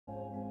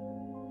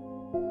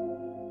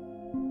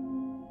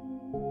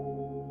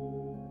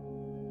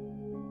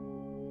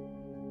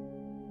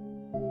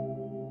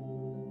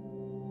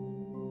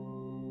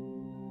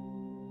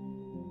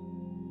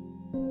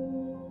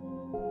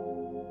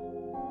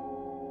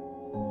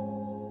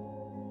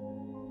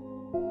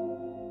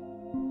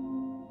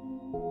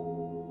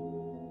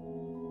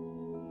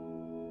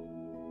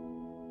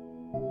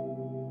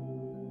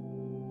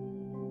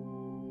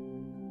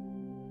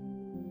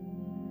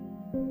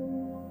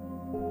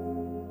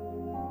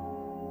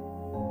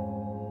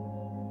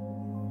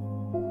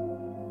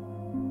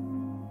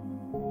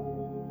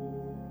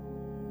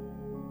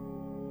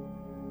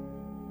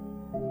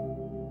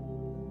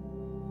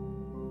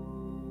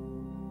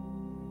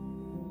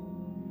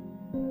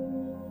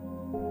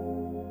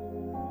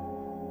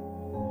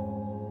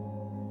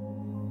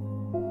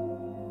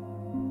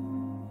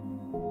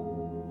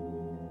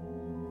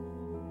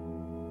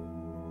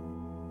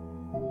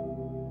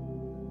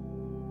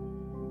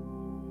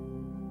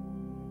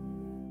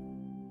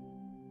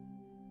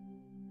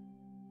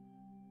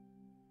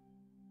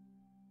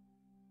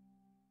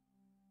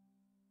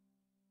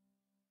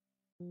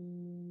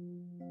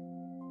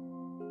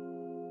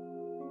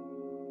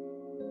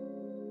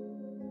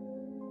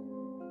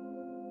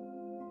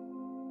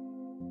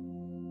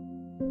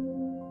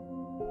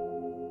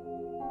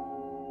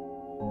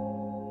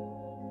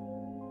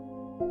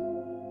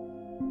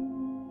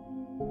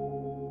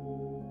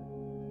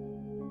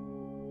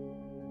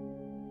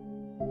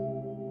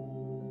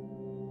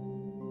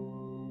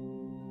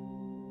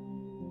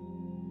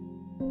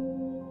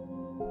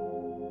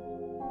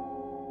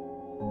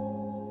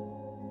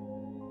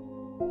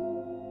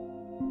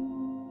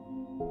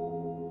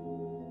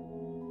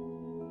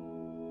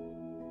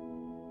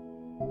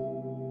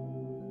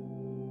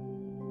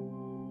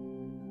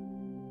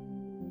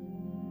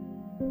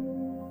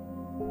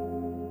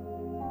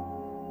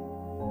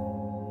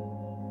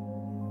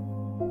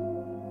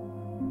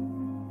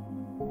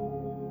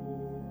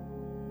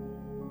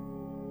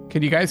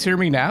Can you guys hear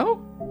me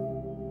now?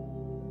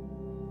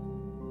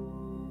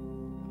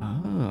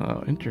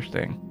 Oh,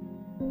 interesting.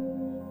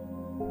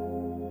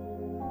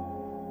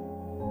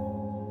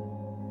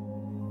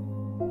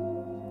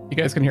 You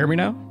guys can hear me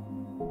now?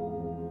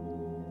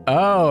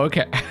 Oh,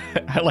 okay.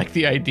 I like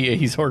the idea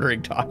he's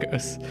ordering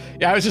tacos.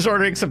 Yeah, I was just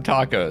ordering some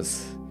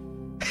tacos.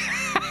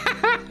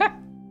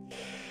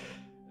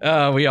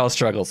 We all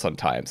struggle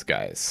sometimes,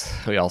 guys.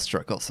 We all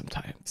struggle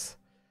sometimes.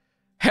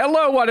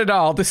 Hello, one and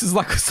all. This is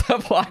Luckless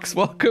LoveLinks.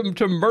 Welcome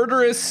to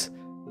Murderous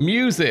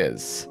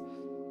Muses.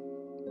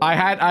 I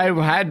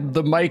had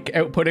the mic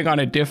outputting on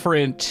a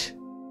different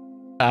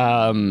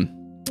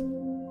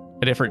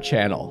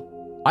channel.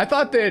 I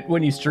thought that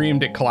when you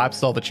streamed, it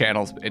collapsed all the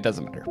channels. It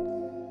doesn't matter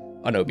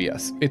on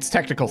OBS. It's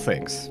technical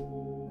things.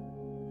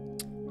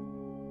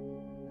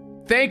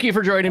 Thank you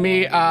for joining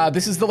me.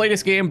 This is the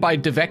latest game by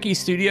Deveki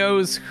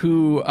Studios,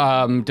 who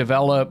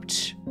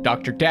developed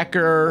Dr.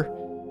 Decker,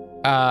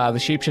 the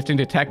Shapeshifting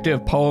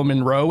Detective, Poem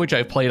and Row, which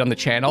I've played on the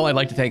channel. I'd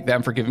like to thank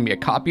them for giving me a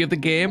copy of the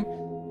game.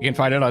 You can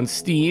find it on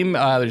Steam.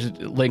 There's a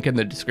link in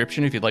the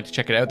description if you'd like to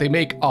check it out. They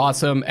make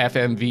awesome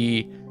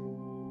FMV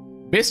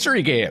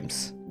mystery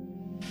games.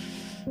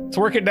 It's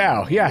working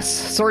now. Yes,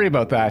 sorry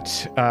about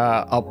that.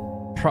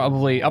 I'll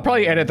probably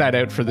edit that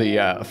out for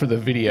the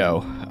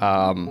video.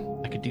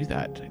 I could do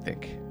that, I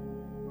think.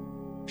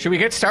 Should we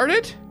get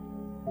started?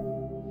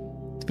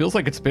 It feels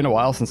like it's been a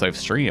while since I've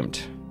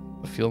streamed.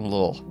 I'm feeling a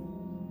little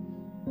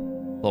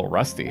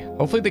rusty.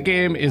 Hopefully the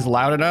game is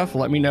loud enough.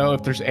 Let me know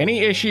if there's any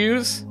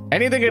issues,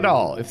 anything at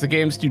all. If the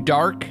game's too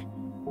dark,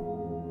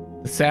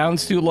 the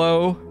sound's too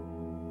low,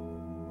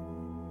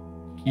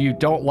 you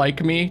don't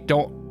like me,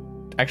 don't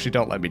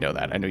let me know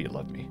that. I know you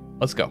love me.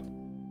 Let's go.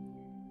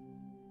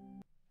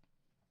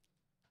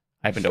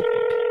 I have a notebook.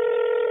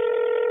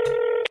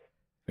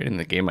 Waiting,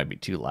 the game might be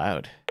too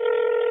loud.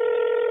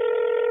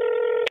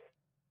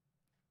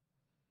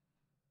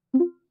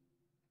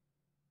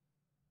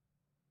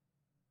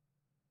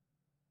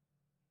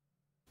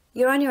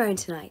 You're on your own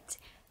tonight.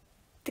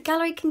 The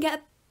gallery can get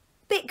a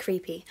bit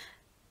creepy.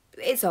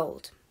 It's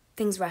old.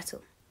 Things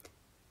rattle.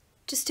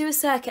 Just do a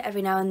circuit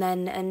every now and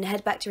then and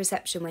head back to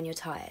reception when you're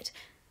tired.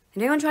 If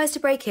anyone tries to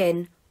break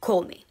in,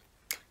 call me.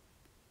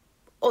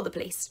 Or the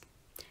police.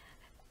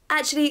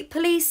 Actually,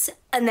 police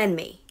and then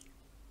me.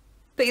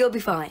 But you'll be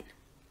fine.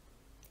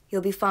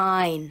 You'll be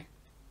fine.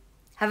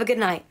 Have a good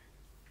night.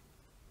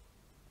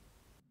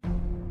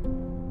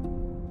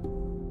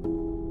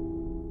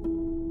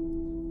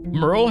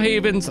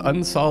 Merlehaven's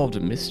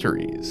Unsolved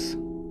Mysteries.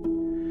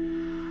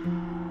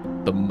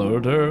 The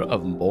Murder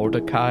of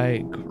Mordechai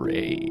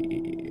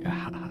Grey.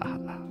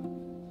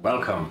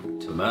 Welcome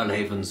to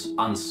Merlehaven's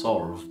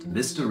Unsolved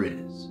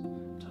Mysteries.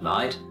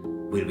 Tonight,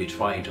 we'll be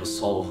trying to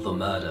solve the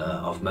murder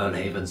of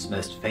Merlehaven's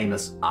most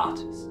famous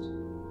artist,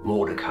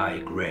 Mordechai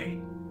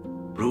Grey,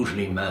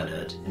 brutally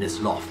murdered in his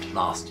loft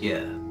last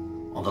year,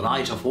 on the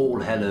night of All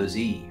Hallows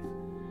Eve.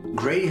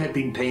 Grey had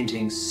been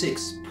painting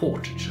 6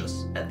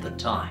 portraitures at the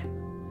time.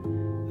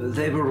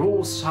 They were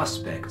all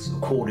suspects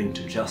according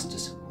to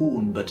Justice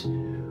Hoon, but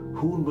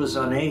Hoon was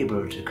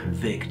unable to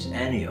convict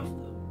any of them.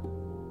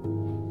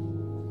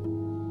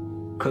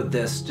 Could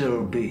there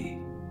still be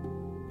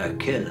a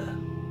killer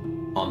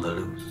on the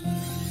loose?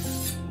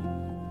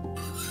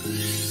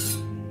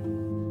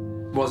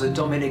 Was it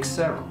Dominic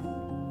Serrell,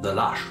 the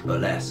lush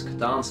burlesque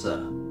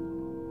dancer?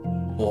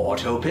 Or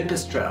Otto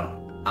Pipistrel,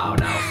 our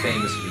now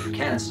famously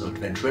cancelled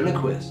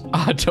ventriloquist?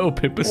 Otto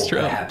Pipistrel.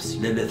 Or perhaps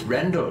Lilith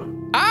Rendell?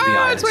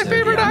 It's my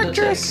favorite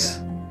actress.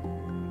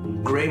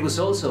 Grey was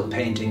also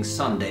painting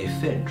Sunday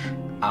Finch,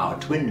 our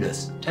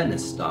twinless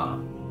tennis star,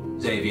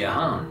 Xavier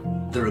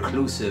Hahn, the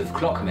reclusive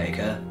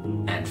clockmaker,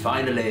 and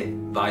finally,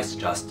 Vice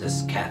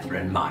Justice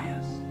Catherine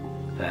Myers.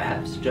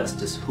 Perhaps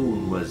Justice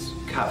Hoon was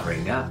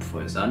covering up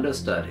for his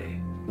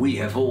understudy. We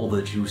have all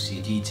the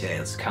juicy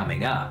details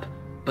coming up,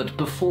 but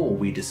before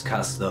we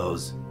discuss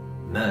those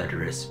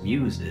murderous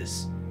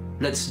muses,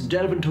 let's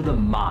delve into the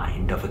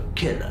mind of a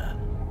killer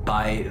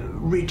by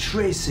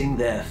retracing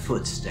their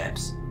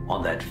footsteps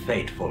on that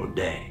fateful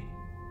day.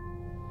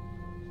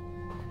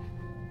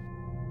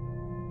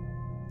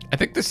 I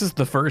think this is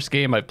the first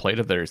game I've played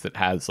of theirs that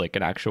has like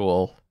an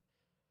actual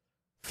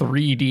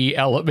 3D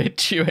element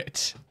to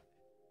it.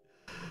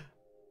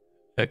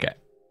 Okay.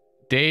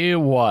 Day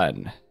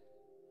 1.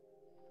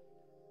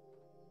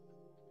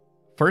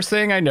 First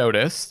thing I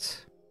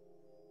noticed.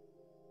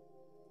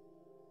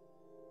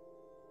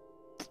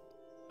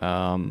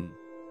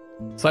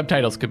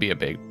 Subtitles could be a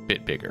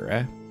bit bigger,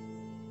 eh?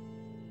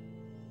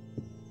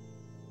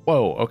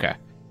 Whoa, okay.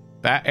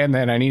 That, and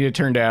then I need to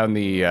turn down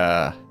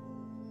the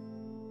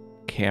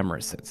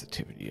camera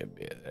sensitivity a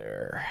bit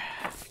there.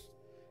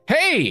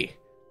 Hey!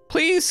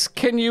 Please,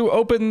 can you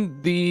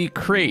open the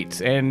crate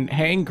and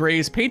hang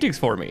Grey's paintings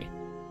for me?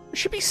 There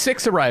should be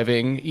 6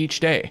 arriving each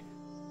day.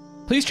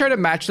 Please try to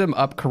match them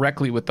up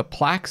correctly with the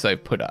plaques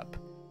I've put up.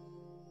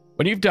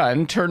 When you've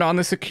done, turn on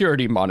the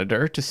security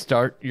monitor to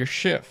start your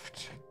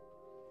shift.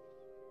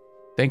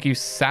 Thank you,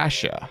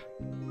 Sasha.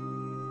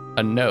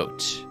 A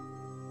note.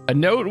 A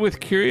note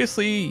with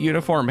curiously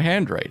uniform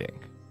handwriting.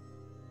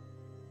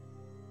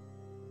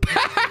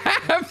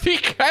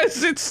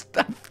 Because it's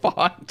the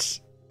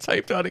font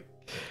typed on it.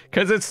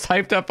 Because it's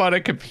typed up on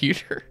a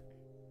computer.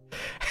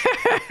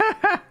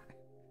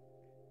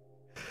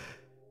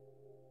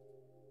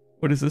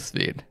 What does this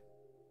mean?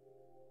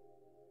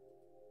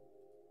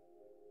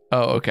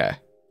 Oh, okay.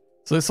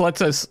 So this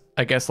lets us,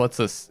 I guess, lets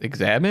us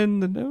examine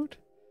the note.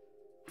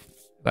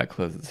 That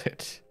closes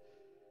it.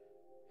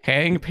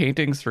 Hang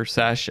paintings for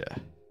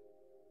Sasha.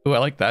 Ooh, I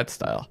like that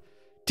style.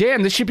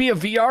 Damn, this should be a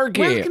VR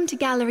game. Welcome to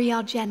Gallery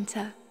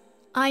Argenta.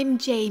 I'm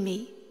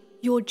Jamie,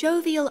 your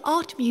jovial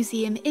art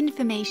museum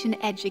information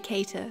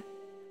educator.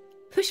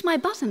 Push my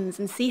buttons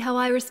and see how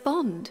I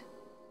respond.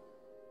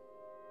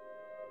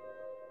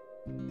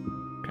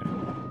 Okay.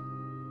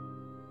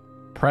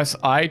 Press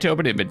I to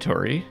open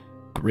inventory.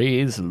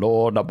 Gray's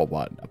Law number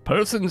 1. A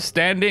person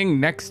standing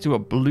next to a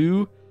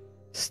blue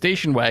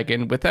station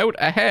wagon without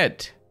a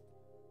head.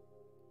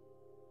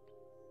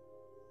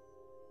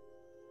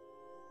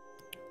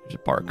 There's a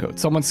barcode.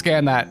 Someone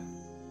scan that.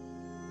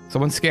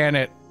 Someone scan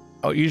it.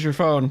 Oh, use your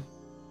phone.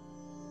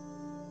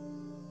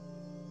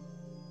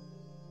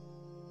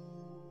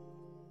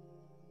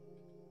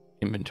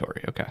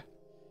 Inventory, okay.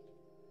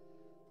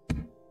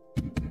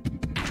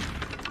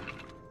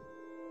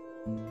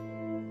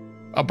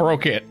 I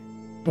broke it.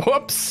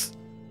 Whoops.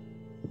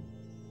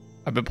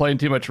 I've been playing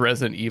too much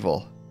Resident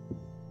Evil.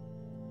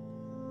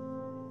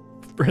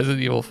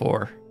 Resident Evil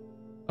 4.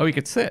 Oh, you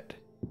could sit.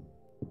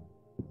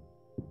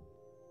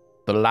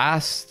 The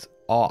Last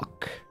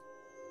Auk.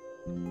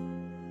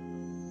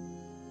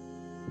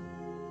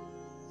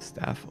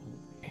 Staff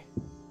only.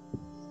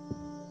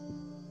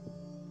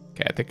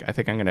 Okay, I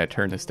think I'm gonna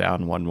turn this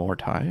down one more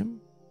time.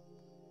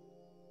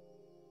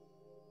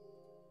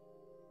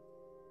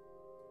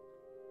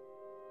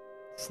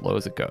 Slow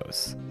as it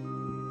goes.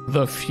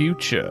 The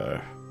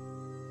future.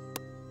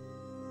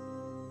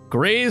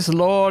 Gray's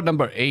Law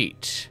number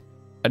 8.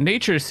 A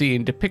nature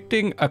scene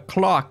depicting a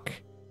clock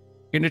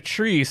in a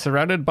tree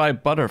surrounded by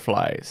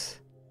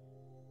butterflies.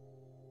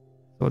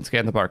 Someone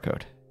scan the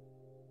barcode.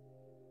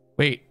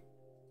 Wait.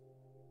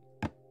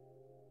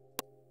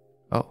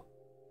 Oh.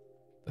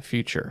 The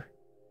future.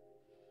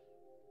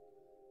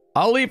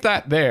 I'll leave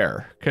that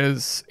there,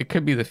 because it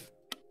could be the...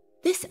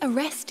 This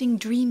arresting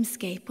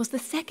dreamscape was the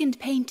second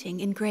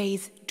painting in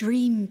Gray's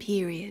dream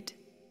period.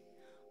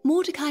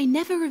 Mordechai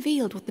never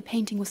revealed what the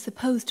painting was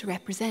supposed to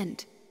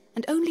represent,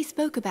 and only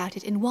spoke about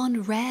it in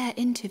one rare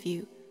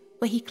interview,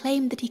 where he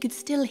claimed that he could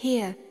still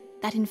hear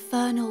that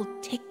infernal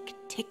tick,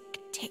 tick,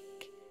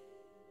 tick.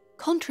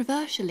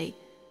 Controversially,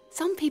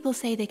 some people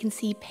say they can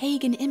see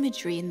pagan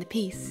imagery in the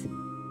piece.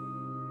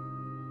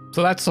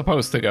 So that's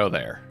supposed to go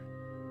there.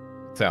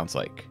 Sounds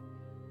like.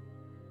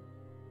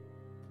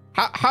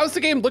 How's the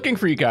game looking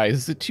for you guys?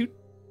 Is it too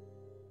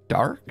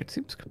dark? It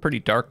seems pretty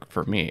dark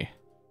for me.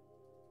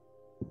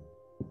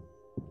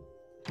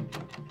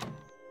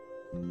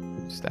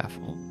 Staff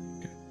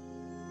only.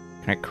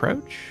 Can I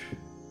crouch?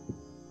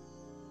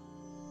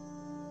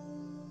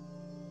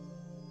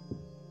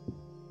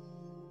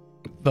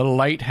 The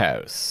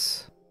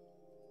lighthouse.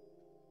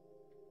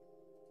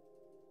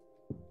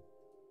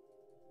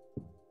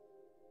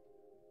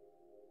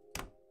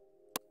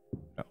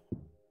 No.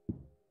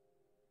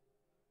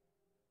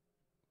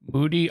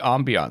 Moody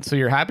ambiance. So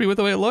you're happy with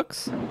the way it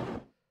looks?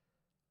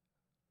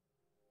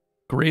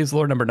 Gray's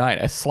Lore number 9.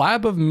 A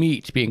slab of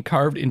meat being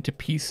carved into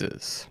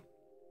pieces.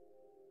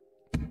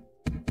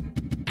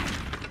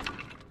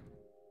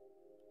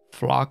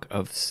 Flock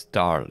of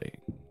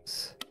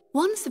starlings.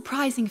 One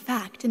surprising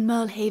fact in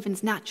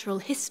Merlehaven's natural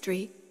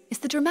history is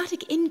the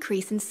dramatic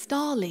increase in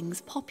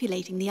starlings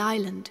populating the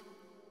island.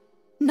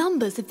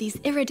 Numbers of these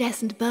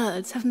iridescent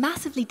birds have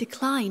massively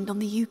declined on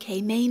the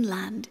UK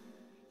mainland,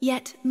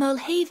 yet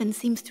Merlehaven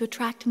seems to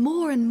attract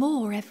more and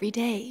more every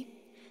day,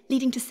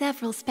 leading to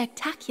several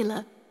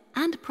spectacular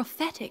and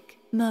prophetic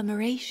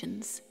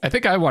murmurations. I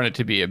think I want it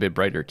to be a bit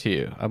brighter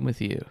too. I'm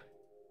with you.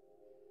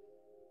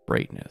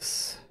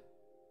 Brightness.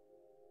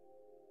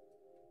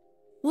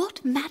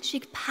 What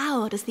magic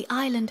power does the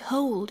island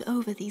hold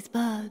over these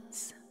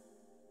birds?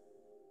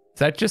 Is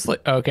that just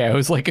like... Okay, I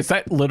was like, is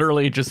that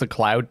literally just a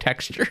cloud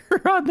texture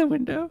on the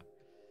window?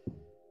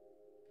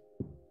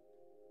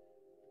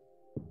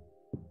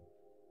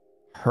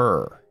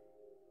 Her.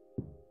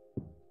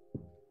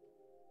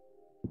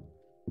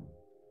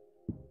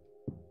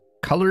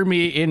 Color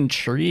me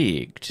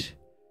intrigued.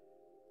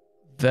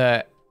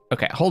 Okay,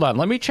 hold on.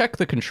 Let me check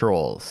the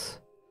controls.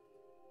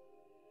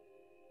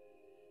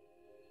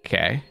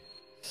 Okay.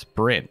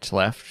 Sprint,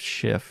 left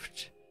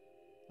shift,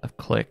 left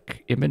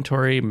click,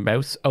 inventory,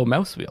 mouse. Oh,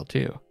 mouse wheel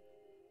too.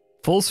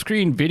 Full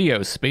screen video,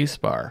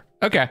 spacebar.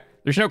 Okay,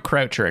 there's no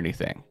crouch or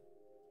anything.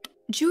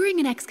 During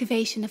an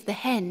excavation of the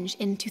henge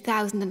in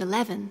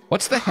 2011,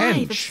 what's the a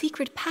hive of henge?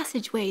 secret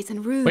passageways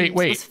and rooms Wait.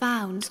 was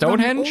found,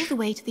 Stonehenge? running all the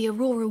way to the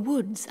Aurora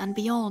Woods and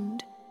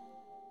beyond.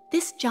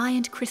 This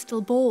giant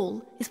crystal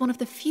ball is one of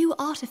the few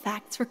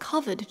artifacts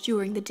recovered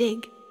during the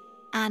dig,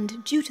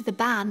 and due to the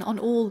ban on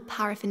all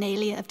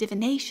paraphernalia of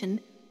divination,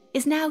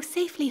 is now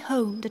safely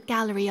homed at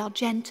Gallery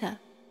Argenta.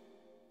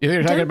 You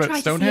think you're talking about Don't try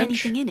to see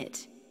Stonehenge? anything in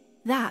it.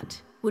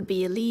 That would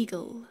be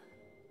illegal.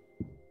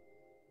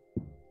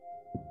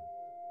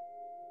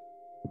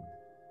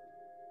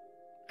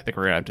 I think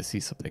we're gonna have to see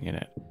something in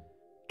it.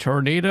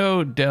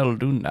 Tornado del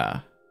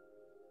Luna.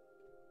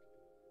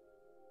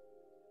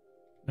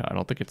 No, I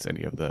don't think it's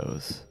any of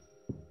those.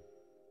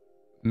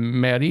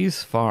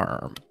 Mary's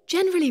Farm.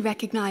 Generally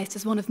recognized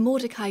as one of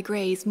Mordechai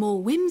Grey's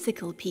more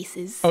whimsical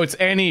pieces. Oh, it's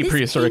any this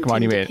prehistoric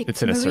painting monument.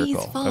 depicts It's in a Marie's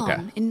circle. farm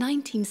Okay. in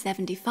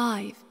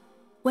 1975,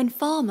 when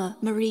farmer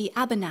Marie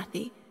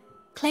Abernathy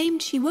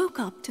claimed she woke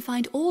up to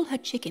find all her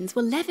chickens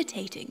were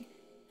levitating,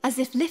 as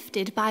if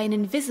lifted by an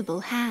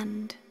invisible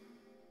hand.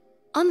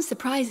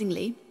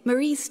 Unsurprisingly,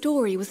 Marie's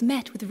story was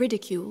met with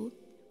ridicule,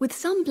 with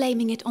some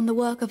blaming it on the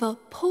work of a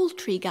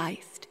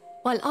poultrygeist,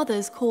 while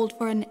others called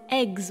for an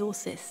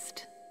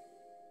exorcist.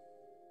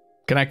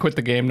 Can I quit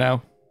the game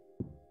now?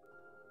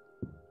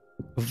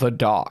 The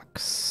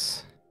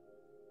docks.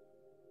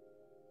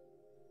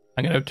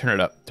 I'm gonna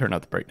turn up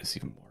the brightness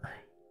even more.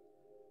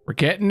 We're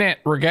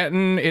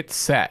getting it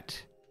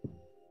set.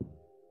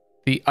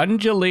 The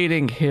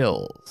undulating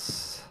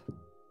hills.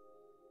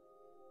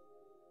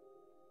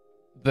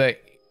 The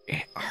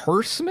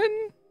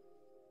horseman?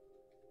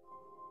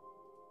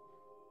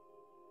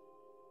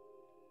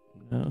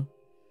 No.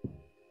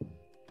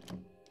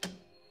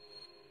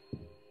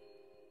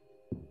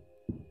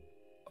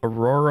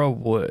 Aurora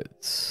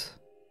Woods.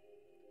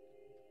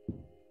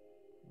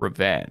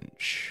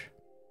 Revenge.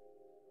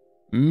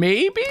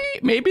 Maybe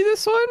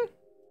this one?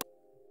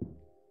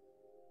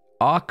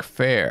 Auk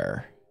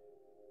Fair.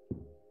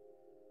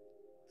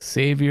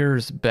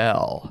 Savior's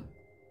Bell.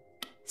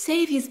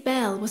 Saviour's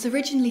bell was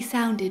originally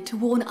sounded to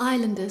warn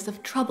islanders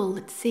of trouble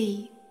at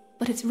sea,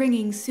 but its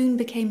ringing soon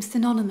became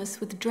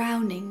synonymous with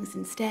drownings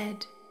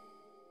instead.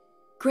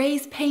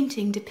 Grey's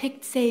painting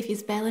depicts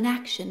Saviour's bell in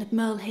action at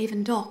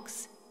Merlehaven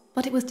docks,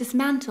 but it was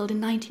dismantled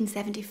in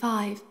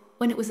 1975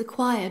 when it was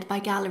acquired by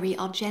Gallery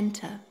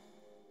Argenta.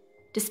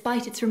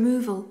 Despite its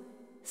removal,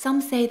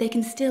 some say they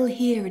can still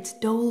hear its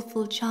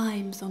doleful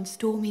chimes on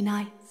stormy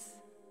nights.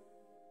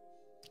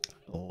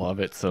 Love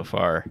it so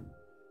far.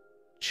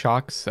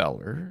 Chalk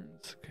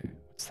Cellars. Okay,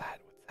 what's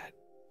that?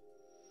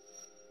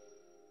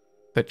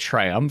 The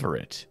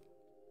Triumvirate.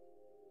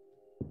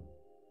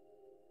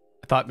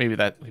 I thought maybe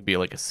that would be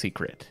like a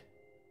secret.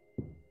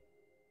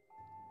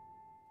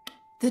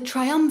 The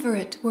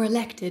Triumvirate were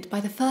elected by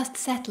the first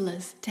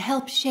settlers to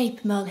help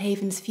shape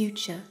Merlehaven's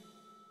future.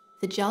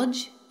 The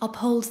judge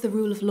upholds the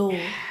rule of law,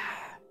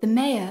 the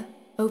mayor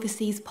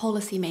oversees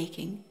policy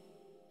making,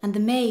 and the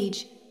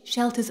mage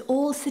shelters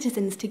all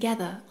citizens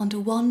together under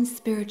one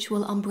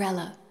spiritual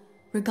umbrella,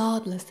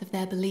 regardless of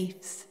their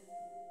beliefs.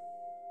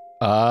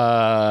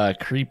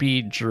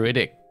 Creepy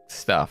druidic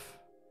stuff.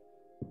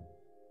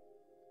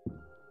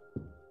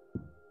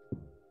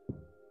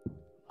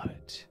 Love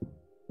it.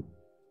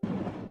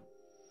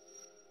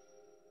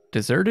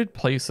 Deserted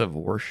place of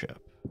worship.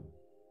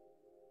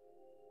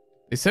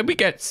 They said we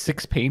get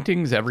 6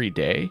 paintings every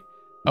day.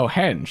 Oh,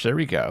 henge, there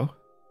we go.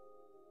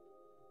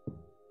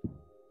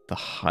 The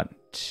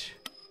hunt.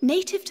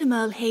 Native to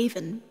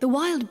Merlehaven, the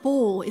wild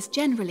boar is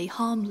generally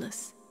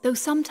harmless, though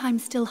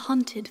sometimes still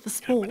hunted for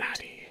sport.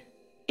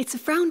 It's a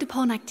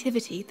frowned-upon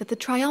activity that the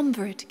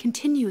Triumvirate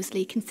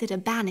continuously consider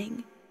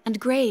banning, and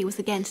Grey was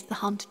against the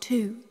hunt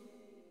too.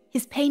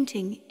 His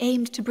painting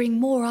aimed to bring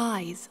more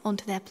eyes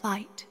onto their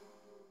plight.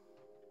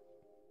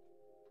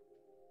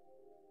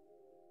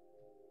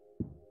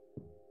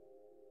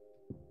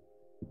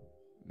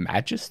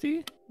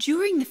 Majesty?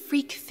 During the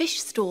freak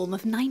fish storm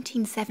of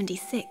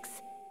 1976,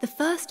 the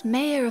first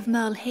mayor of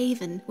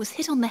Merlehaven was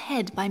hit on the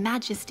head by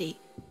Majesty,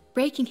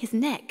 breaking his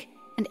neck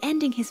and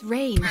ending his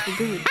reign for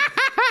good.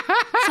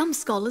 Some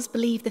scholars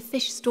believe the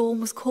fish storm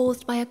was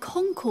caused by a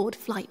Concorde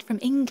flight from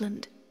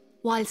England,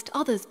 whilst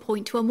others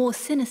point to a more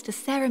sinister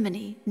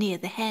ceremony near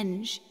the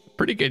henge.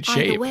 Pretty good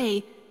shape. Either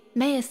way,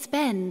 Mayor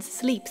Spence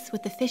sleeps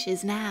with the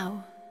fishes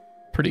now.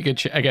 Pretty good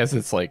shape. I guess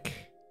it's like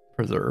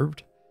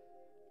preserved.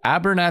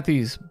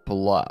 Abernathy's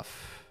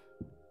Bluff.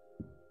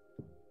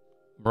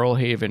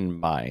 Merlehaven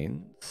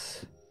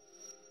Mines.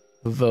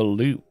 The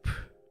Loop.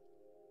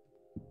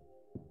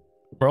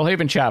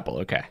 Merlehaven Chapel,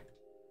 okay. I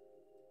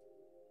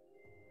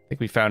think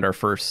we found our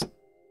first.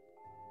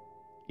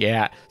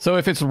 Yeah, so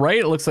if it's right,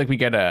 it looks like we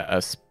get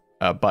a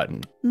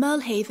button.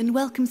 Merlehaven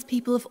welcomes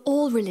people of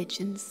all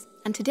religions,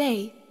 and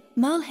today,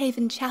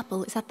 Merlehaven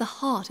Chapel is at the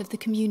heart of the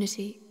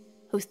community,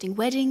 hosting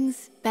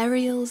weddings,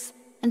 burials,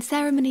 and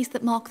ceremonies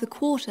that mark the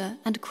quarter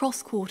and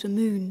cross-quarter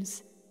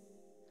moons.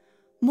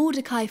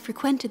 Mordechai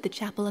frequented the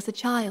chapel as a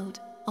child,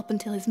 up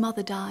until his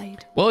mother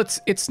died. Well,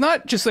 it's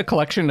not just a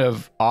collection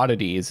of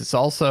oddities, it's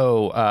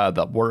also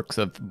the works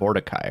of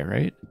Mordechai,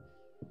 right?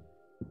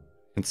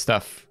 And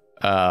stuff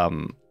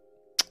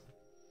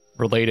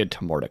related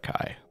to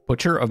Mordechai.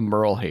 Butcher of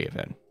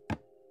Merlehaven.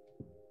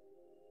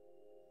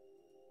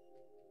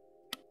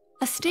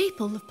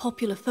 staple of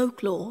popular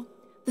folklore,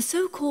 the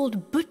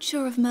so-called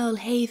Butcher of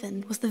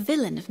Merlehaven was the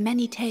villain of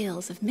many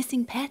tales of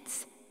missing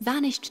pets,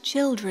 vanished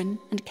children,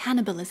 and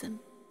cannibalism.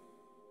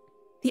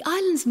 The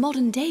island's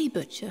modern-day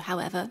butcher,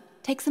 however,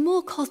 takes a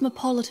more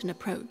cosmopolitan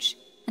approach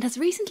and has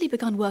recently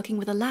begun working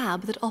with a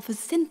lab that offers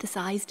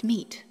synthesized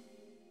meat.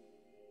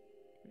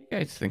 What do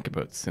you guys think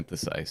about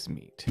synthesized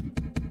meat?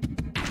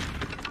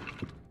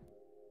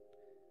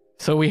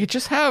 So we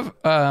just have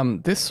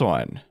this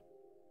one.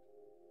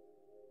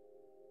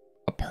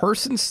 A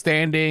person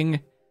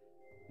standing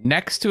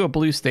next to a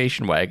blue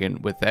station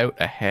wagon without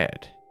a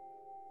head.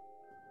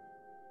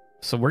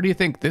 So where do you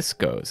think this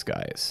goes,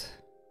 guys?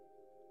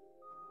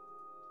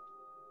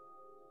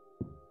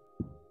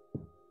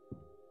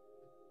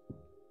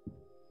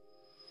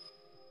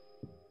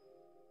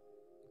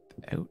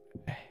 Without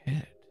a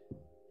head.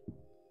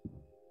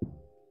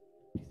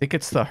 You think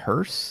it's the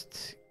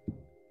hearse?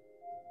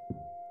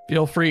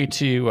 Feel free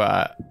to,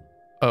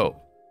 oh.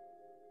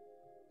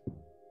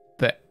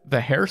 The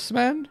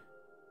Hairsman?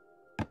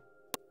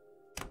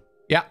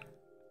 Yeah.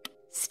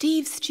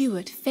 Steve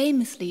Stewart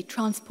famously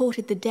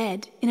transported the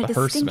dead in a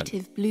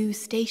distinctive blue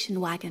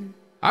station wagon.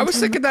 I was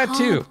thinking that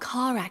too. A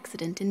car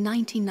accident in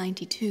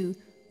 1992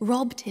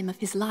 robbed him of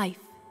his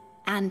life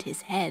and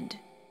his head.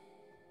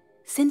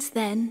 Since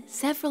then,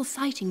 several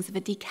sightings of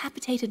a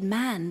decapitated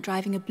man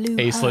driving a blue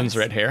Aislin's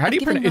red hair. How do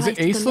you pronounce it?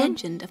 Is it Aislinn? The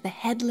legend of the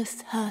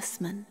headless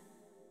hearseman.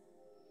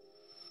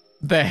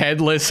 The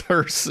headless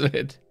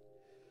hearseman.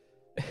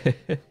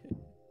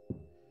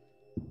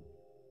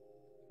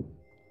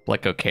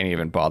 Blecko can't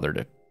even bother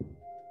to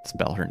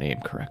spell her name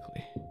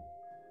correctly.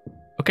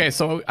 Okay,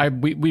 so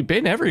we've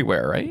been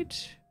everywhere,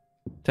 right?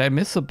 Did I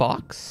miss a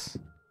box?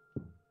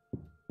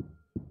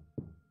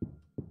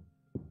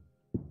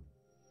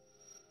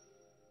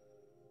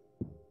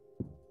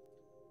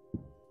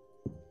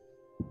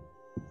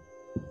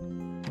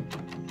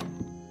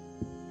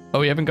 Oh,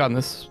 we haven't gone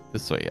this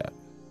way yet.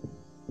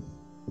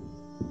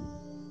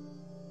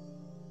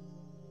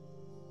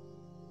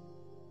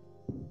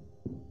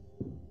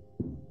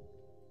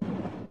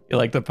 You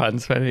like the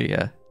puns, Fenny?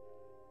 Yeah.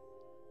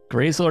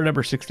 Gray's lore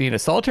number 16. A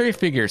solitary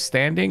figure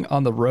standing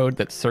on the road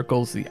that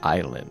circles the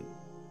island.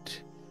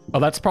 Oh,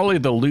 that's probably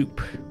the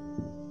loop.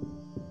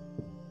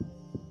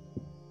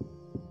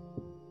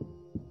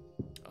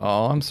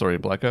 Oh, I'm sorry,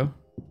 Blecko.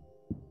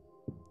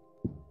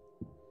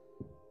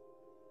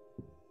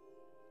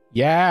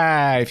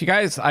 Yeah, if you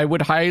guys, I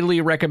would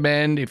highly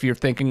recommend, if you're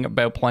thinking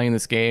about playing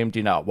this game,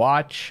 do not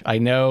watch. I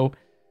know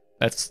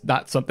that's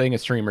not something a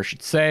streamer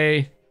should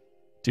say.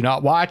 Do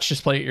not watch,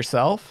 just play it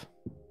yourself.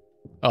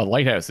 Oh,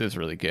 Lighthouse is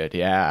really good,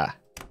 yeah.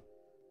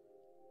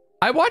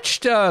 I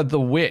watched The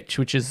Witch,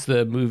 which is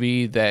the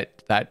movie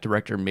that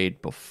director made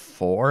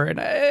before,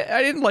 and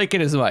I didn't like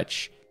it as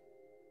much.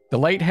 The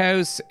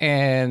Lighthouse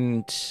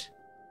and...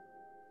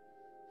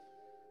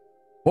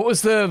 What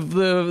was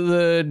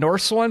the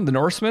Norse one? The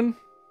Norseman?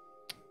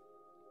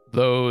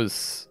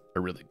 Those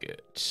are really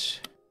good.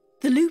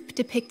 The loop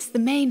depicts the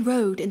main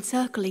road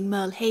encircling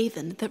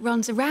Merlehaven that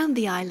runs around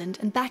the island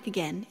and back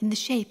again in the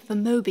shape of a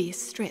Mobius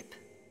strip.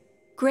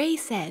 Grey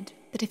said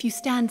that if you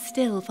stand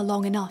still for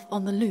long enough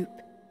on the loop,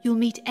 you'll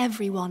meet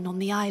everyone on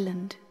the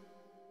island.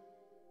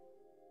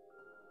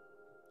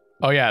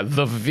 Oh yeah,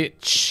 the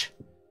Witch.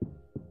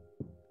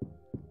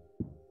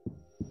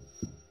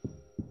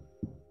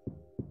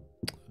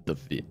 The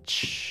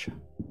Witch.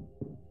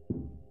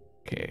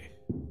 Okay.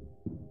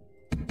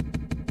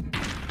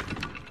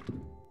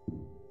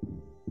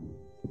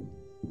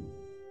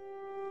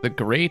 The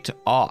Great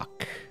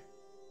Auk.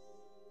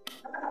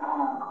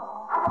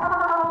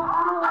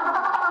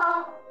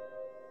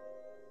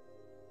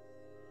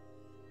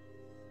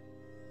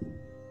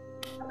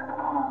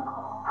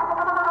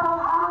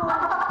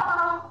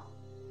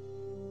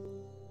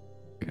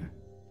 Okay.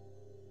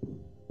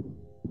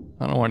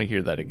 I don't want to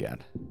hear that again.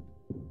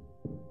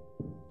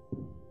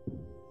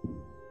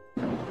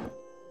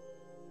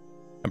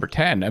 Number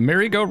 10, a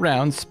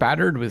merry-go-round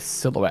spattered with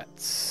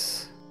silhouettes.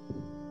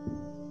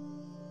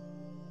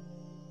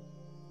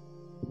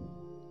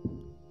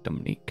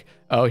 Dominique.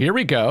 Oh, here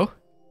we go.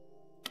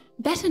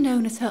 Better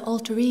known as her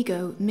alter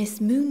ego,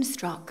 Miss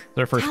Moonstruck,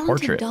 their first talented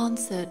portrait.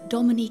 Dancer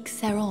Dominique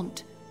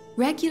Serrant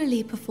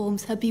regularly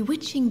performs her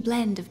bewitching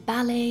blend of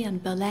ballet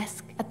and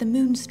burlesque at the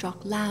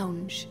Moonstruck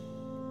Lounge.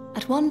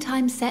 At one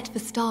time set for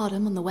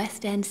stardom on the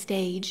West End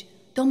stage,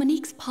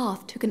 Dominique's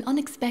path took an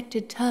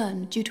unexpected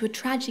turn due to a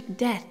tragic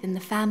death in the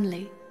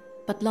family,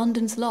 but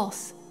London's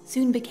loss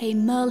soon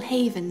became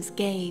Merlehaven's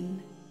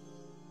gain.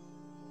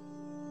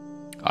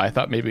 I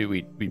thought maybe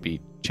we'd be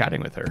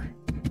chatting with her.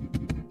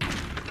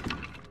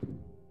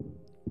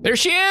 There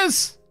she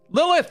is!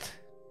 Lilith!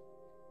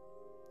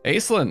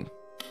 Aislinn.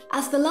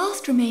 As the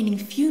last remaining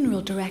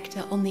funeral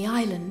director on the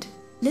island,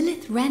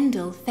 Lilith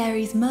Rendell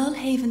ferries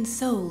Merlehaven's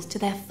souls to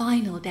their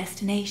final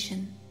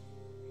destination.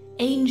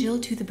 Angel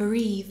to the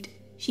bereaved,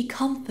 she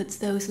comforts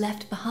those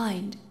left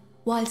behind,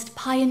 whilst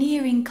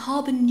pioneering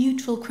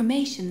carbon-neutral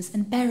cremations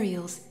and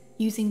burials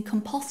using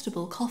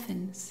compostable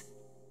coffins.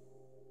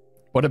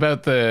 What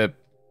about the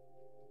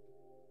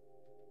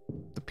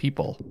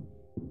people.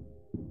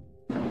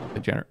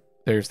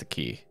 There's the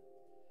key.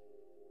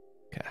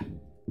 Okay.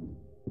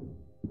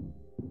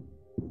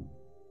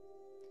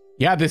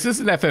 Yeah, this is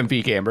an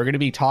FMV game. We're going to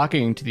be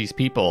talking to these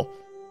people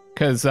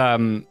because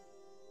the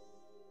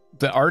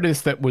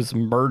artist that was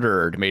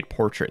murdered made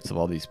portraits of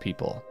all these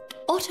people.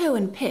 Otto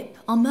and Pip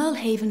are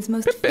Merlehaven's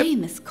most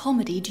famous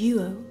comedy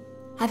duo,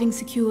 having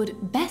secured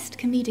Best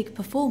Comedic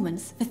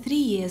Performance for 3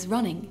 years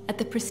running at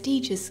the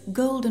prestigious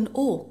Golden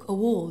Orc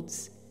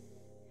Awards.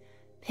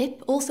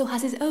 Pip also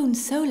has his own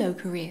solo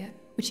career,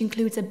 which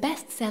includes a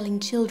best-selling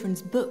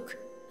children's book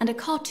and a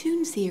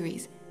cartoon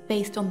series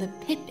based on the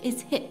Pip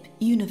is Hip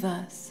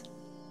universe.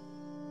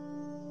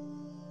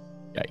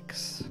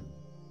 Yikes.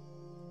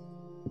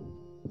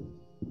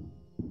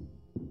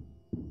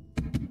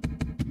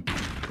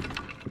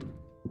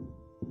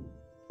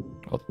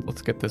 Well,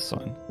 let's get this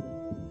one.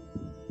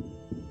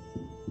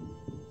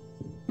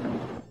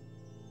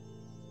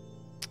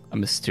 A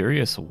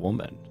mysterious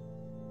woman.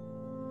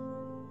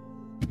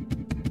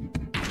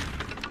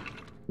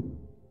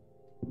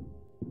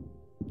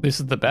 This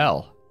is the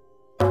bell.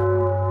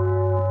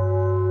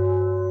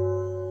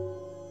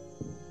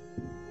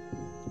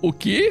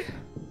 Okay.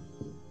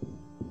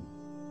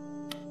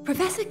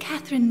 Professor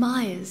Catherine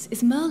Myers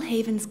is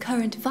Merlehaven's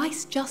current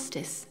Vice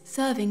Justice,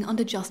 serving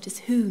under Justice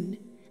Hoon,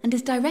 and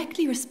is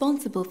directly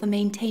responsible for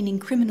maintaining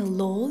criminal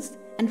laws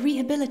and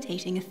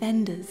rehabilitating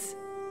offenders.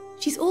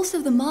 She's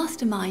also the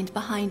mastermind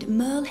behind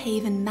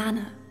Merlehaven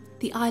Manor,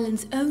 the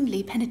island's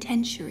only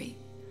penitentiary,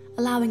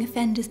 allowing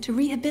offenders to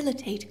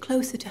rehabilitate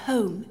closer to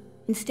home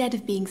instead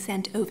of being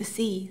sent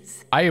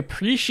overseas. I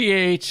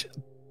appreciate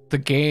the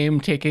game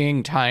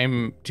taking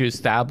time to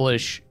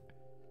establish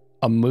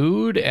a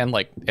mood and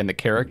the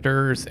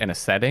characters and a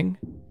setting.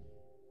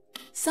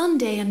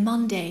 Sunday and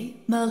Monday,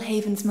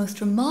 Merlehaven's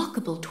most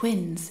remarkable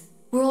twins,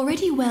 were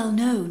already well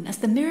known as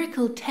the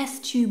miracle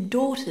test tube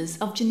daughters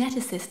of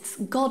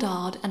geneticists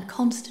Goddard and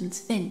Constance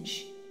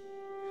Finch.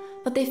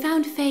 But they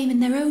found fame in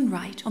their own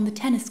right on the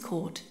tennis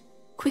court,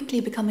 quickly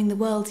becoming the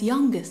world's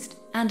youngest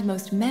and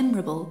most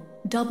memorable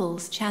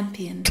doubles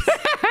champions.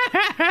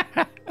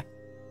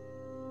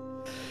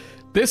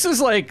 This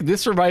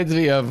reminds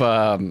me of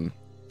a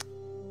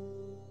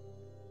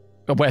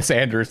Wes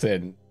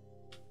Anderson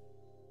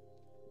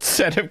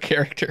set of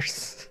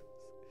characters.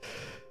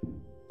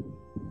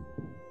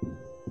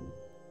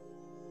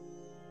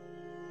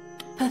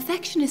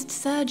 Perfectionist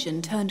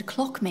surgeon turned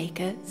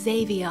clockmaker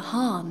Xavier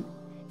Hahn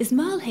is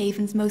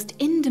Merlehaven's most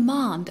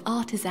in-demand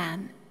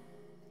artisan.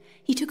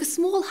 He took a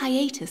small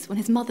hiatus when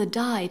his mother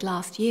died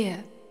last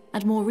year,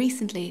 and more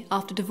recently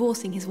after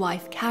divorcing his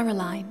wife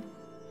Caroline.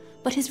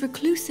 But his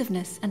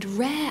reclusiveness and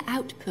rare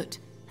output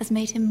has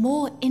made him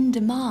more in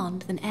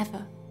demand than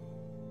ever.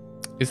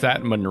 Is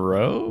that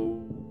Monroe?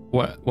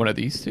 What, one of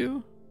these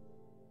two?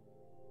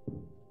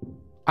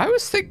 I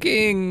was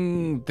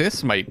thinking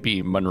this might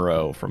be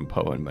Monroe from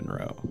Poe and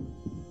Monroe.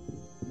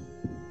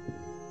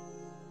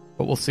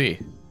 But we'll see.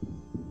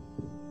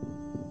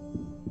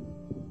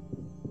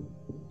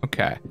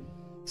 Okay.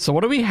 So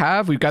what do we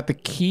have? We've got the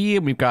key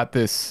and we've got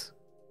this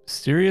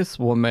mysterious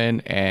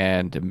woman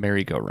and a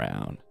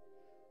merry-go-round.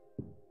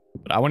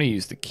 But I want to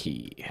use the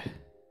key.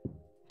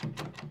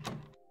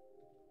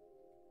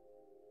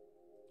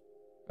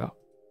 Oh.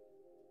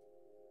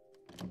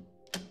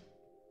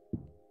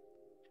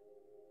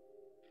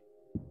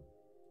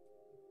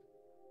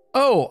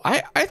 Oh,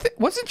 I think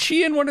wasn't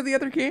she in one of the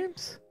other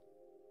games?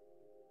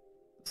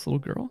 This little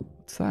girl?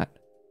 What's that?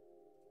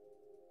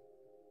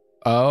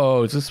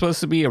 Oh, is this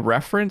supposed to be a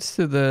reference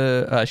to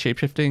the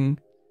shape-shifting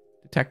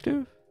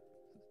detective?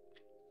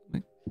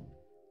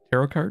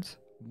 Tarot cards?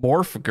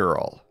 Morph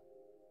Girl.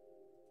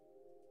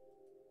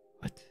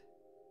 What?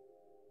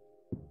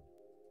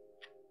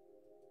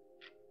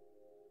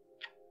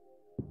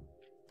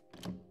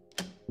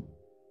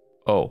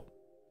 Oh.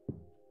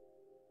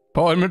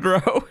 Poe and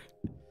Monroe.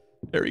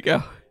 There we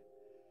go.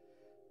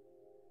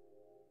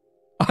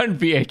 On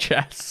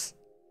VHS.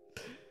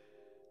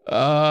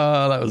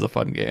 That was a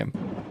fun game.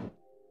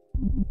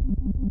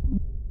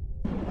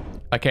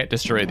 I can't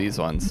destroy these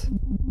ones.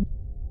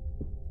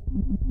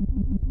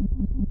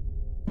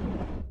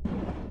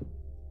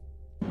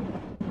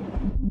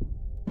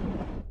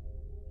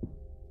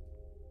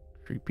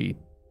 Creepy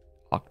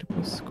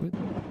octopus squid.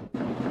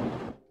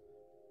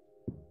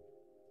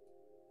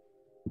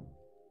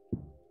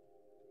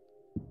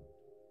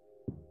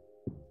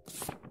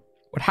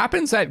 What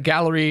happens at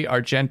Gallery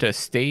Argenta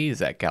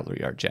stays at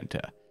Gallery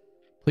Argenta.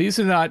 Please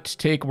do not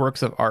take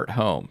works of art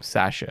home,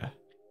 Sasha.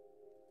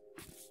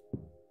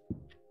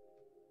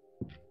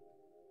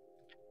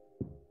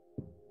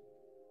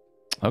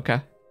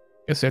 Okay.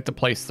 Guess we have to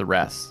place the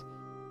rest.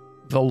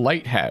 The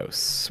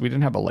lighthouse. We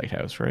didn't have a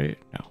lighthouse, right?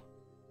 No.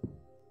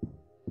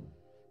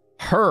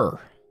 Her.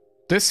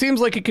 This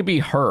seems like it could be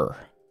her.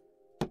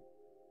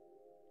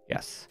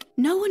 Yes.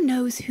 No one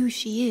knows who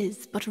she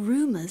is, but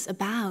rumors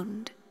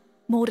abound.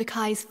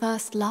 Mordechai's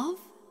first love?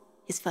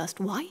 His first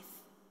wife?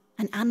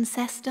 An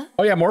ancestor?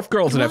 Oh yeah, Morph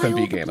Girl's an Why all FMV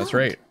the game, that's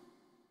blood? right.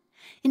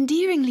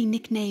 Endearingly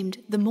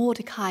nicknamed the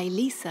Mordechai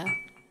Lisa,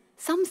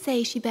 Some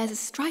say she bears a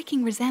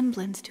striking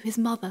resemblance to his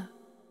mother.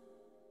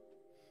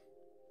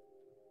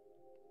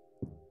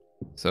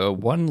 So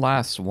one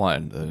last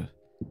one. The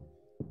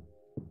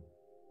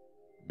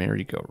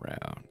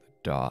merry-go-round. The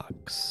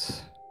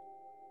docks.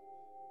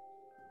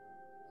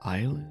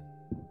 Island.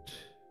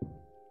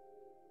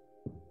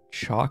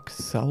 Chalk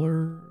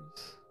cellars.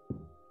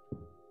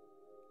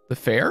 The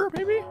fair,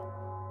 maybe?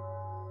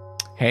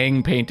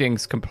 Hang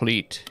paintings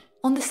complete.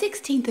 On the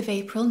 16th of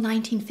April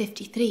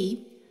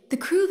 1953, the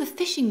crew of a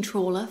fishing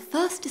trawler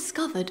first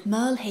discovered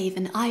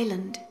Merlehaven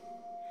Island.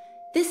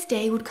 This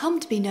day would come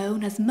to be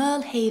known as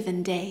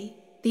Merlehaven Day,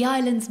 the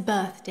island's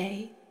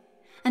birthday,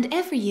 and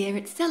every year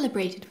it's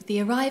celebrated with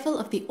the arrival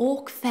of the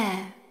Orc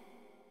Fair.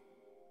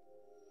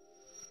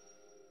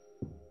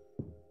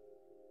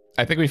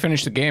 I think we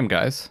finished the game,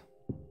 guys.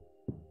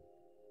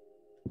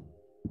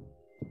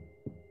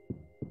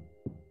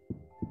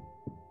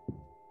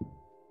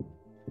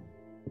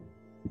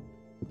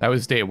 That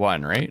was day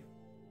one, right?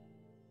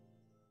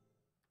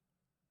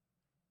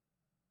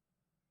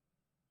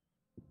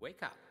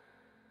 Wake up.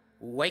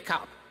 Wake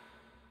up.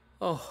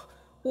 Oh,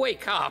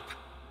 wake up.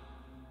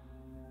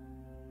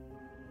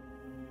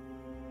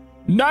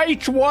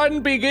 Night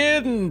one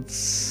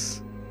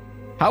begins!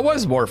 How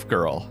was Morph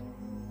Girl?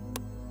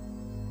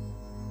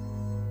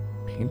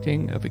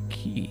 Painting of a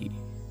key.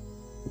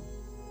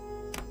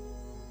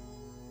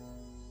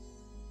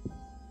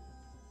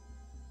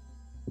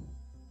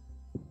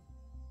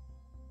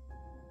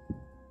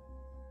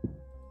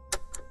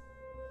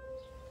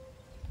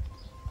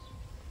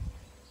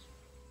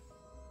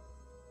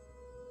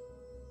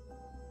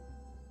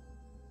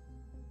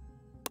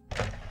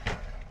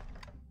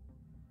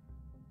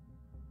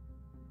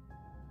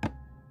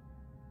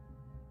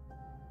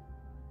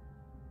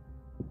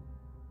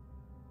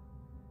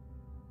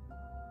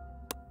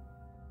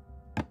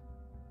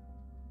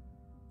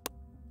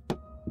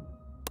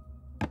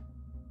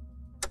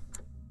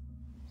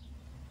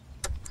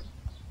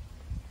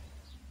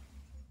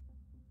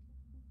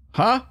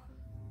 Huh?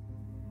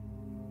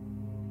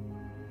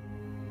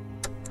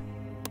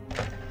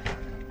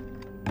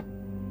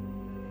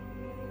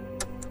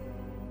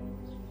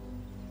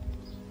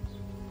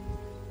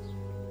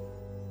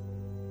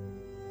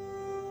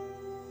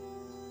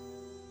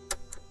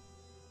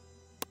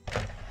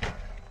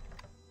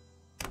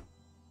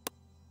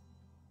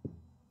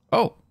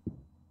 Oh.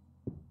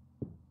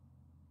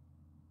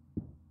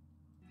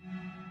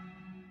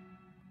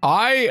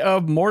 Eye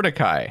of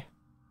Mordechai.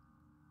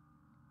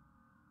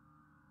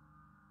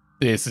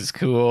 This is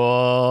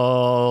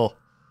cool.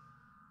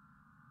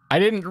 I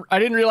didn't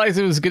realize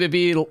it was gonna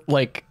be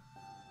like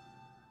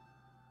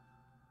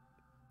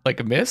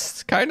a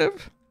mist, kind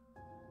of.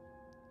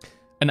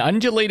 An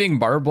undulating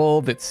marble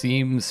that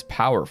seems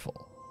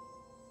powerful.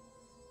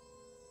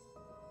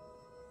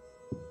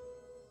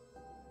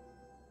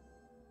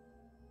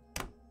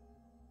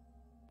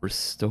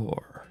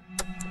 Restore.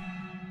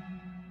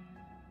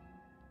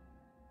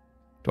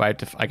 Do I have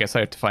to? I guess I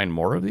have to find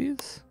more of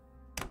these.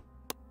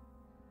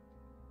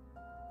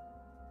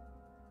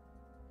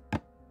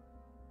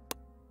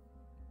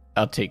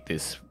 I'll take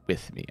this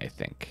with me, I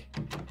think.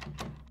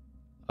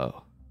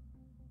 Oh.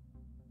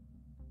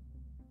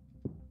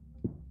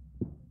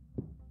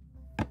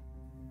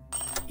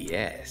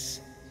 Yes.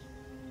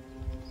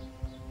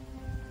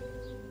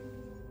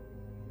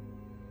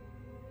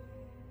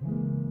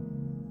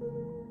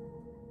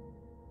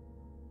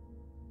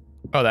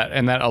 Oh, that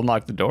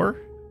unlocked the door?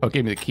 Oh, it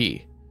gave me the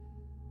key.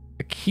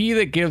 A key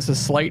that gives a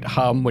slight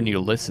hum when you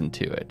listen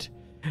to it.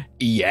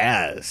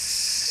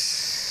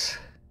 Yes.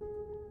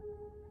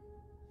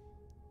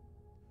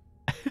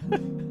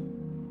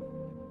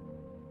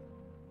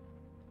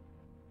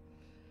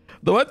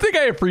 The one thing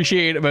I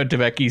appreciate about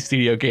Deveki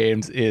Studio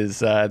games is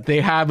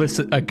they have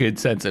a good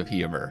sense of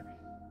humor.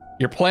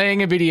 You're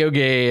playing a video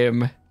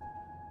game.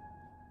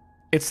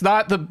 It's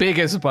not the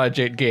biggest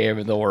budget game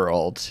in the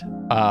world,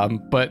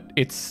 but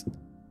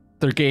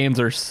their games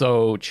are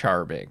so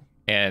charming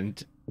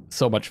and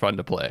so much fun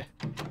to play.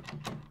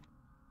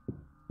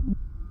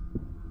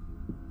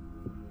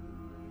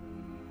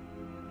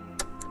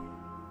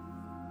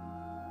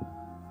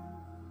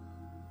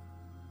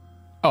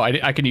 Oh,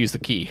 I can use the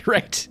key,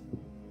 right?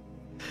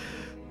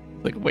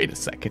 Like, wait a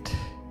second.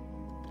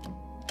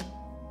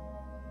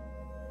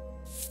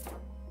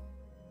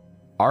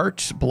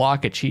 Art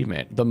block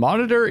achievement. The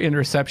monitor in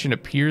reception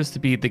appears to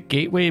be the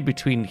gateway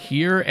between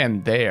here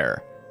and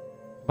there.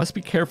 Must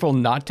be careful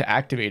not to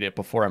activate it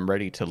before I'm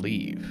ready to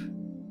leave.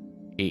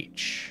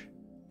 H.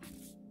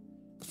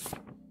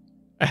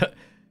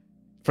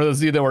 For those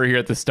of you that were here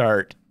at the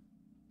start,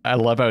 I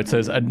love how it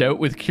says, a note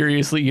with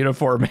curiously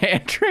uniform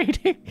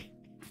handwriting.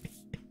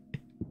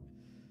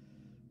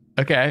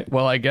 Okay,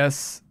 well, I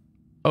guess...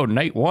 Oh,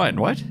 night one,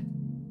 what?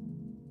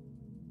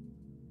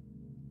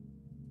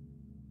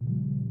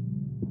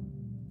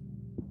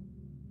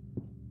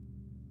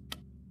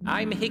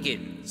 I'm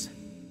Higgins,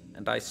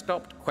 and I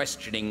stopped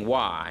questioning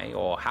why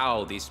or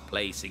how this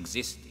place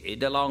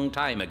existed a long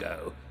time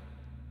ago.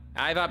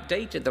 I've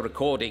updated the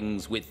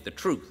recordings with the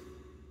truth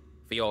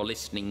for your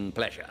listening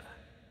pleasure.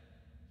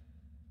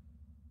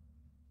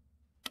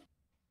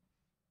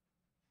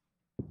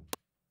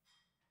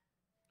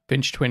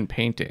 Finch twin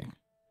painting.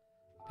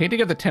 Painting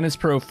of the tennis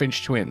pro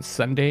Finch twins,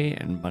 Sunday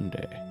and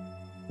Monday.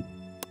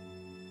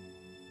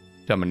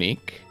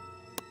 Dominique.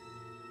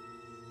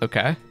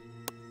 Okay.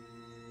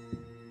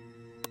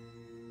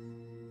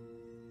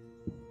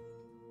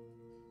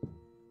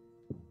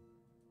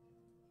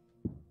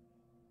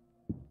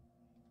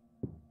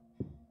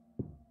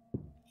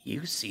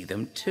 You see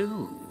them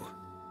too,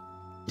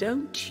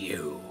 don't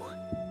you?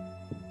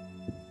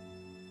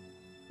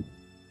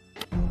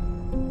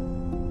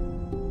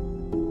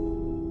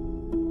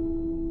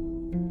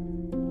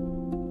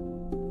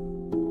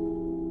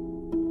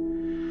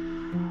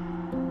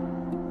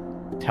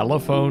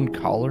 Telephone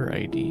caller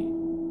ID.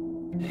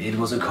 It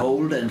was a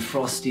cold and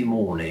frosty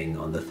morning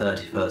on the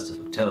 31st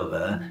of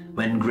October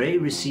when Grey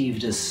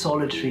received a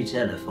solitary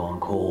telephone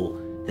call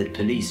that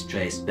police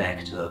traced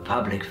back to a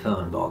public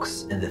phone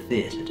box in the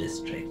theatre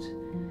district.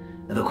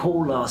 The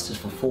call lasted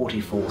for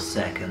 44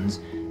 seconds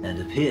and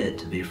appeared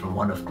to be from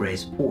one of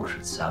Grey's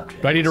portrait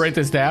subjects. Do I need to write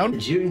this down?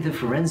 During the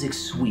forensic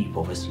sweep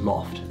of his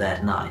loft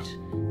that night,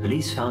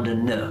 police found a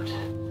note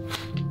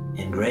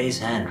in Grey's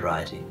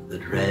handwriting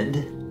that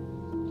read,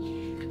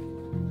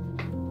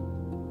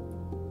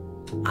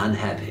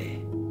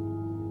 "Unhappy.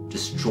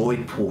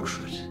 Destroyed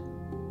portrait.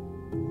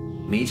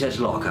 Meet at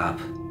lockup.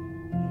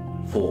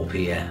 4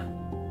 p.m.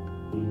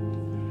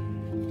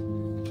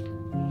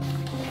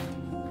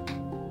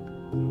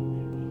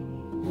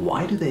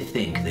 Why do they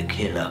think the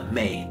killer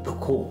made the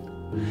call?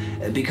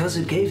 Because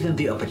it gave them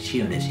the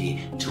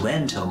opportunity to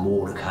enter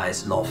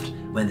Mordechai's loft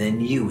when they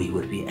knew he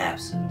would be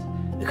absent,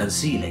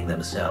 concealing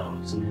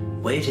themselves,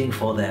 waiting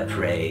for their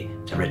prey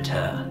to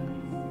return.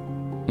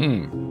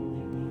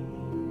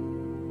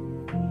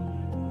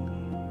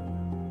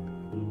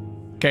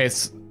 Okay,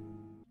 so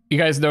you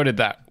guys noted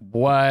that.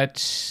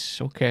 What?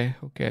 Okay.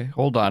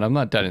 Hold on, I'm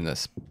not done in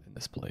this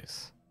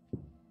place.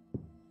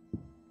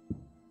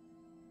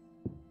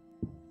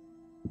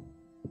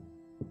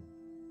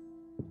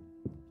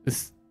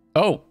 This.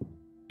 Oh,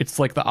 it's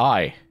like the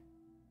eye.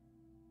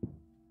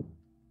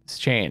 It's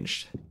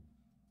changed.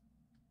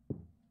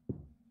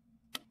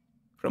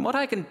 From what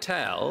I can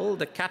tell,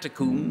 the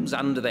catacombs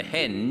under the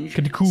henge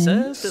Catacombs?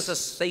 served as a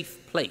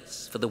safe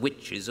place for the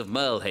witches of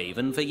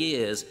Merlehaven for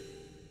years.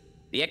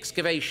 The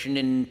excavation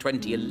in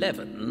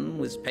 2011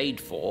 was paid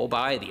for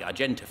by the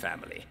Argenta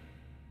family.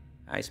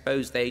 I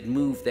suppose they'd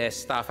moved their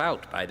stuff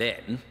out by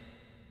then.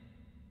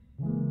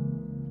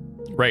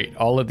 Right,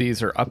 all of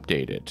these are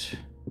updated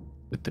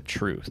with the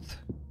truth.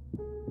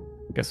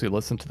 Guess we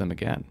listen to them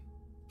again.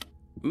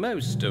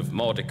 Most of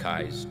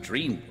Mordechai's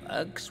dream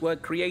works were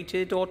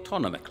created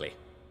autonomically,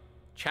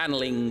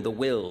 channeling the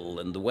will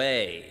and the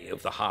way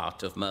of the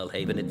heart of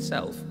Merlehaven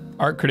itself.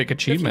 Art critic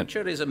achievement. The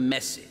future is a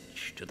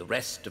message to the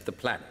rest of the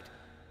planet,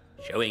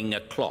 showing a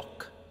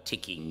clock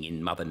ticking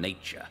in Mother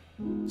Nature,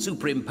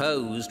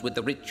 superimposed with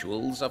the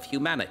rituals of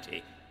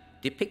humanity,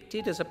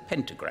 depicted as a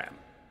pentagram.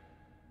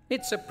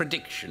 It's a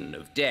prediction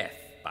of death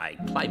by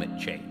climate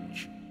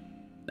change.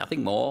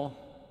 Nothing more,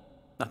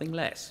 nothing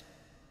less.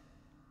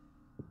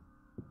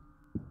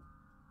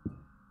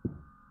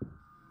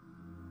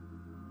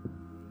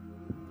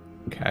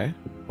 Okay.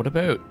 What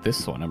about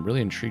this one? I'm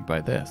really intrigued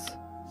by this.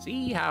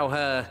 See how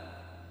her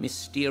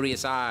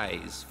mysterious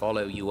eyes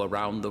follow you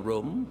around the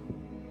room?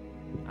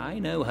 I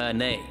know her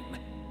name,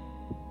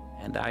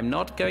 and I'm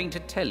not going to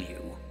tell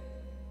you.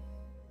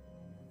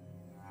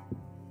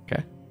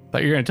 Okay.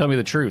 Thought you were going to tell me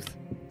the truth.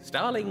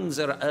 Starlings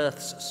are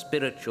Earth's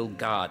spiritual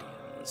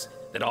guardians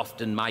that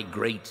often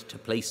migrate to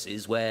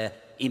places where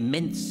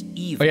immense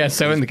evil. Oh yeah,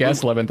 7th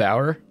guess, brewing. 11th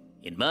hour.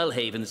 In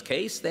Merlehaven's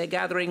case, they're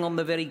gathering on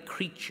the very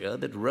creature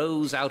that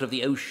rose out of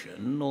the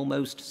ocean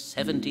almost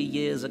 70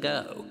 years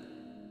ago.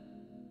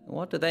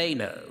 What do they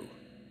know?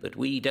 But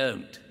we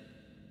don't.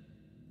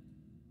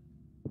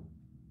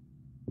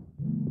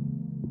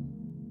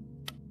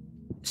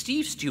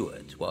 Steve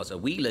Stewart was a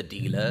wheeler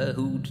dealer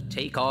who'd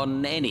take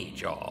on any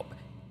job.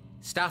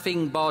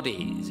 Stuffing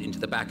bodies into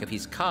the back of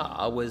his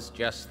car was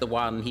just the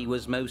one he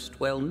was most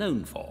well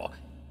known for.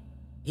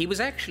 He was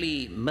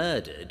actually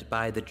murdered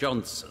by the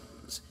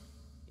Johnsons.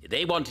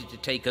 They wanted to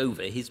take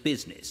over his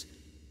business,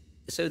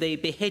 so they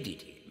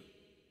beheaded him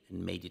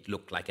and made it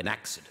look like an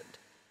accident.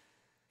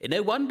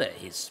 No wonder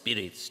his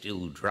spirit's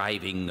still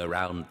driving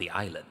around the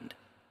island.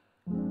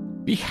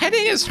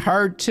 Beheading is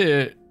hard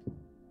to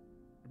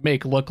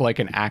make look like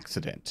an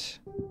accident.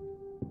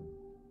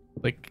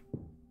 Like...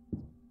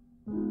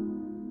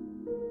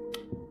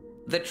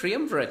 The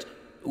triumvirate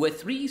were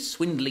 3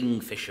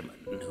 swindling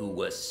fishermen who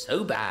were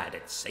so bad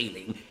at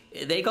sailing,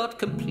 they got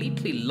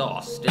completely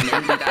lost and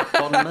ended up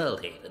on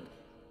Merlehaven.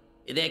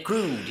 Their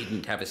crew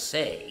didn't have a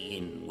say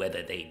in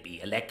whether they'd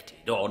be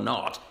elected or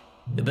not,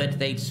 but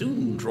they'd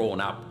soon drawn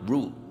up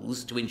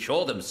rules to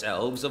ensure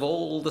themselves of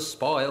all the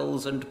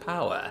spoils and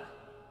power.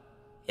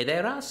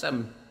 There are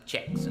some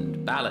checks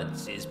and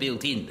balances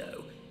built in,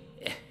 though,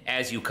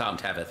 as you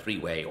can't have a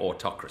 3-way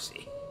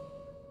autocracy.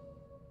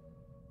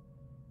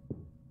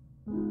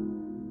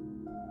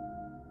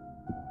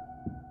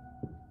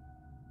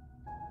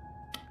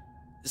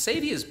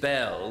 Saviour's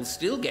bell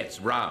still gets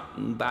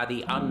rung by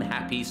the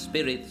unhappy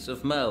spirits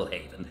of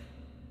Merlehaven,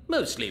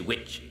 mostly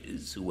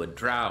witches who were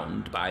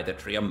drowned by the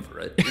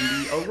Triumvirate in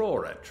the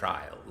Aurora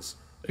trials.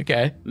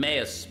 Okay.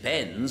 Mayor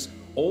Spence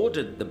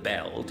ordered the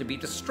bell to be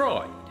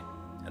destroyed,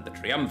 and the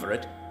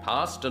Triumvirate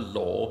passed a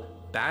law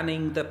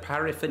banning the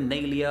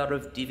paraphernalia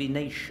of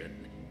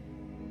divination.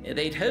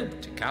 They'd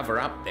hoped to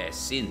cover up their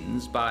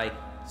sins by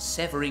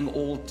severing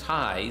all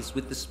ties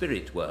with the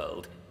spirit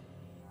world.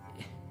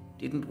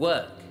 Didn't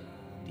work,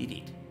 did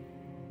it?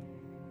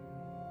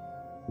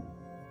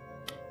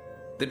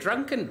 The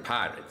drunken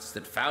pirates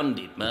that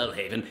founded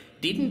Merlehaven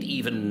didn't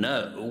even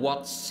know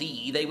what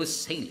sea they were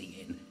sailing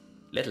in,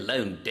 let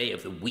alone day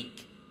of the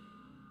week.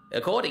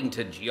 According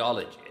to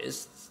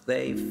geologists,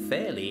 they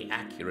fairly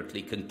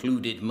accurately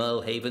concluded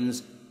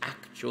Merlehaven's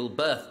actual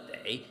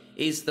birthday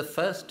is the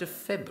 1st of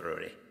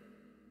February,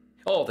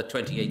 or the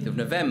 28th of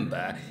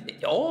November,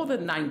 or the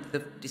 9th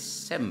of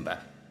December.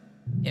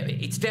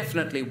 It's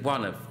definitely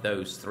one of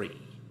those three.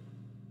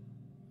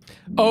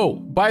 Oh,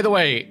 by the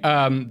way,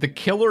 the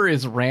killer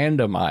is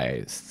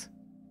randomized.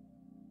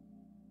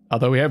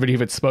 Although we haven't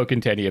even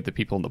spoken to any of the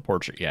people in the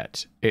portrait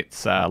yet.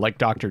 It's like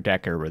Dr.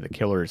 Decker, where the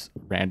killer's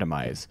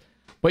randomized.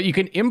 But you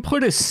can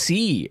input a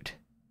seed.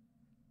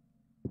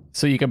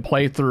 So you can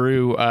play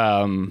through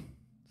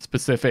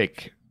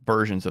specific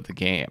versions of the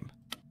game.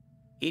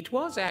 It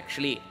was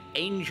actually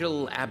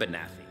Angel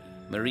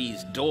Abernathy,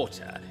 Marie's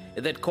daughter,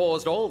 that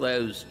caused all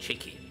those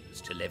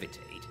chickens to levitate.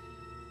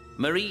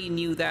 Marie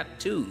knew that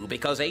too,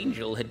 because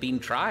Angel had been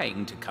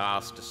trying to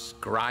cast a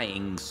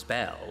scrying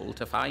spell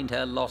to find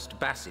her lost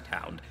basset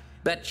hound,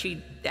 but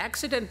she'd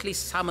accidentally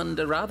summoned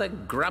a rather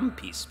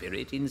grumpy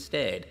spirit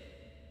instead.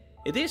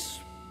 This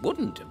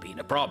wouldn't have been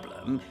a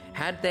problem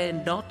had there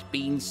not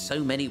been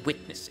so many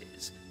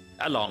witnesses,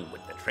 along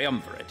with the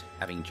Triumvirate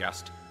having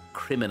just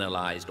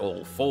criminalized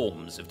all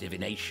forms of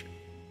divination.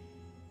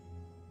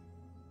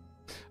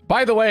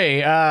 By the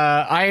way,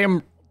 I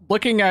am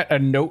looking at a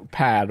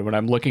notepad when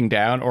I'm looking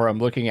down, or I'm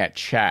looking at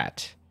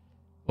chat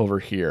over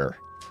here.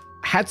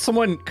 Had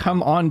someone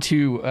come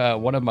onto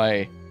one of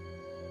my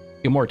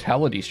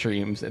immortality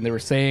streams, and they were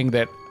saying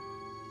that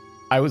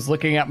I was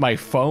looking at my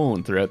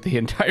phone throughout the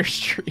entire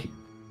stream.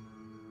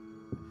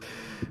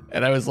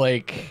 And I was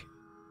like,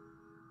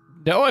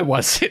 no, I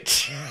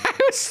wasn't. I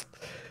was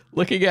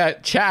looking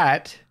at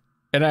chat,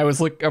 and I'm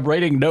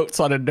writing notes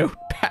on a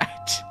notepad.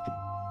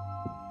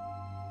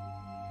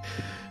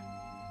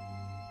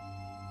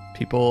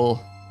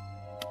 People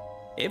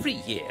every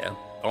year,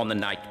 on the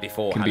night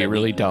before can Halloween, be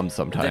really dumb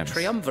sometimes. The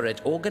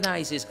Triumvirate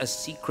organizes a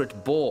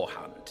secret boar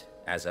hunt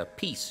as a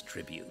peace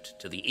tribute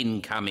to the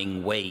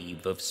incoming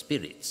wave of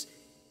spirits.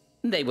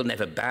 They will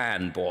never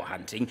ban boar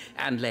hunting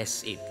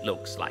unless it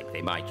looks like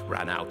they might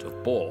run out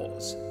of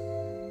boars.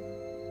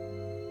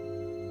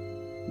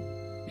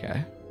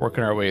 Okay,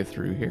 working our way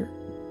through here.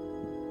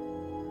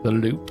 The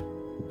loop.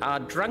 Our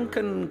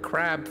drunken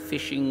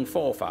crab-fishing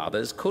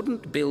forefathers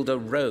couldn't build a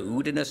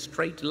road in a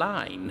straight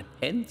line,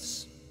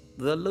 hence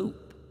the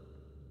loop.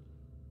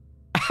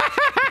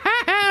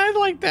 I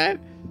like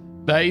that.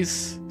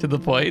 Nice, to the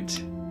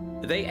point.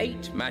 They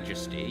ate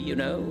Majesty, you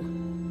know.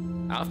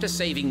 After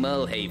saving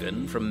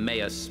Merlehaven from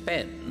Mayor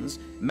Spence,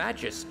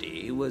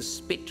 Majesty was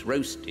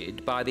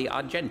spit-roasted by the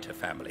Argenta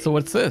family. So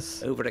what's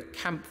this? Over a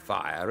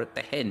campfire at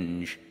the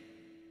Henge.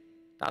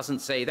 Doesn't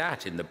say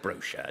that in the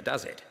brochure,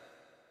 does it?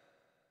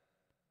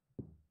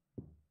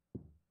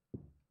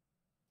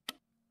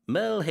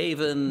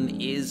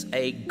 Merlehaven is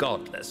a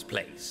godless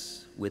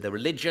place, with a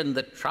religion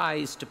that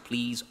tries to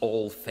please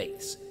all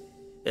faiths,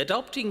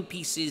 adopting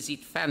pieces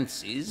it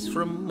fancies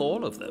from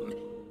all of them.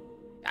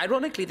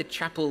 Ironically, the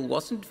chapel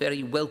wasn't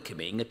very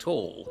welcoming at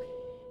all,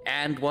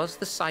 and was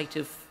the site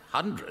of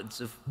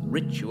hundreds of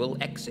ritual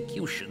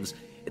executions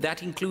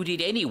that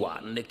included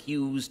anyone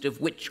accused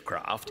of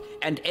witchcraft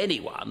and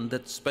anyone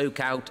that spoke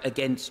out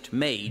against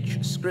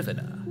Mage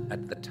Scrivener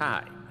at the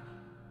time.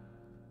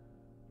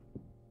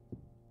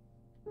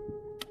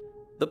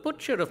 The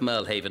Butcher of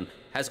Merlehaven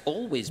has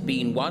always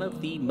been one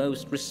of the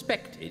most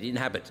respected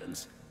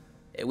inhabitants,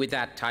 with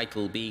that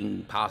title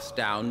being passed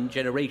down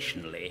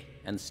generationally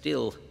and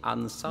still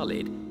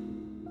unsullied.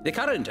 The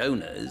current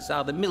owners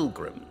are the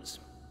Milgrams,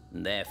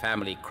 and their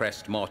family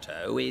crest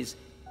motto is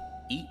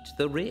 "Eat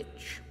the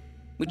Rich,"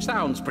 which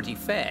sounds pretty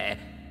fair,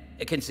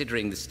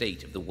 considering the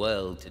state of the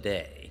world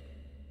today.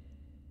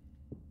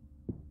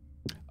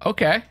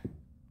 Okay.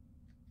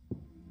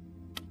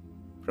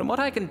 From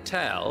what I can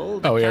tell,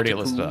 the we already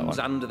listed that catacombs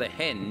one. under the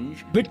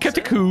Henge... The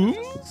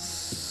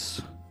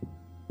catacombs?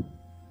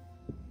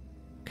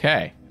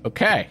 Okay,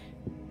 okay.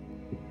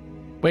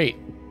 Wait.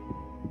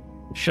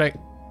 Should I...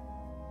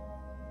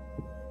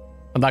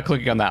 I'm not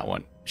clicking on that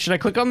one. Should I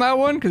click on that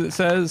one? Because it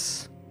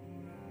says...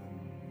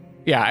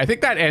 Yeah, I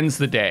think that ends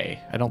the day.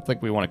 I don't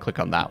think we want to click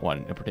on that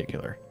one in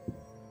particular.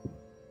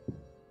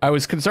 I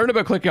was concerned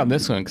about clicking on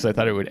this one because I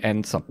thought it would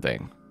end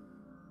something.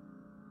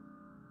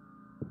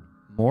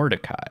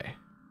 Mordechai.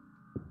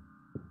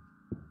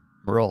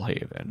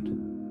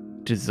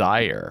 Merlehaven.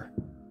 Desire.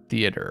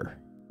 Theater.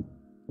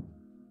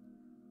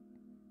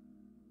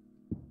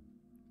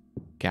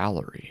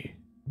 gallery.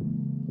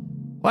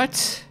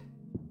 What?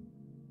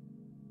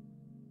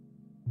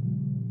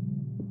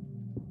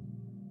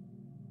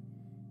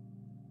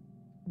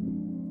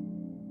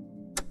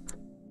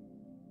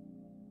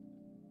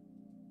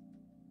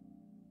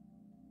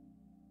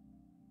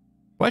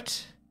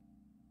 What?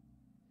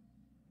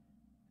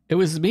 It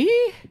was me?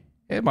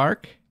 Hey,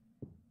 Mark.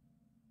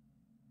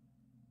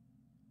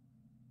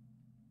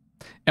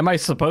 Am I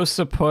supposed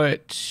to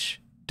put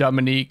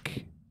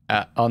Dominique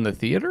on the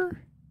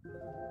theater?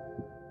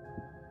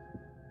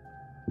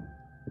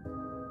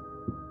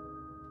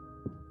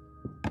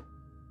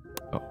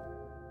 Oh.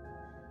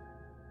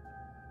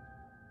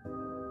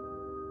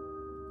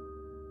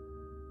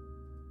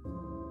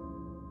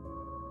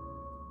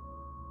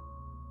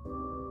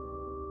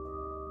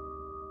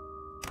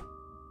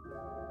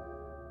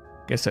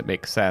 Guess it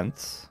makes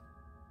sense.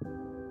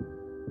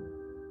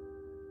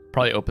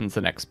 Probably opens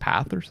the next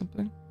path or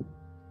something.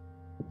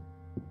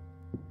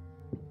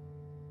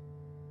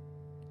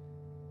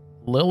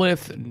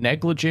 Lilith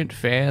negligent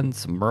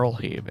fans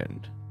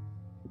Merlehaven.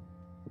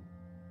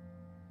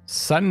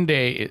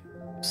 Sunday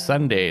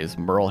is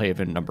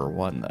Merlehaven number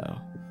 1 though.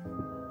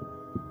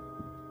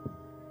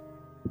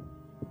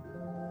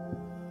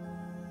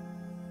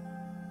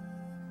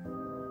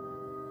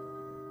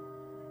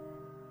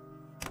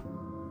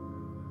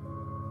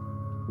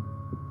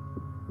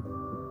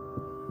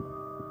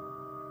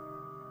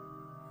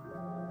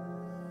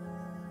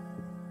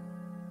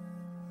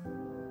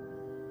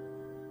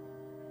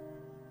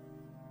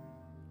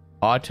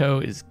 Auto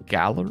is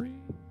gallery?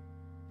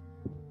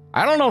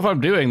 I don't know if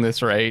I'm doing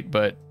this right,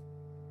 but...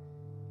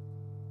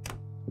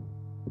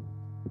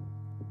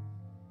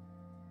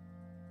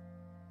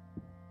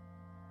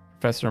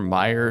 Professor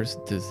Meyer's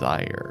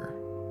desire.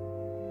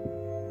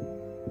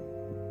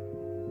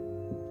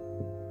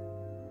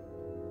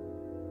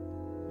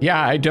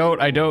 Yeah, I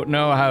don't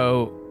know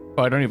how...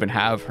 Oh, I don't even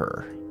have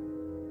her.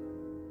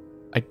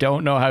 I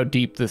don't know how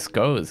deep this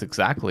goes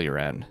exactly,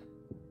 Ren.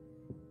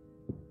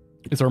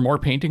 Is there more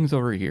paintings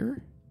over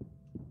here?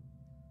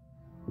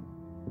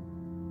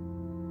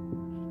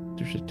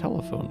 There's a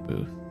telephone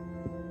booth.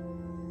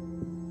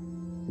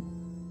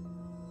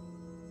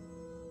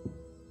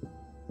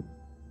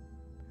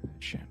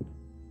 Passion.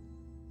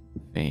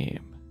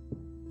 Fame.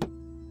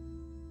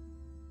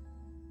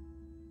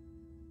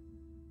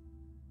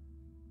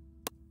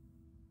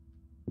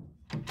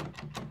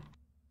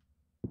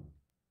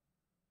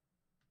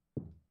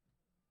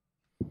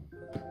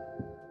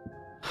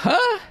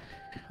 Huh?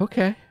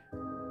 Okay.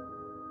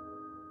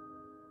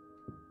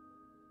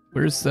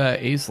 Where's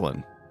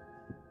Aislinn?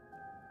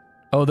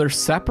 Oh, they're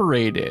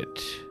separated.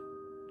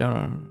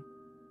 No.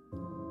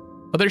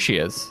 Oh, there she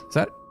is.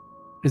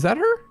 Is that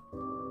her?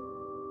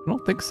 I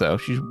don't think so.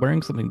 She's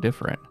wearing something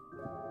different.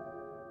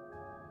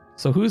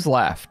 So who's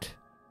left?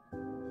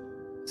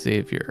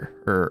 Xavier.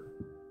 Or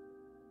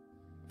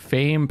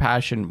Fame,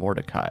 Passion,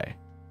 Mordechai.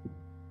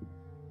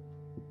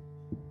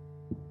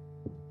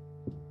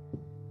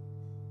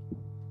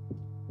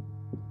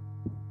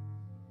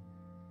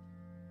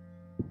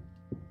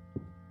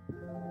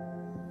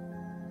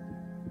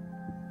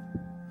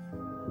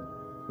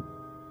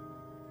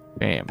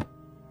 Fame.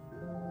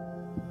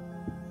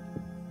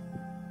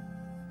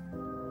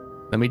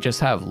 Let me just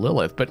have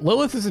Lilith, but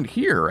Lilith isn't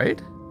here, right?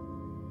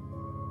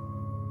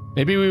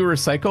 Maybe we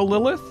recycle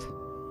Lilith?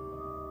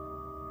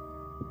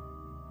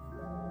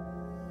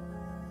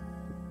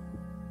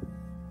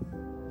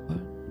 What?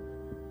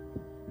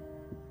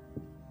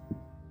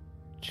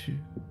 2.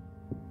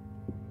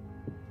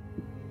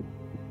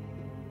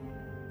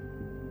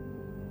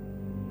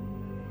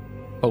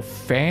 Oh,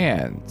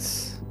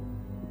 fans.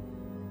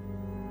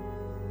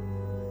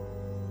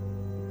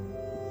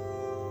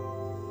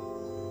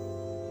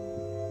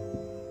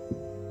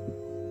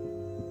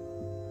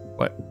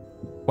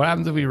 What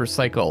happens if we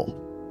recycle?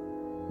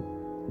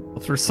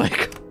 Let's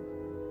recycle.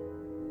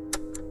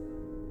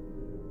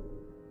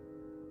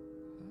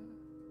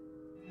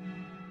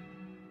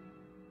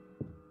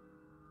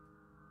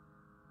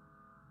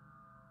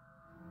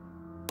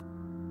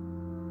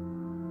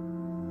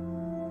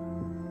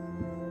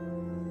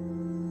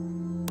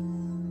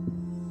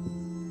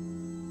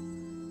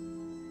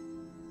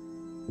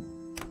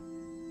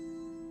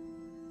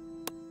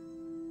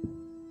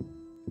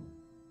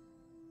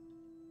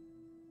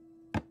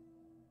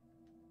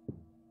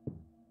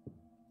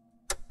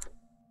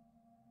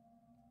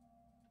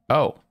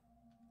 Oh.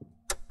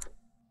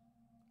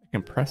 I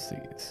can press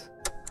these.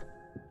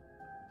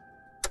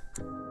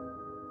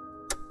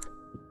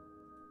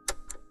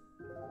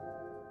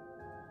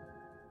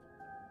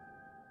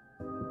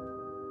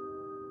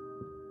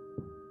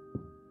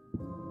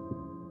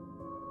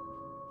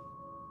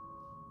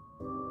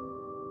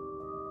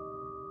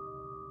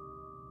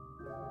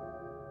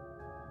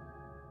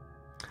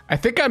 I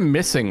think I'm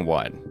missing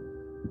one.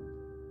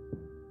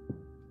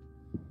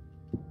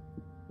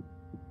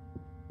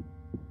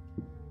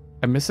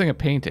 I'm missing a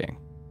painting.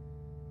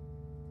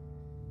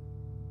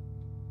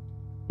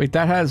 Wait,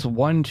 that has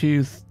 1,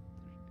 2...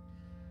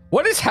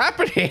 What is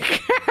happening?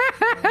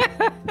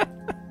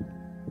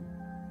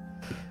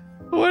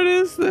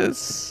 is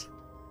this?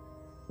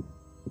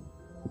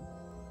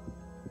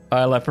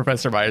 I left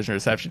Professor Myers in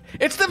reception.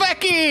 It's the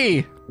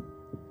Becky!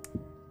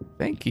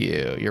 Thank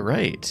you. You're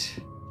right.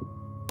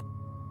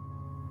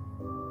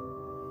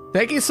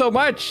 Thank you so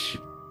much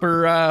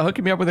for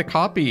hooking me up with a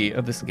copy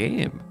of this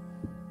game.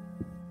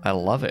 I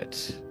love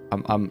it.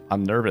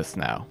 I'm nervous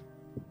now.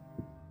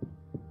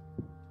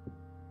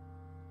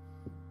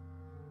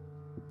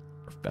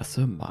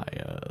 Professor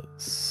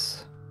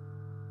Myers.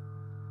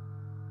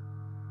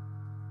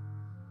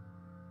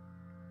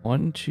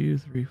 1, 2,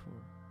 3, 4,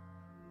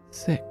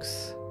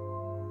 6.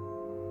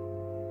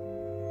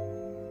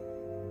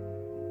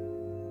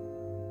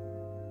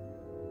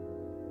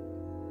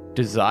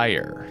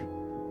 Desire.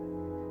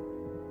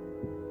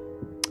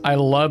 I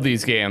love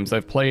these games.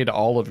 I've played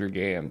all of your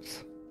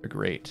games. They're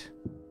great.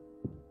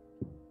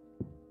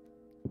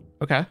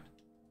 Okay.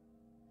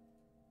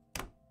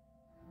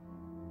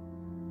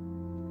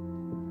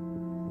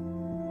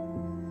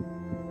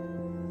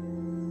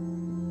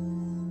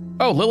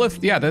 Oh,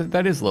 Lilith. Yeah,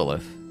 that is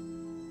Lilith.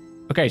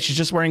 Okay, she's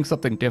just wearing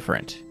something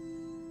different.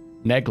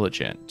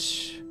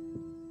 Negligent.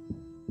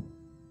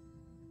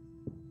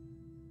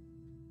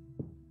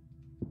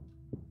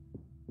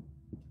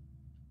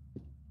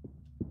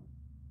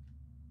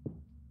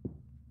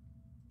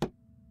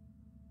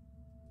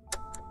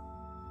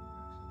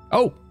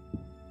 Oh!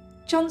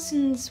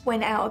 Johnson's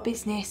went out of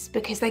business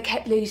because they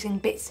kept losing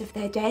bits of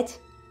their dead.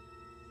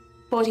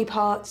 Body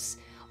parts,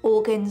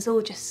 organs,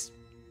 all just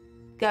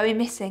going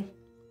missing.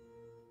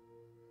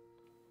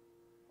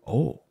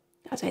 Oh.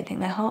 I don't think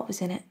their heart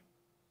was in it.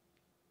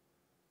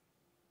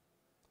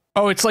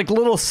 Oh, it's like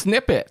little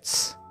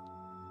snippets.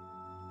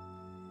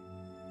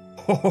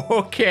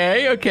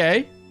 Okay,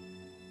 okay.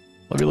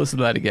 Let me listen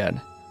to that again.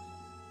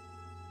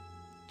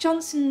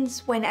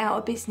 Johnson's went out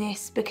of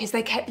business because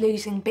they kept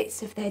losing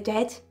bits of their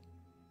dead.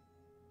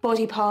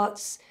 Body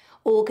parts,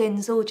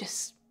 organs, all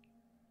just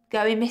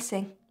going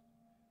missing.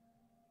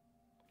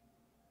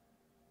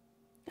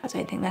 I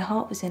don't think their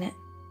heart was in it.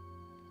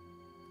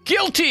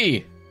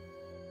 Guilty!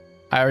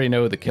 I already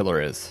know who the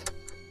killer is.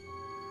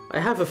 I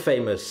have a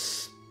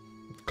famous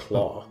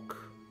clock.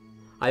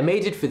 I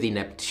made it for the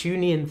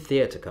Neptunian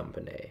Theatre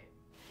Company.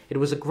 It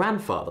was a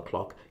grandfather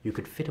clock you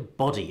could fit a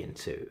body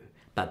into,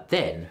 but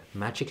then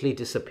magically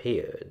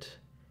disappeared,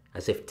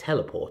 as if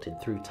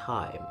teleported through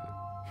time.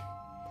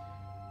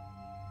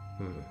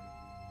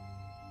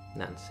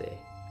 Nancy.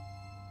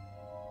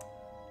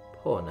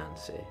 Poor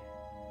Nancy.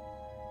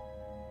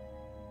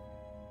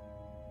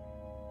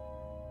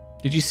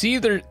 Did you see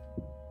there...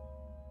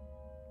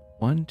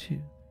 1, 2,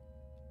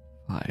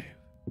 5.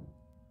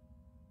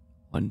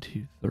 1,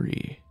 2,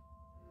 3.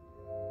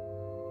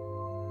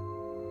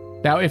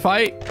 Now, if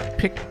I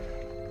pick...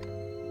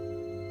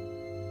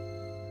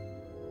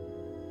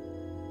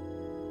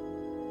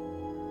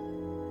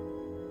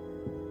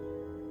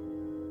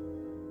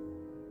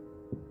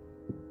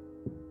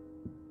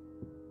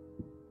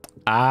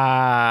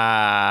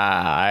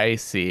 Ah, I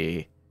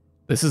see.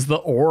 This is the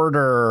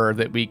order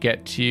that we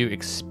get to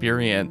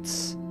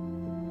experience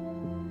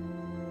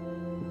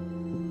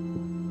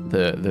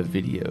the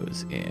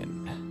videos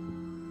in.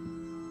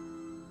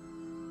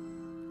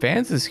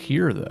 Fans is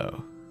here,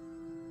 though.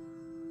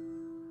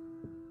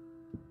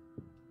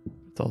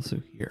 It's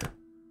also here.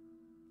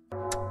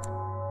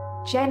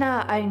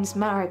 Jenna owns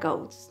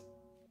marigolds.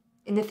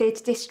 In the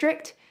theatre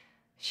district,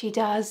 she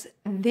does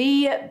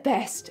the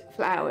best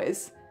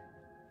flowers.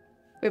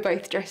 We're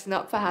both dressing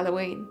up for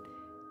Halloween.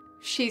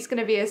 She's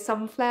gonna be a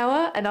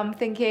sunflower, and I'm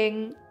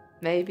thinking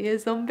maybe a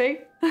zombie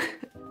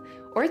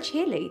or a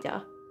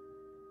cheerleader.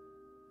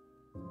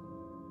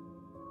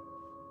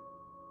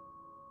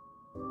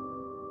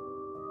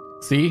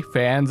 See,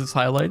 fans is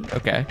highlighted.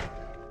 Okay.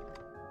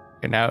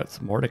 And now it's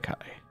Mordechai.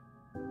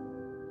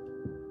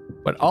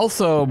 But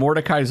also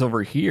Mordecai's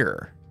over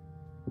here.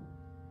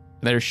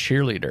 And there's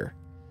cheerleader.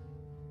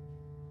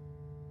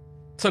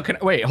 So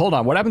wait, hold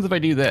on. What happens if I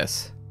do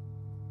this?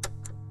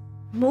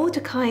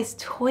 Mordecai's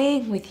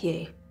toying with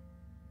you.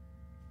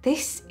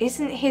 This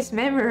isn't his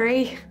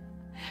memory.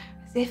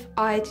 As if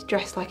I'd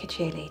dressed like a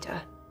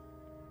cheerleader.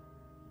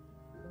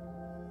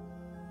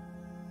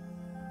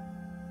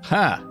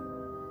 Huh.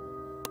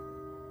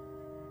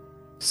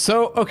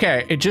 So,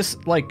 okay, it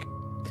just, like,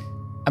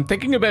 I'm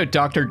thinking about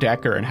Dr.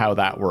 Decker and how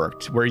that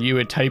worked, where you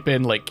would type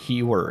in, like,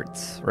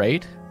 keywords,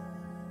 right?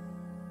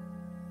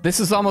 This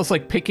is almost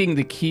like picking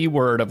the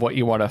keyword of what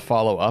you want to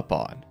follow up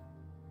on.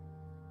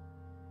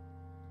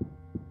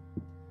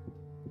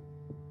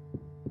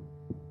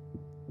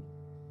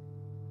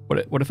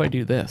 What if I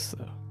do this,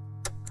 though?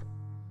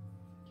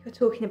 You're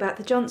talking about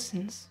the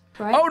Johnsons,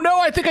 right? Oh,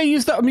 no, I think I'm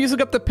using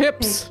up the They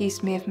pips.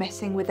 accused me of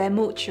messing with their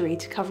mortuary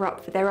to cover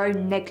up for their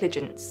own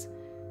negligence.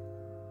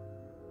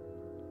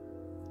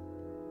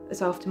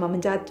 As after Mum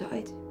and Dad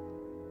died.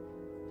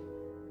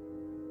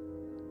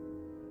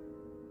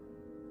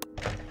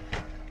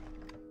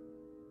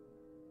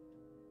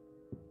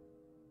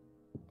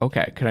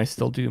 Okay, can I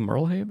still do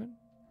Merlehaven?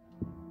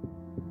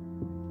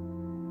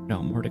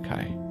 No,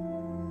 Mordecai.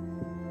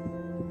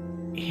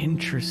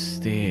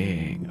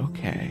 Interesting.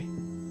 Okay.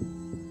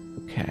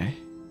 Okay.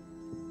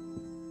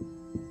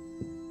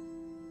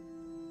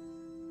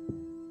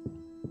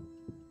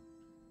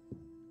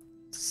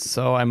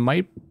 So I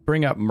might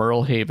bring up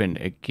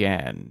Merlehaven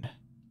again.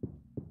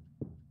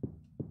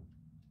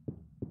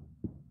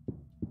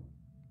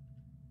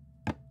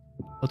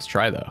 Let's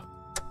try though.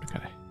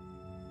 Okay.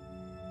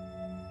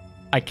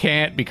 I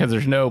can't because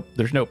there's no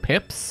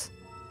pips.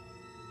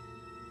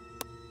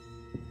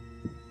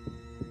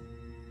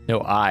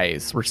 No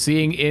eyes. We're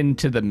seeing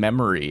into the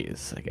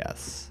memories, I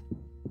guess.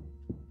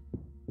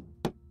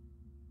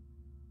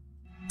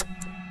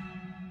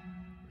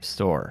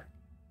 Restore.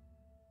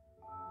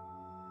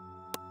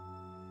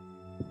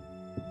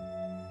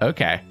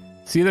 Okay.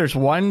 See, there's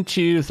 1,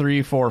 2,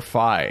 3, 4,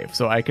 5.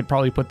 So I could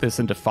probably put this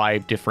into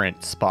 5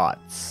 different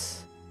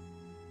spots.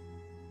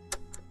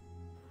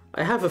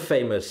 I have a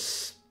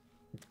famous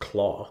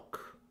clock.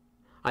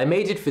 I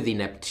made it for the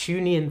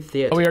Neptunian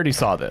Theatre. Oh, we already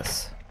saw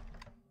this.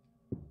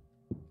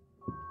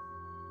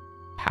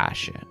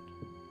 Passion.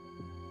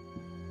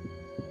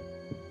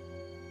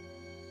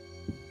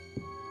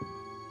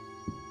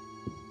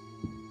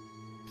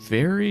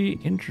 Very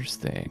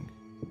interesting.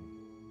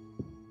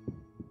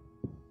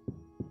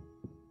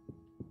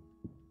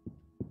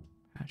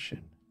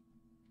 Passion.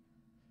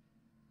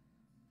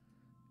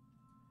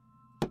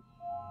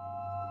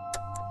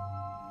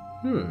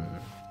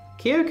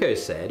 Kyoko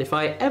said if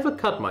I ever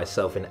cut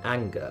myself in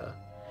anger,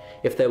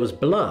 if there was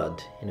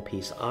blood in a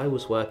piece I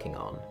was working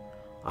on,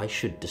 I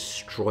should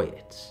destroy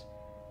it.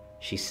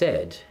 She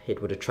said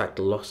it would attract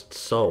lost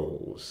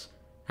souls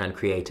and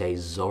create a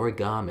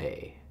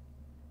Zorigami,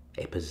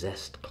 a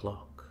possessed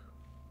clock.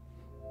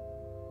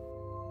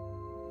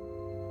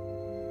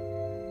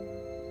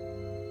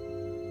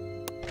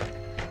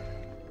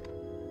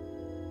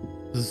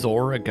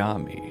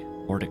 Zorigami.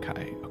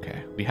 Mordechai.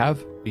 Okay. We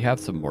have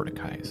some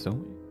Mordechais, don't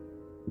we?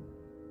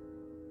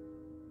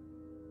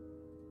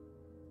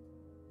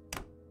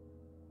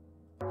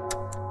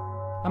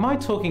 Am I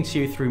talking to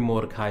you through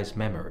Mordechai's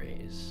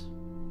memories?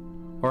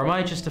 Or am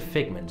I just a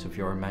figment of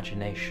your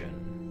imagination?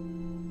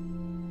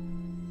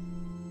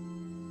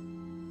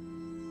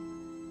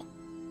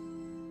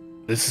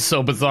 This is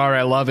so bizarre.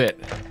 I love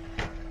it.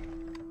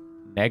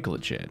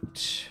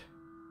 Negligent.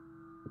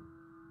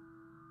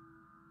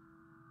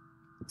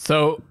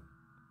 So,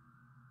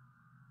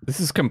 this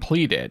is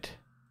completed.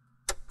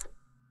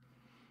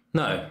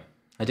 No,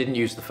 I didn't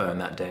use the phone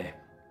that day.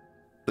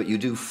 But you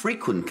do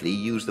frequently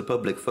use the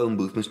public phone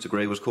booth Mr.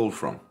 Grey was called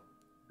from.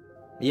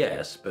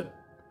 Yes, but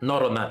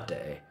not on that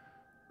day.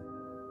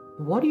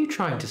 What are you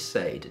trying to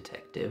say,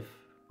 detective?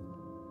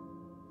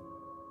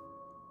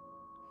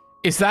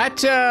 Is that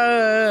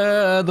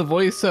the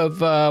voice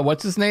of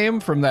what's his name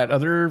from that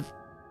other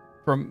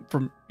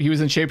from he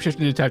was in Shapeshifting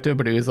Detective,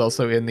 but he was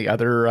also in the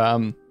other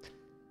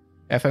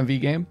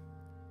FMV game?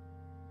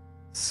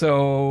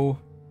 So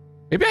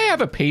maybe I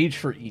have a page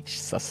for each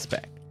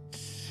suspect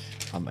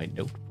on my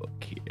notebook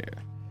here.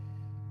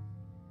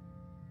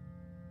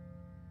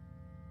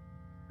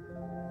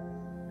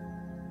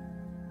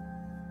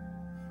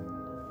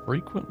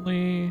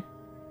 Frequently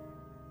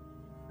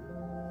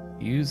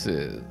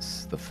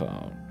uses the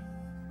phone,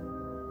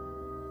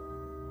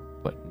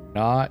 but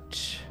not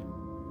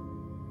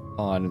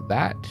on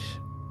that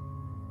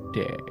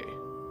day.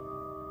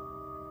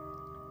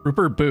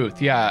 Rupert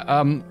Booth,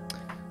 yeah.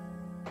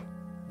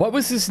 What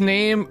was his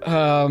name?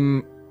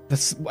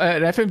 This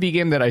an FMV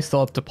game that I still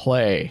have to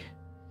play.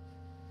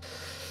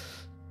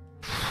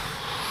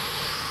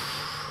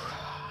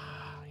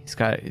 He's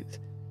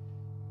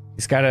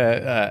got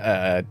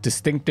a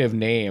distinctive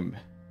name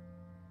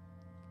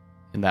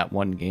in that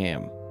one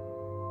game.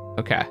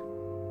 Okay.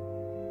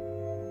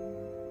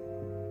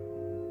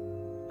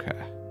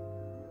 Okay.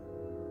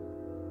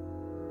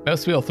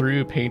 Mouse wheel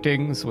through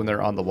paintings when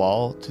they're on the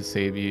wall to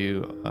save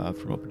you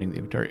from opening the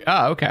inventory.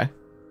 Ah, okay.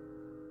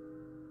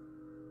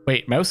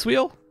 Wait, mouse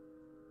wheel?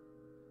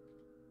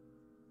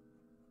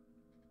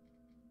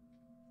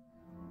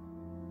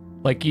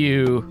 Like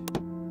you...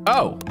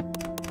 Oh!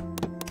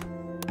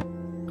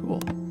 Cool.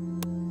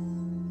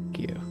 Thank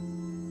you.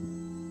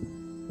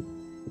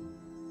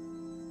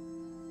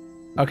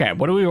 Okay,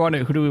 what do we want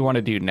to... Who do we want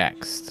to do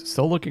next?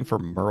 Still looking for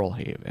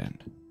Merlehaven.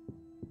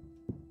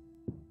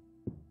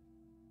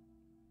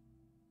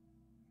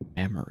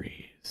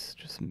 Memories.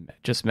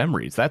 Just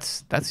memories.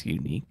 That's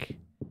unique.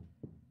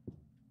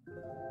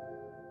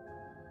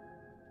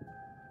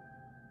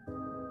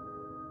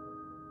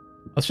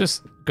 Let's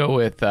just go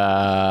with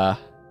let's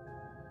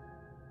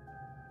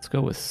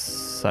go with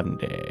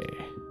Sunday.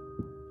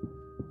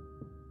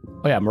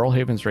 Oh yeah,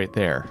 Merlehaven's right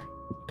there.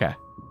 Okay.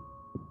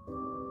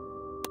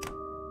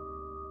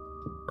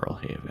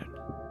 Merlehaven.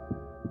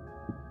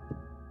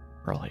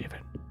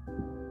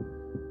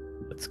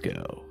 Let's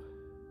go.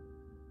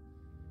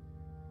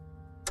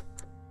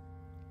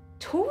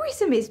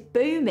 Tourism is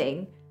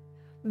booming.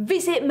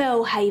 Visit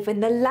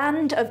Merlehaven, the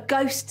land of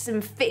ghosts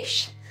and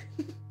fish.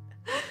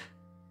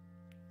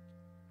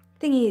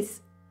 Thing is,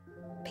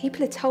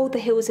 people are told the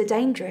hills are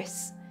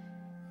dangerous,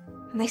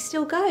 and they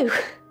still go.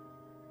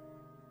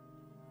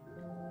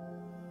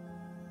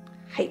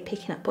 Hate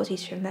picking up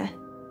bodies from there.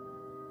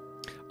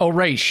 Oh,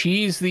 right.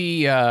 She's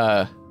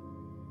the,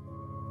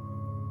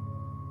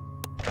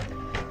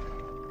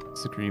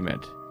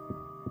 disagreement.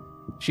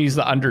 She's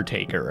the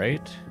Undertaker,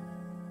 right?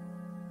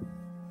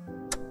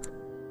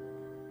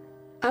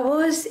 I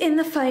was in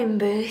the phone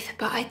booth,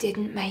 but I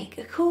didn't make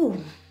a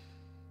call.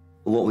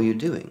 What were you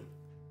doing?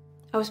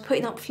 I was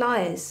putting up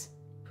flyers.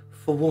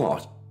 For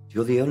what?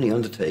 You're the only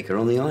undertaker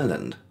on the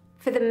island.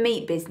 For the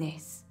meat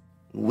business.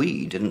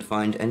 We didn't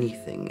find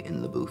anything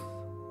in the booth.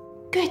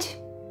 Good.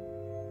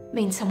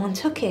 Means someone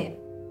took it.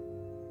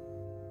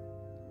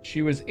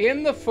 She was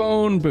in the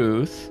phone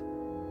booth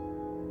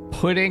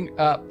putting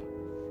up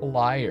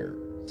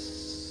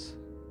flyers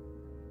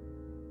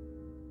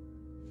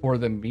for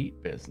the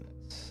meat business.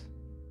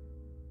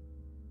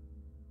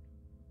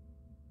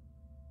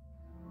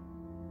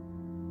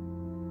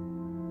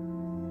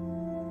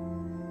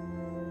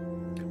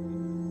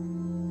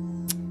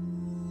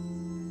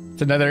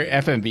 It's another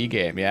FMV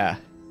game, yeah.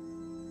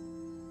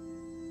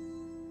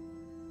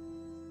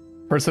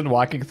 Person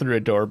walking through a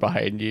door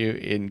behind you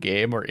in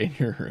game or in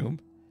your room.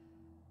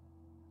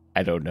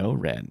 I don't know,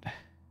 Ren.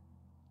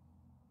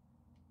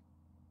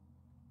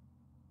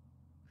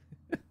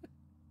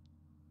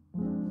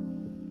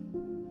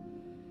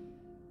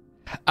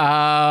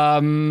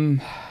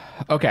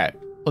 Okay,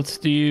 let's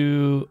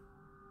do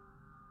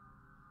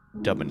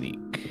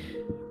Dominique,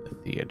 the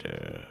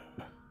theater.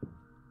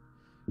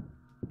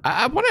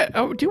 I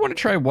do want to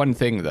try one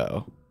thing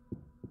though.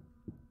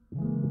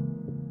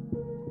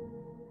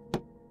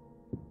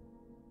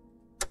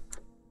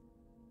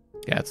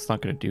 Yeah, it's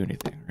not going to do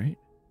anything, right?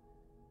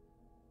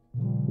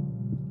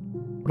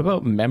 What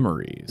about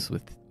memories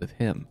with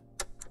him?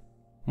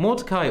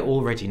 Mordechai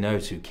already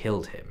knows who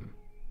killed him,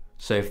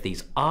 so if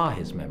these are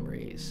his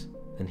memories,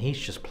 then he's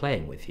just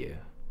playing with you.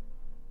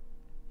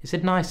 Is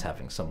it nice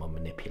having someone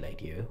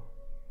manipulate you?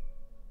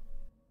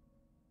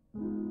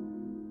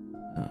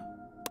 Oh.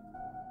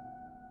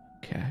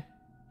 Okay.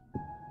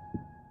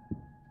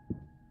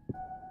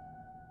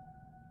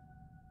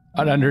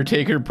 An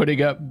Undertaker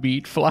putting up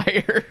meat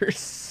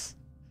flyers.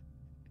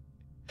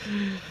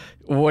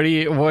 What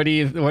are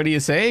you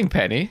saying,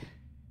 Penny?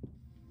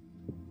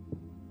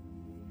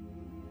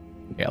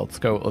 Yeah, let's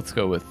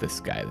go with this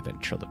guy, the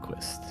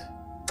ventriloquist.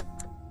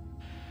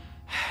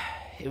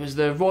 It was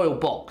the royal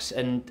box,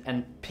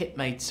 and Pip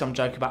made some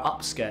joke about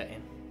upskirting.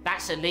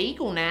 That's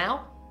illegal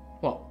now.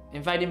 What,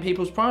 invading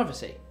people's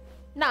privacy?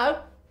 No,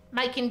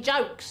 making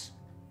jokes.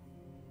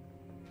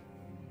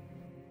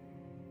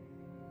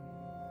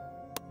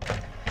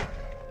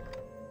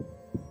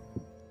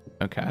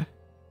 Okay.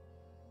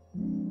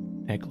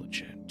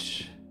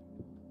 Negligent.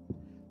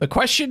 The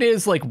question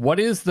is, like, what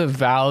is the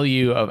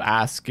value of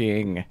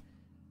asking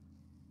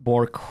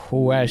more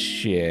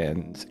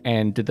questions?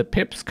 And did the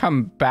pips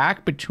come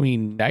back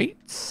between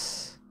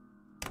nights?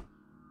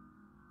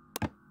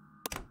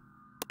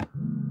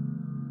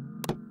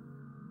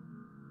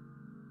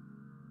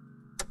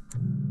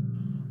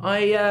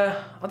 I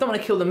don't want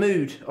to kill the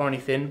mood or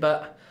anything,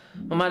 but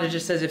my manager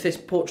says if this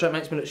portrait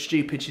makes me look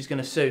stupid, she's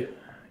going to sue.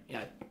 You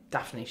know,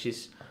 Daphne,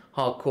 she's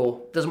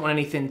hardcore. Doesn't want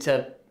anything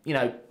to, you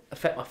know,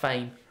 affect my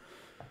fame.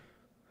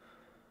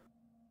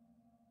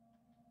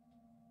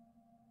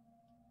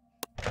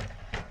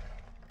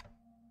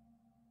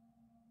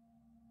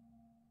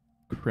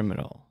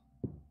 Criminal.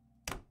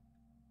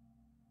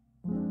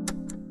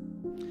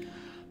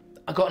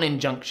 I got an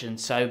injunction,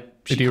 so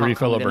Did you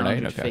refill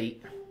overnight? Okay. Okay.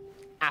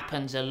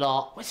 Happens a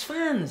lot. It's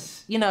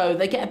fans. You know,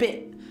 they get a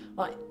bit,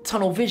 like,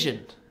 tunnel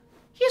vision.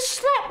 You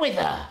slept with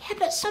her. Yeah,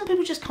 but some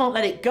people just can't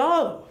let it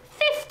go.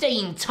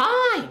 15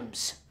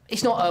 times.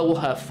 It's not all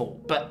her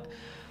fault, but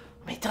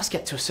I mean, it does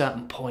get to a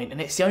certain point,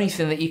 and it's the only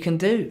thing that you can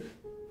do.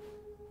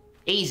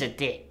 He's a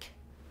dick.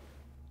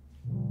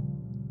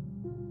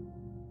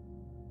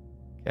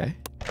 Okay.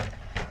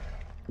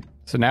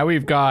 So now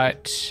we've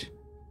got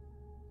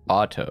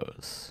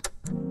autos.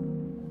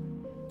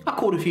 I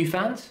called a few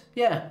fans,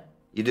 yeah.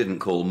 You didn't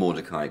call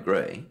Mordechai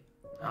Grey.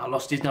 I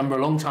lost his number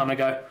a long time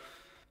ago.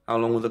 How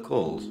long were the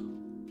calls?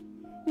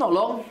 Not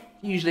long,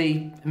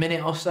 usually a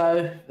minute or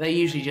so. They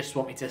usually just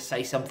want me to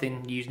say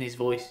something using his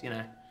voice, you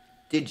know.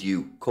 Did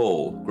you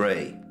call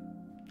Grey?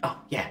 Oh,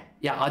 yeah,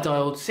 I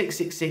dialed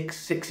 666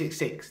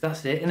 666.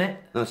 That's it, isn't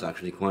it? That's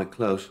actually quite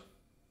close.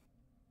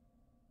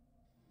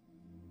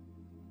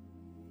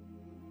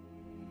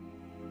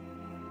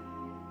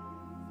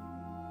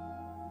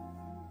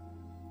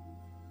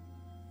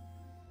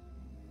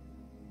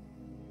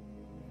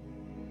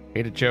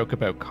 Made a joke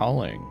about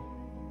calling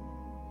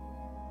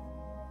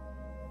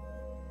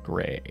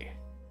Grey.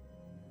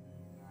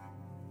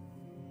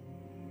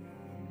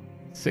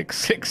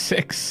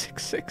 666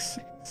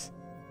 666.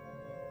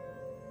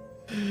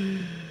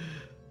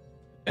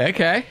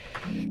 Okay.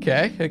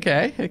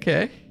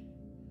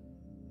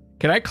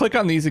 Can I click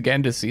on these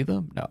again to see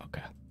them? No,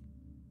 okay.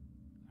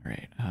 All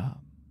right.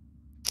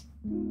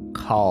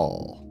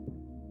 Call.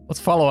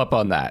 Let's follow up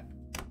on that.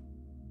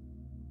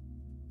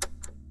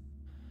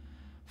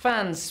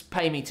 Fans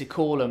pay me to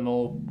call them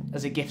or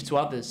as a gift to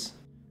others.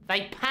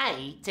 They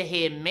pay to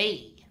hear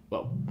me.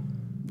 Well,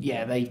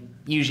 yeah, they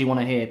usually want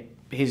to hear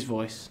his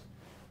voice.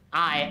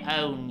 I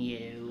own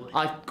you.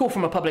 I call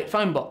from a public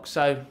phone box,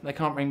 so they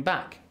can't ring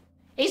back.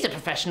 He's a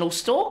professional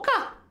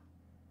stalker.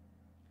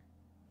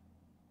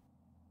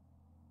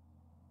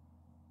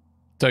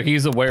 So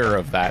he's aware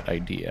of that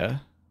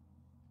idea.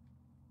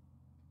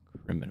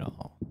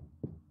 Criminal.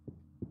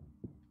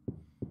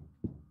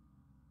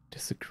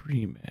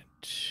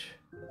 Disagreement.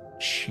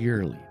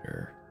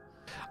 Cheerleader.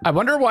 I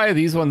wonder why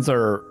these ones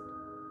are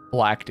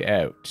blacked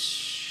out.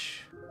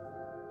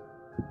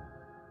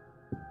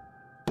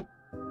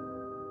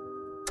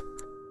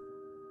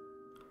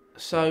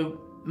 So,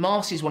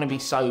 Marcy's want to be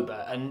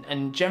sober,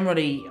 and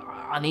generally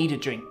I need a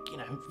drink, you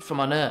know, for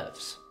my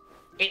nerves.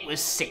 It was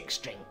 6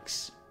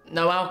 drinks.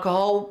 No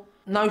alcohol,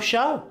 no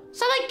show.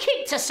 So they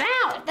kicked us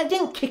out. They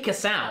didn't kick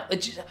us out.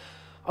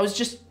 I was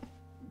just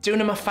doing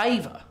them a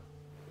favour.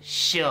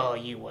 Sure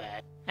you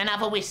were.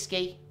 Another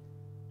whiskey?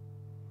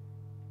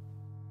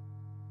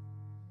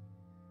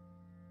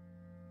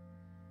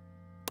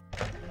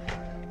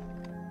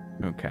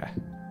 Okay.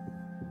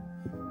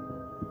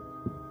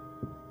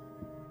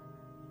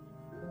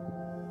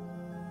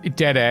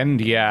 Dead end?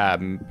 Yeah,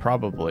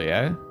 probably,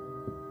 eh?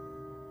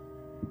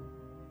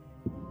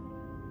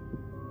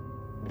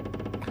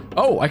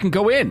 Oh, I can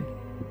go in.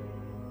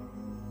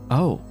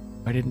 Oh,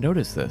 I didn't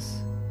notice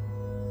this.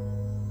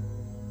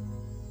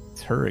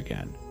 It's her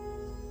again.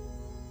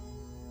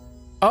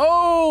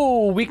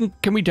 Oh,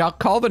 can we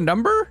call the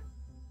number?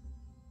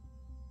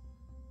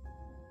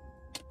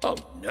 Oh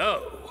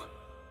no.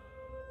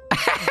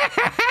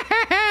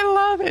 I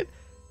love it.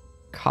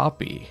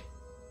 Copy.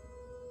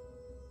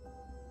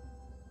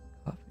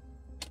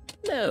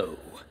 No.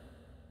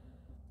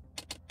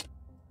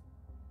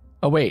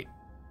 Oh, wait.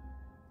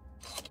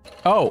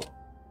 Oh.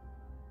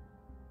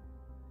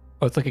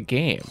 Oh, it's like a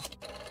game.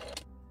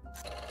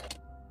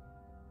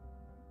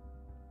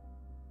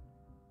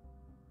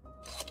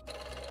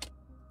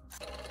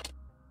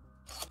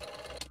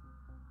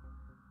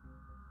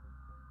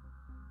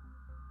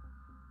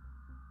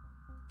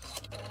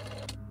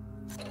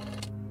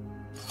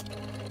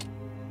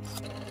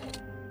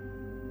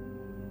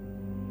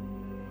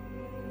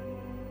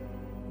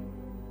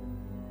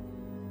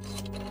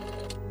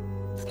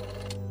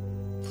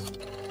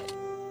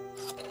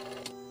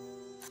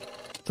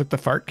 It's like the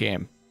fart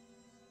game.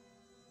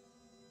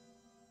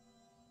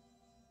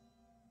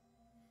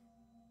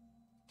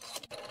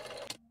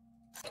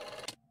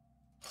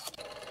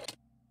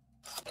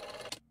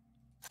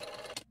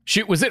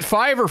 Shoot, was it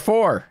 5 or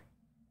 4?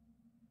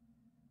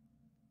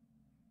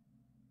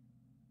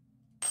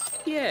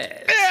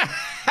 Yes.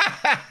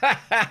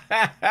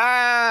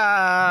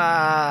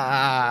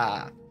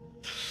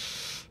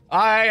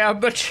 I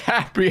am the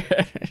champion.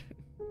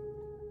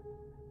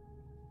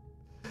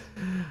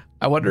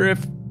 I wonder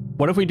if,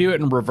 what if we do it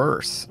in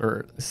reverse?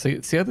 Or see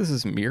how this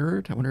is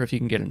mirrored? I wonder if you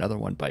can get another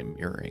one by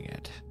mirroring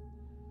it.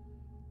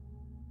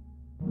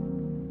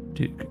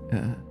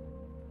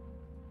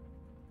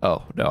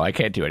 Oh, no, I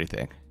can't do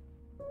anything.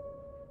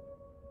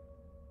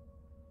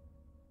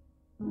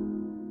 I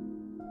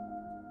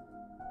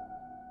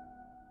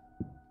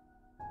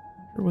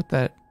wonder what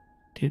that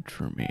did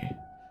for me.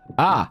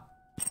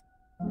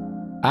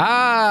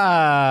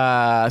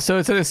 So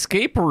it's an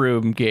escape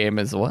room game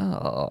as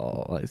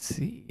well. I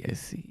see.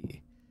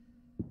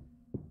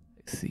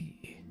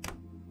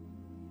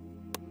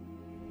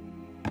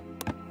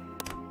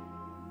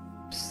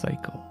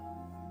 Cycle.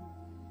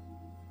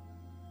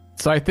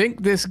 So I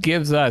think this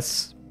gives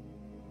us,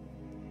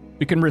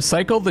 we can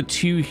recycle the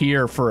 2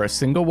 here for a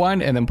single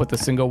one and then put the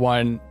single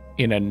one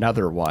in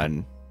another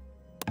one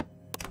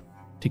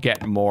to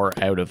get more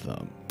out of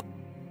them.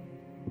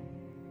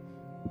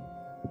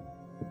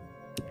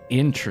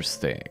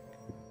 Interesting.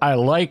 I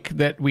like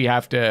that we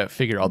have to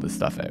figure all this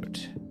stuff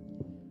out.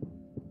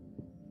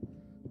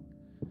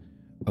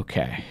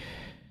 Okay.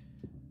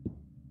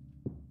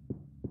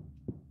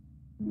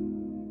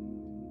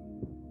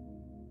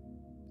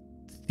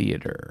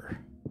 Theater.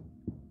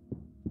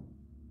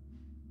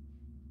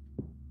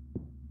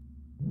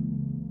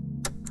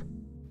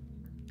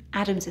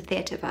 Adam's a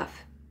theatre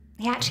buff.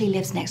 He actually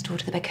lives next door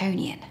to the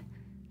Baconian.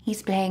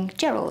 He's playing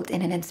Gerald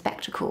in An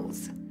Inspector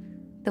Calls,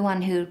 the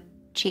one who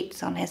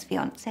cheats on his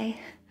fiancée.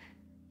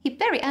 He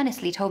very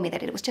earnestly told me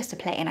that it was just a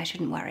play and I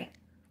shouldn't worry.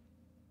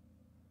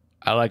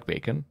 I like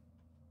bacon.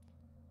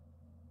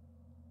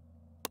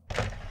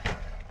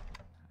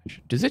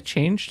 Does it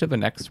change to the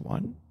next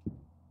one?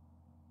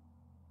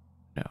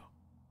 No.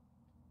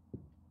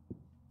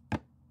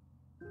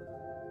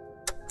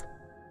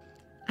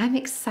 I'm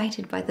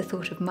excited by the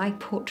thought of my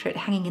portrait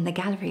hanging in the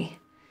gallery.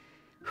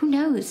 Who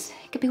knows?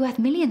 It could be worth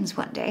millions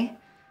one day.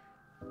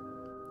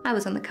 I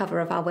was on the cover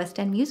of our West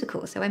End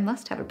musical, so I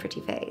must have a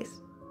pretty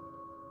face.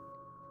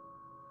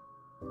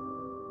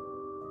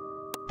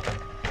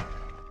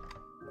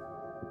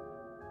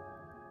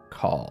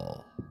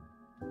 Call.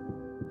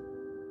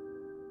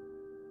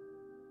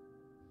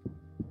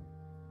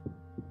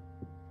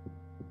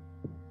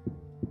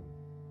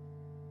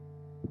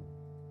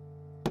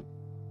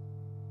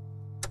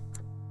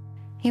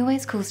 He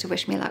always calls to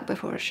wish me luck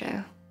before a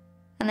show.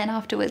 And then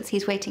afterwards,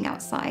 he's waiting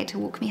outside to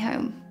walk me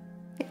home.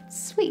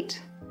 It's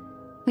sweet.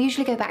 We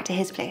usually go back to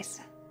his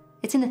place.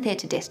 It's in the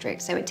theatre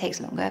district, so it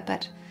takes longer,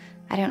 but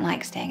I don't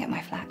like staying at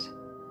my flat.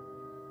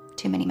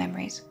 Too many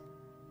memories.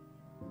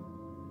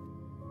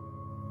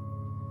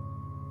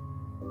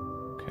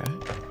 Okay.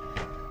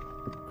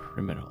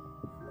 Criminal.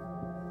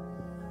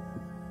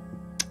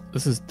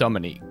 This is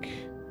Dominique.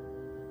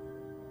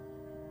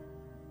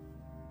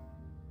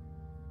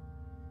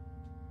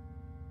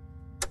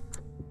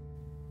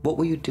 What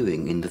were you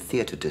doing in the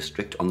theatre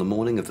district on the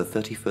morning of the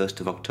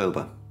 31st of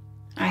October?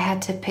 I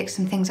had to pick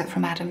some things up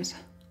from Adams.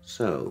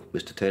 So,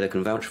 Mr. Taylor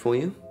can vouch for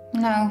you?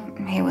 No,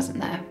 he wasn't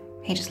there.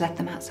 He just left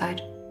them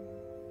outside.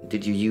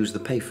 Did you use the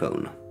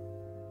payphone?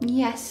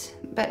 Yes,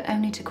 but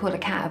only to call a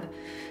cab.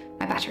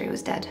 My battery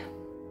was dead.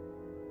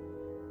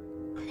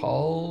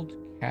 Called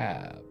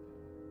cab.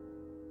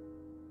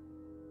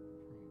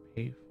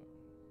 Payphone.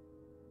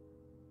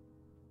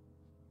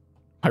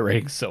 My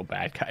rating's so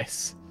bad,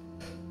 guys.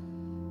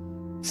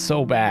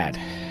 So bad.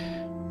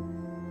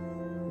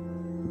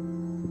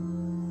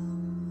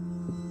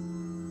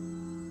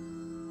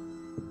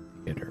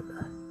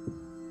 Theater.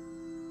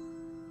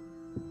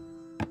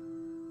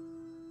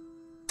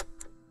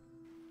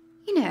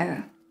 You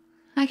know,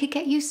 I could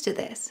get used to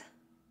this.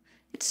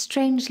 It's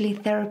strangely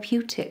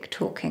therapeutic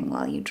talking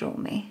while you draw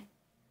me.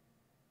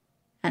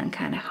 And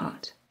kind of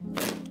hot.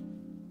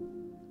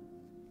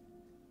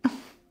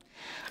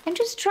 I'm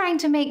just trying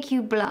to make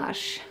you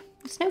blush.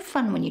 It's no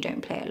fun when you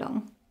don't play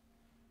along.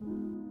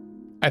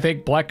 I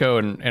think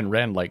Blacko and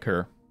Ren like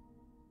her.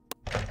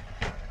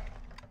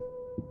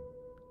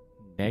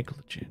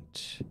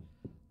 Negligent.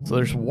 So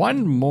there's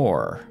one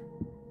more.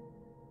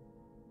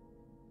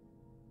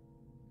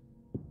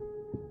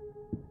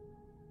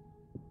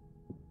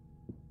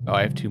 Oh,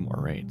 I have two more,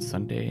 right?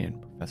 Sunday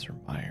and Professor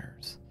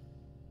Myers.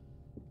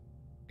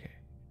 Okay.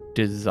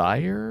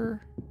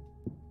 Desire?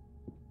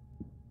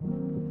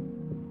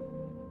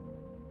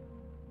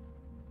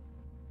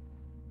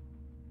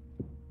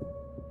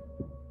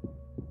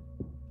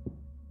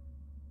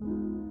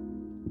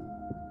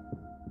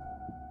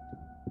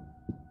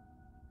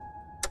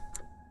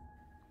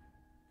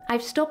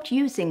 I've stopped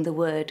using the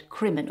word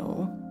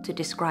criminal to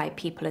describe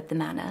people at the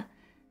manor.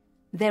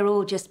 They're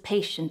all just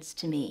patients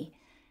to me,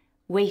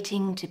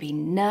 waiting to be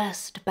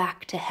nursed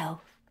back to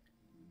health.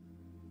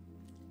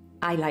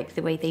 I like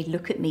the way they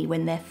look at me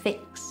when they're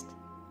fixed.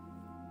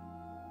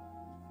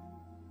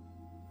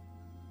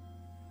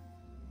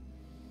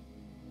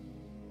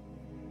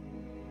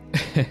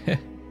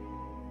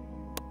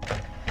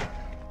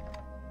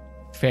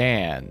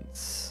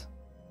 Fans.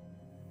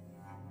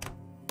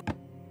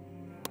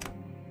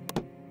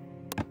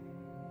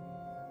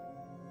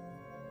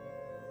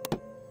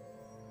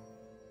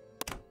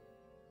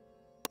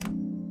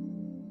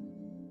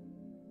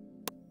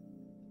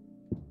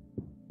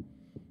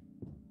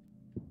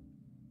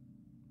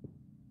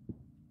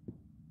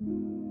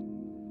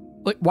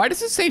 Like, why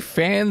does it say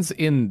fans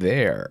in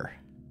there?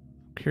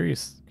 I'm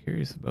curious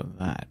about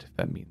that, if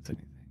that means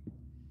anything.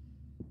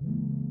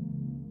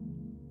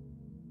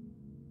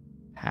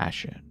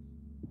 Passion.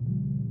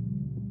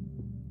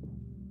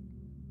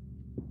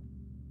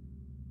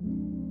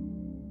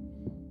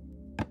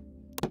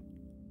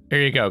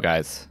 Here you go,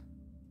 guys.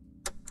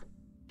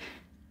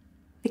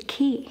 The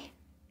key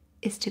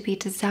is to be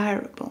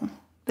desirable,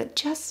 but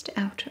just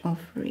out of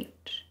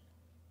reach.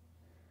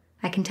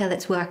 I can tell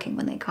it's working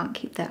when they can't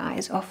keep their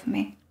eyes off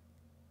me.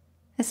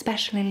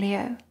 Especially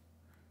Leo.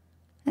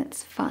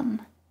 It's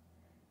fun.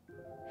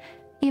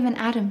 Even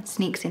Adam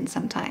sneaks in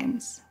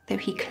sometimes, though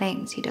he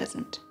claims he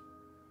doesn't.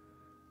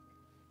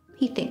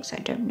 He thinks I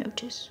don't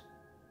notice.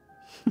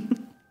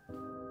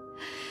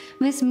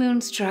 Miss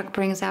Moonstruck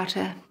brings out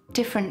a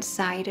different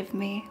side of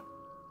me.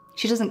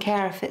 She doesn't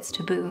care if it's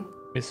taboo.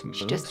 Miss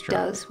She just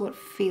does what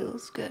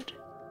feels good.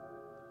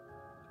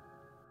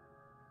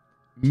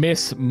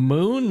 Miss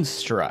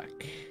Moonstruck.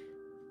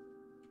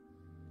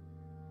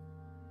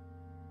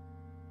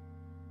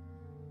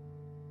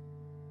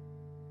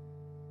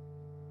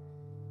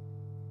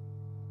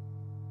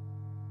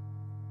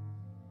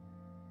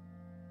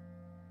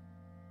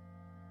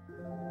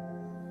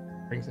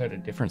 Brings out a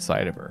different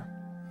side of her.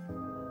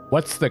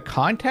 What's the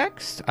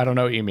context? I don't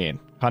know what you mean.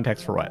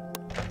 Context for what?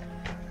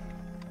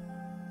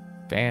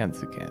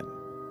 Fans again.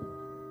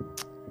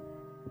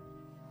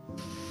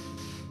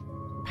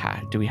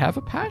 Do we have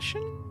a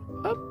passion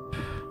up?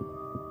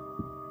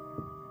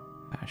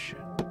 Passion.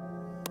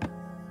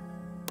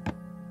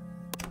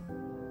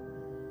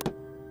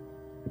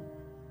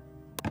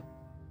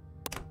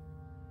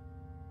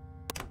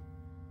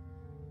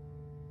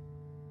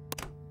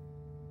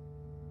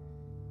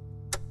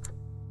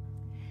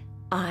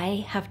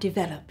 I have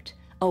developed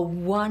a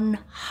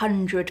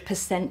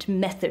 100%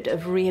 method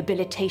of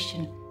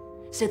rehabilitation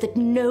so that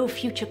no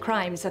future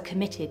crimes are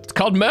committed. It's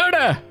called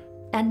murder!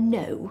 And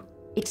no,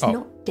 it's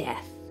not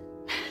death.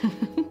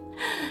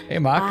 Hey,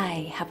 Mark.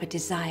 I have a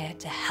desire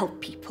to help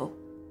people.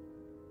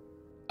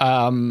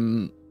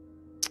 An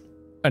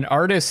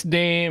artist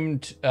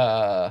named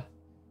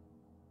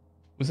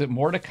Was it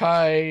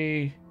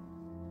Mordechai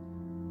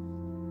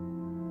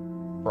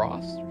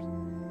Frost?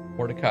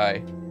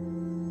 Mordechai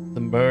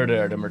the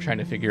murdered, and we're trying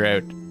to figure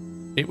out.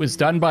 It was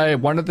done by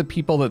one of the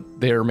people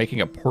that they're making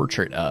a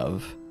portrait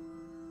of.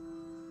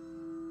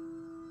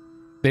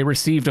 They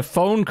received a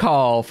phone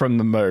call from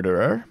the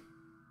murderer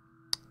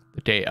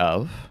the day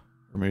of,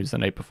 or maybe it was the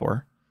night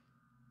before,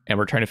 and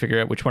we're trying to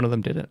figure out which one of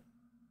them did it.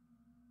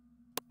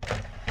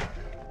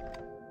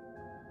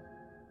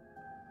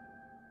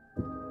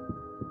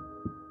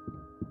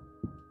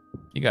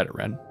 You got it,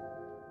 Ren.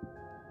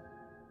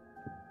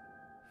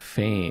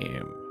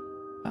 Fame.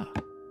 Ah.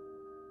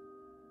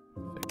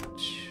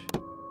 Perfect.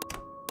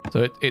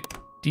 So it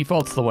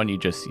defaults the one you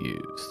just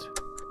used.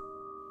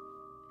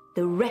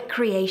 The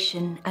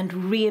Recreation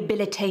and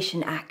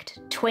Rehabilitation Act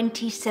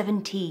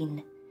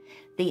 2017.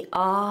 The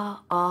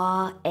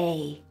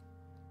RRA.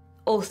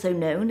 Also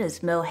known as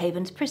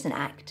Merlehaven's Prison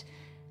Act.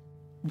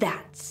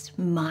 That's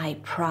my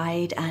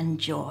pride and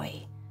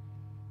joy.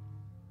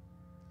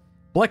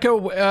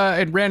 Blecko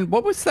and Ren,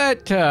 what was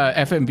that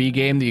FMV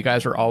game that you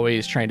guys were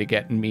always trying to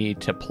get me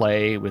to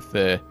play with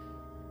the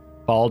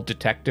bald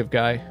detective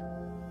guy?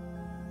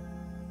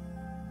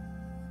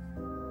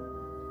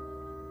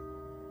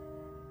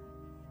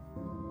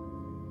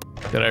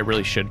 That I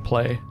really should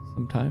play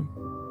sometime?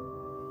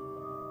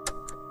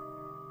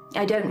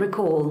 I don't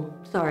recall.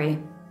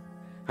 Sorry.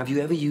 Have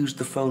you ever used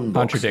the phone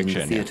box in the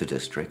Contradiction, theatre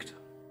district?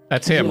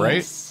 That's him,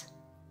 Yes.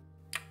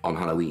 right? On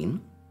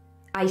Halloween?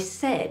 I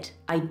said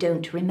I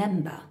don't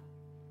remember.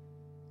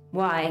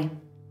 Why?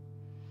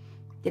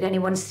 Did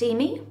anyone see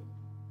me?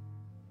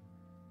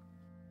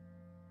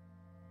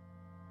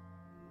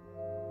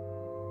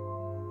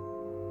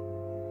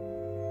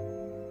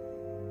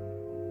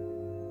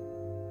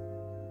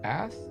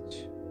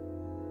 Asked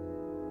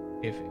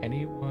if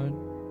anyone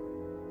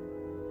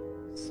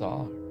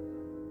saw her.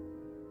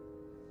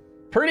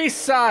 Pretty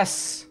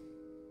sus.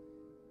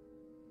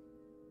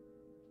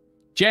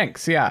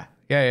 Jenks, yeah.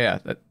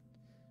 That,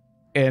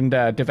 and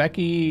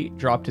Deveki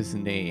dropped his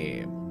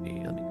name.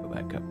 Let me go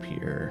back up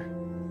here.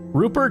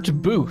 Rupert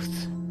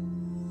Booth.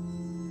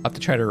 I'll have to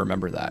try to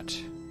remember that.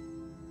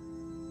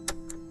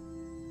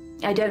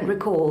 I don't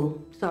recall.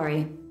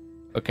 Sorry.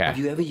 Okay. Have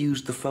you ever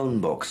used the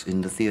phone box in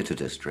the theatre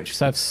district?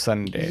 Just have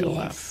Sunday Yes.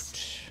 left.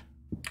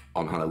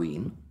 On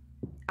Halloween?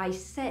 I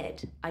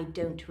said I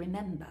don't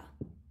remember.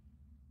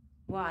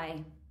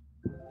 Why?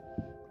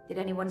 Did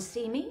anyone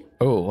see me?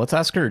 Oh, let's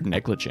ask her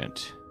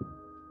negligent.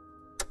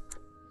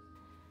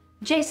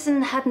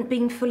 Jason hadn't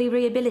been fully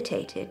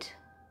rehabilitated.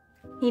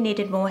 He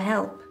needed more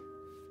help.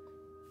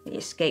 He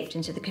escaped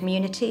into the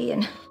community,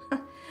 and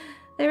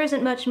there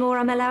isn't much more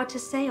I'm allowed to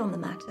say on the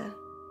matter.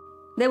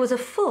 There was a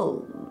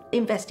full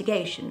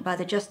investigation by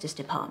the Justice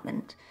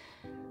Department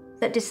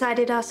that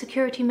decided our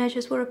security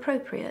measures were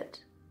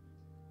appropriate.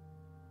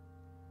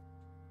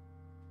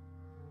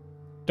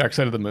 Dark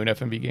Side of the Moon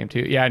FMV game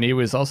too. Yeah, and he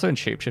was also in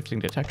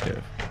Shapeshifting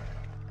Detective.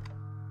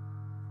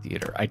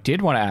 Theater. I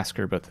did want to ask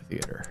her about the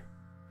theater.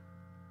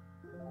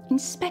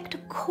 Inspector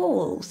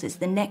Calls is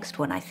the next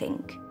one, I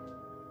think.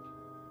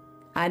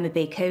 I'm a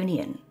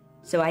Baconian,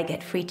 so I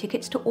get free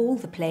tickets to all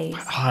the plays.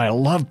 Oh, I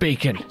love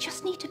bacon. I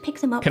just need to pick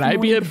them up. Can the I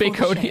be morning a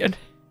before the show.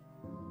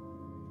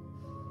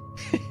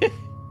 Baconian?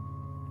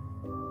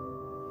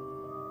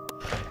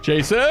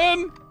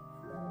 Jason?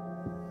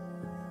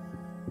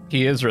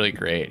 He is really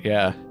great,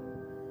 yeah.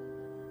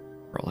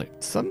 Probably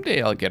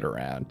someday I'll get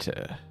around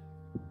to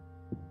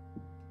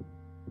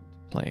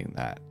playing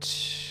that.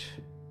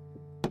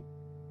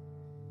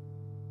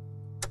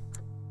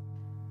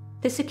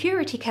 The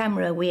security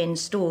camera we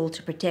installed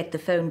to protect the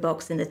phone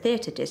box in the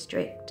theatre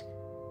district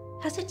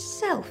has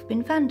itself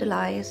been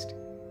vandalized.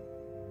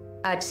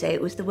 I'd say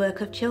it was the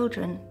work of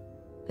children,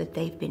 but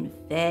they've been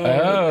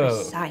very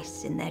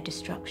precise in their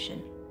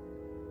destruction.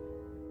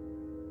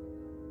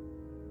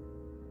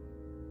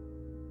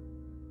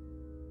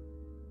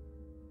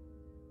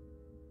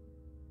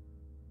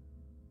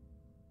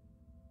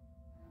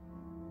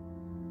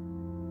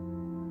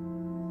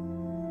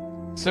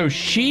 So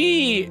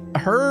the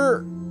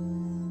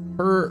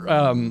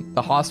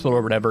hospital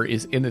or whatever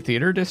is in the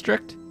theater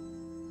district.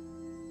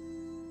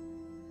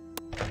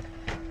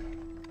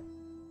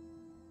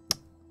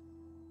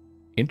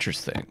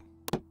 Interesting.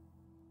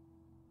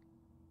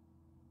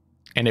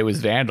 And it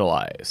was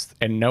vandalized,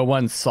 and no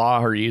one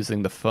saw her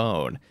using the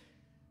phone.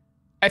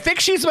 I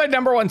think she's my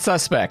 #1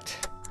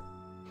 suspect.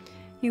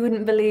 You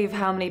wouldn't believe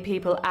how many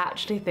people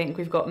actually think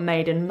we've got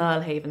Made in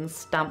Merlehaven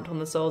stamped on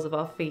the soles of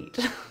our feet.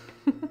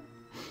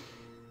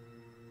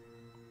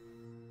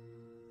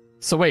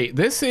 So wait,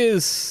 this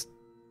is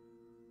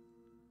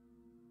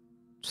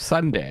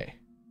Sunday.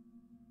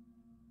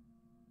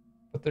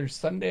 But there's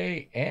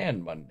Sunday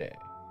and Monday.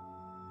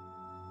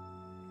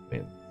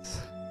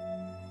 Wins.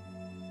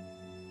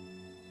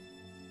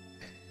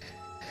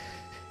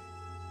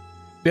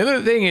 The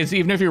other thing is,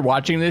 even if you're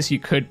watching this, you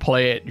could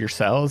play it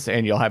yourselves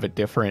and you'll have a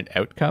different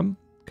outcome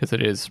because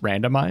it is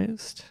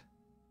randomized.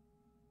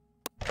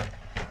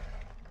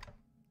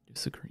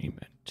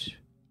 Disagreement.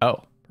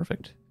 Oh,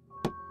 perfect.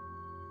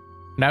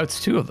 Now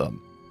it's 2 of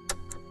them.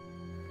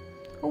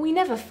 Well, we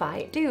never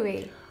fight, do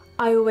we?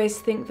 I always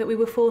think that we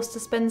were forced to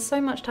spend so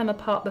much time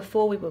apart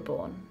before we were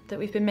born that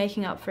we've been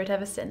making up for it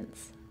ever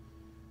since.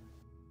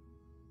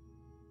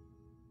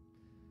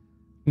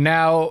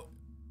 Now,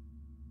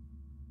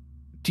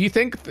 do you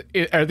think,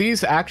 are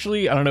these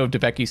actually, I don't know if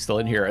Devecky's still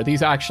in here, are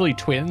these actually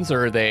twins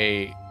or are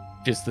they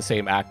just the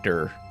same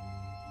actor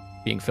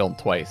being filmed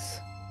twice?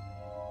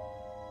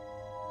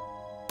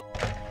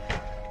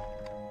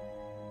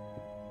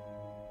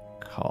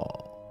 Call.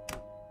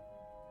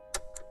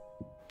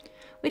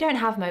 We don't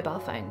have mobile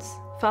phones.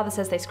 Father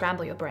says they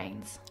scramble your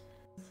brains.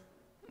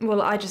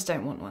 Well, I just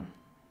don't want one.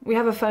 We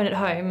have a phone at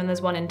home and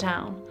there's one in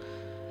town.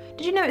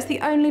 Did you know it's the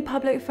only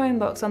public phone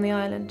box on the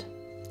island?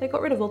 They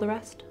got rid of all the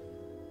rest.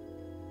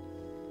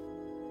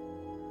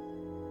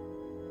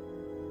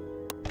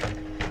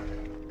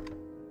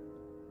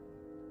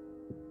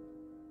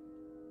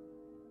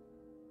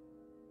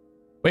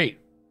 Wait.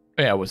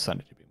 Yeah, it was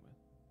Sunday to be with.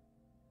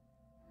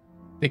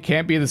 They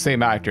can't be the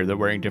same actor. They're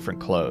wearing different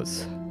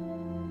clothes.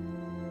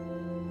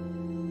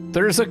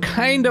 There's a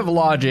kind of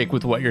logic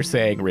with what you're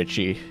saying,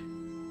 Richie.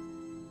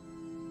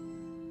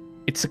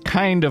 It's a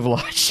kind of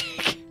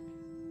logic.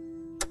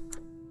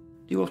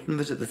 Do you often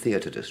visit the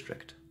theatre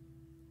district?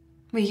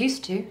 We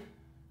used to.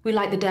 We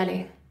like the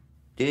deli.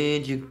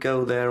 Did you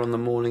go there on the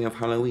morning of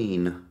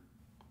Halloween?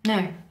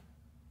 No.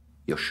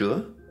 You're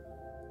sure?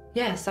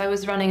 Yes, I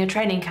was running a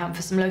training camp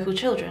for some local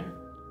children.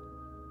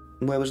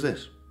 Where was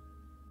this?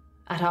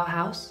 At our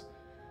house.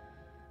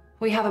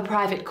 We have a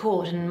private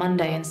court and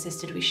Monday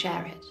insisted we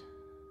share it.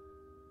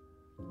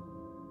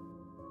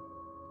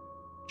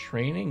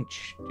 Training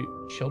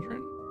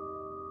children?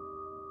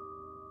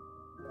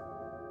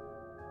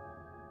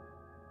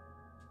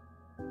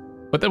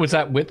 But then was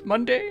that with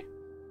Monday?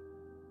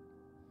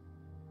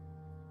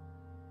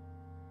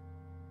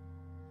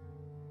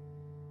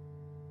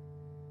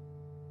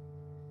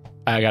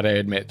 I gotta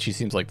admit, she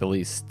seems like the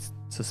least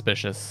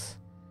suspicious.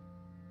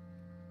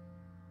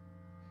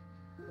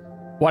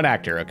 One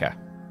actor, okay.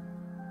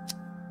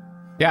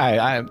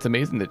 Yeah, it's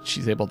amazing that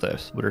she's able to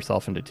split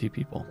herself into two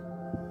people.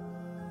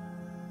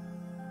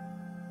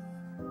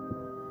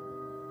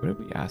 What did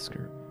we ask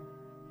her?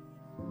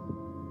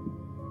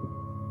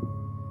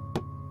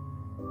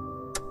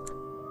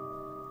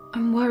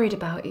 I'm worried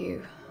about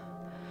you.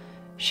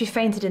 She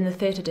fainted in the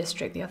theatre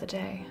district the other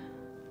day.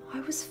 I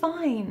was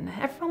fine.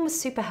 Everyone was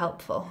super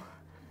helpful.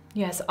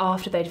 Yes,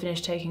 after they'd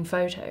finished taking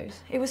photos.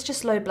 It was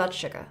just low blood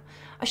sugar.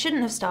 I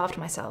shouldn't have starved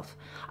myself.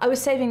 I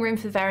was saving room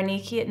for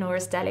Veroniki at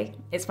Nora's Deli.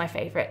 It's my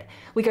favourite.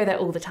 We go there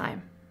all the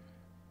time.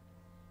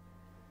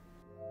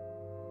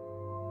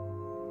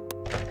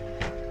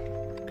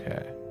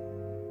 Okay.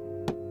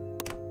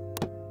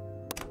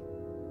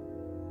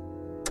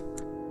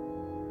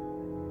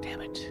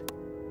 Damn it.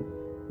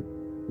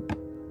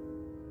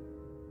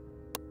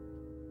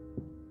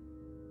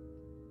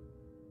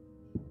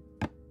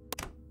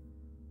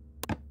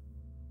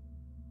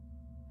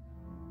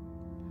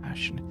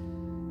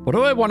 What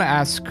do I want to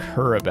ask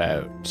her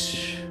about?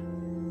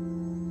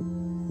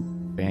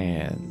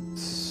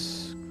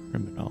 Fans,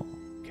 criminal,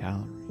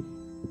 gallery,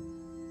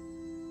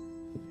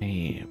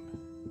 fame,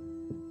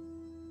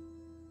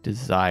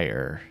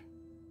 desire,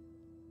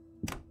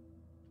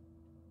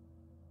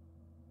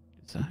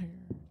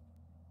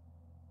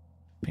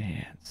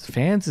 fans.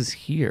 Fans is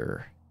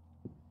here.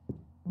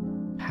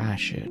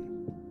 Passion.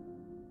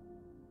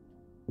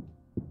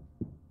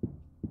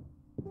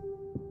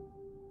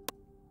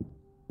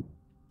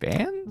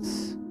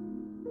 Fans?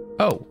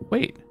 Oh,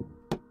 wait.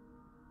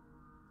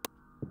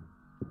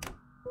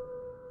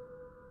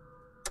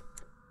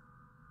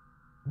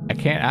 I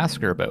can't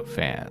ask her about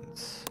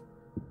fans.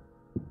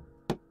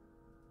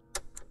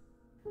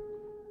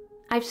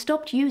 I've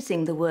stopped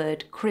using the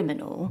word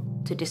criminal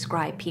to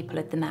describe people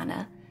at the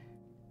manor.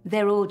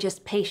 They're all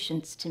just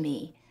patients to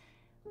me,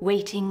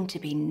 waiting to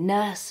be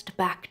nursed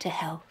back to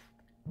health.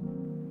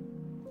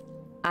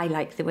 I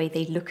like the way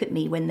they look at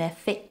me when they're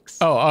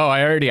fixed. Oh,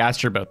 I already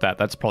asked her about that.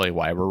 That's probably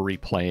why we're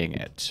replaying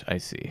it. I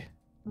see.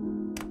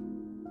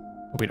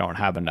 We don't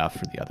have enough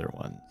for the other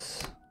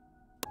ones.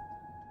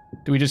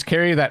 Do we just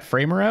carry that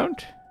frame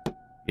around?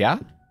 Yeah?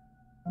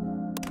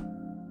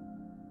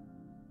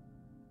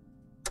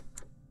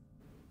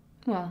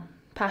 Well,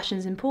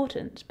 passion's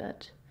important,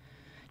 but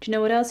do you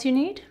know what else you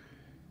need?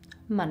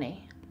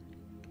 Money.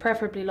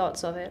 Preferably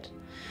lots of it.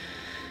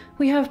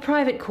 We have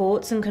private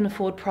courts and can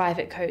afford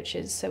private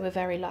coaches, so we're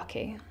very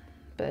lucky.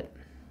 But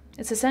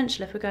it's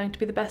essential if we're going to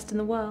be the best in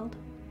the world.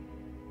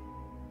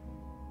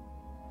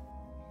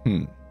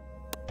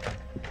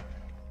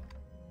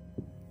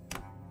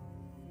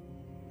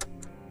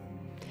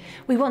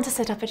 We want to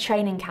set up a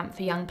training camp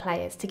for young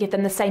players to give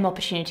them the same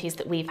opportunities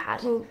that we've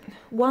had. Well,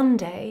 one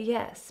day,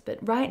 yes, but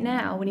right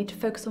now we need to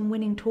focus on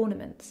winning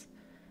tournaments.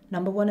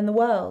 #1 in the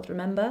world,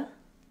 remember?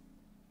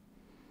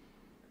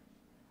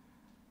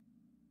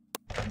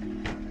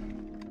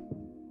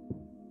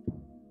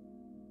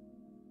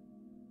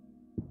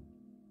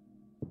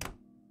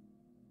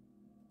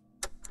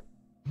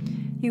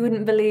 You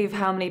wouldn't believe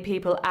how many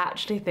people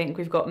actually think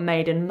we've got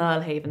made in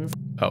Merlehaven.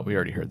 Oh, we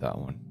already heard that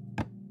one.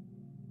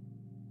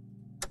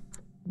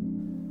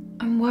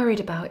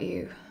 worried about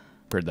you.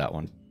 Heard that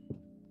one.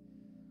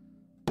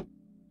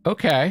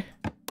 Okay.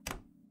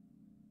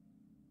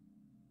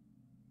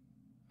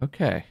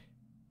 Okay.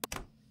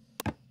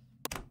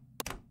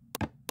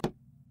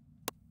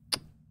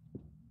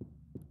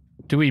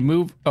 Do we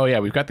move? Oh yeah,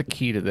 we've got the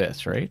key to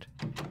this, right?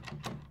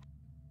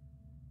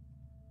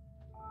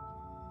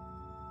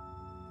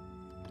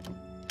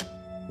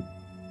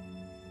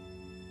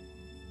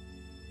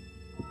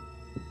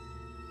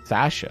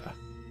 Sasha.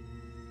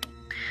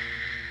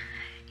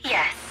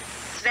 Yes,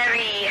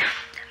 very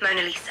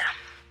Mona Lisa.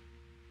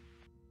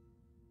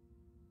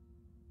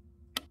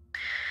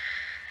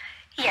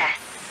 Yes,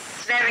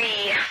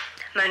 very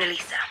Mona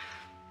Lisa.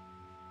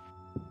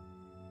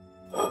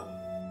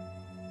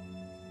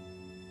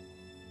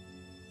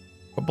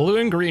 A blue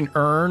and green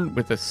urn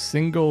with a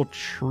single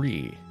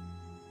tree.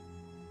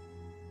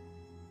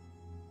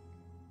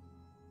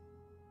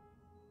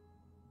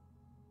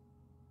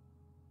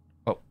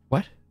 Oh,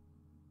 what?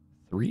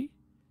 3?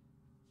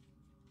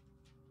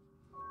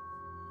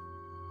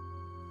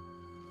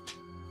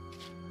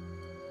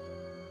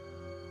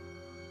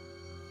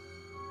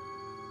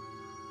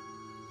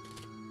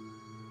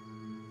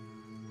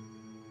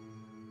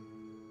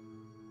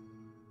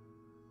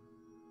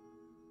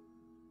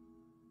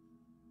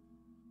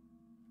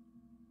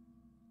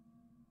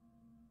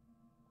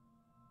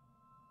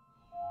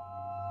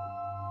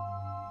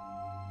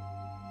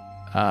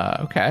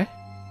 Okay.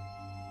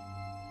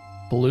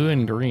 Blue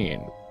and green.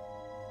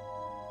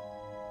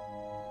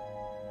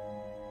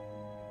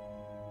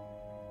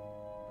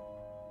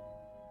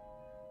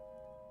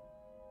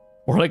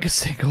 Or like a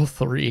single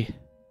 3.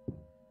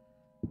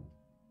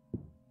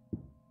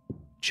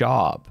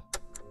 Job.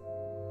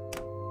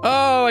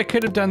 Oh, I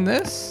could have done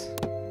this.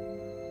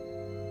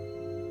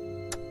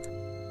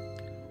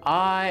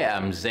 I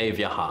am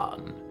Xavier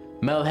Hahn,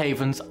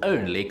 Melhaven's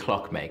only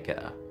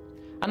clockmaker.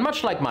 And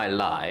much like my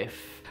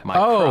life, my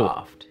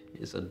craft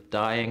is a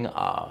dying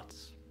art.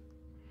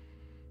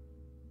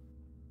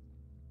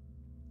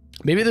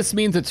 Maybe this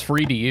means it's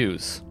free to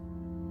use.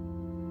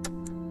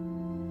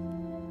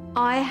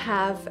 I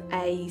have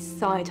a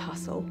side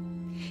hustle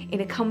in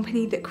a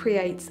company that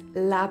creates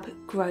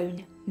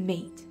lab-grown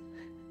meat.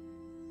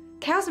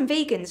 Cows and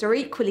vegans are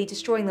equally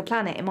destroying the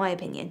planet, in my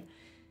opinion.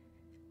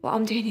 What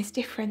I'm doing is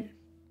different.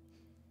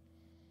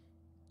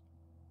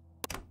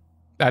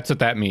 That's what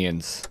that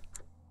means.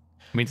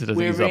 It means it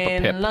doesn't use up a We're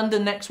pip. in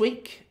London next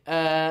week,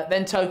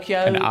 then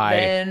Tokyo,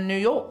 then New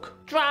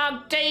York.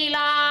 Drug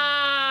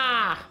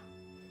dealer!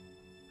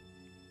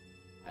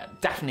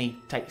 Daphne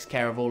takes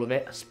care of all of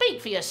it. Speak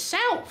for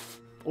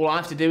yourself. All I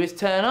have to do is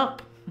turn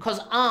up. Because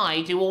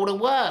I do all the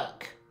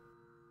work.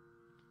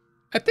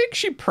 I think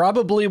she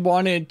probably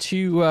wanted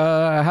to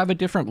have a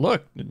different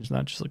look. It's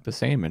not just look the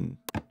same. And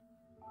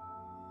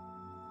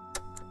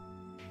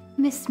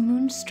Miss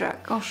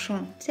Moonstruck,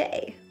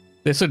 enchanté.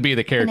 this would be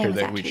the character name is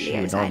that actually she would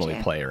Leo's normally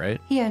idea. play,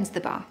 right? He owns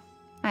the bar.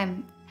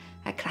 I'm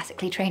a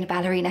classically trained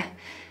ballerina.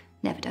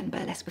 Never done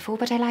burlesque before,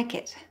 but I like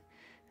it.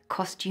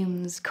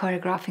 Costumes,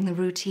 choreographing the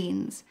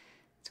routines.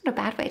 It's not a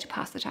bad way to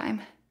pass the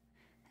time.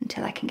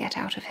 Until I can get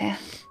out of here.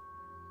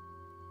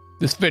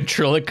 This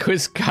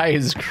ventriloquist guy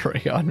is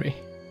grey on me.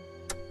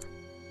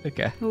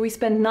 Okay. Well, we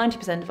spend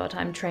 90% of our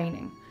time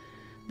training.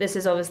 This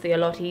is obviously a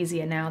lot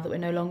easier now that we're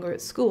no longer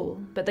at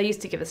school, but they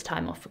used to give us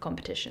time off for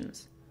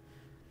competitions.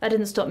 That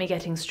didn't stop me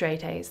getting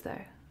straight A's,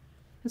 though.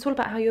 It's all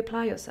about how you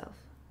apply yourself.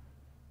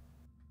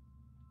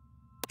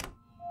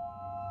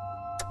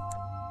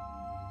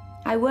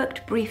 I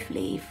worked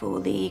briefly for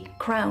the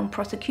Crown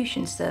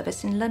Prosecution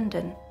Service in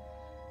London.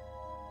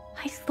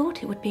 I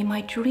thought it would be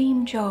my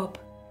dream job.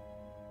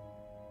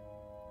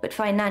 But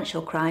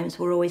financial crimes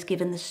were always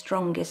given the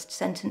strongest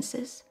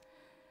sentences,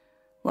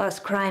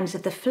 whilst crimes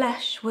of the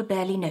flesh were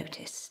barely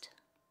noticed.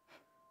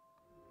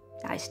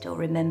 I still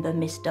remember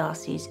Miss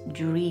Darcy's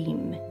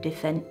dream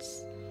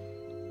defense.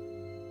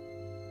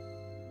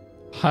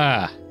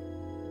 Huh.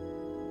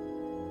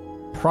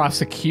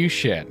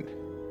 Prosecution.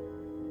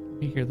 Let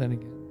me hear that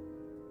again.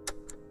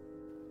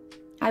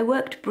 I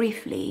worked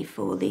briefly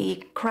for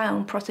the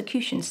Crown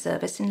Prosecution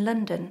Service in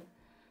London.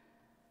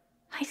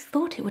 I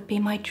thought it would be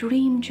my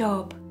dream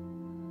job.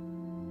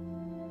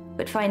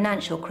 But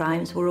financial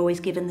crimes were always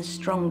given the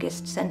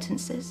strongest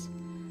sentences,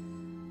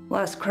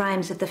 whilst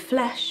crimes of the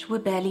flesh were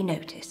barely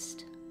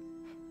noticed.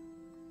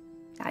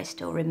 I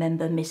still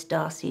remember Miss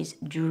Darcy's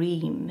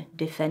dream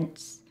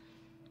defense.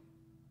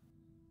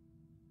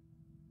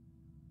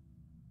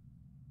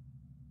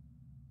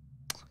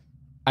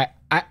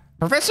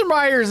 Professor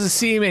Myers is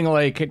seeming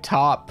like a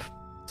top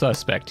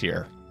suspect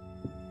here.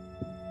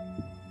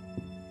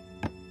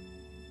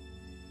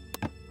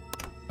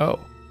 Oh.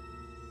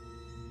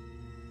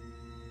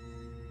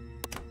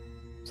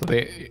 So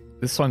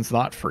this one's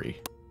not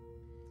free.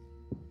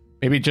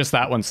 Maybe just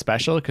that one's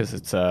special because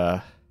it's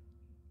found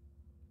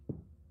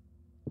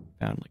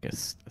like a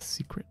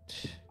secret.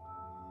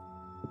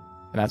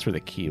 And that's where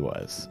the key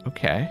was.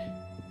 Okay.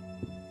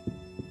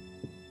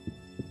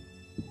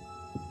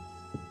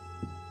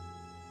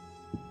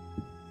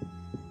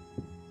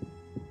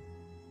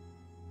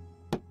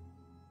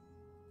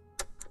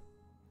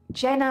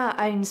 Jenna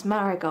owns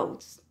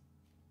marigolds.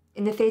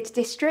 In the theatre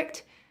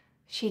district,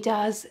 she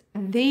does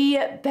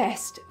the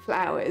best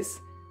flowers.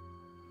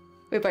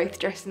 We're both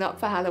dressing up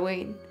for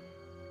Halloween.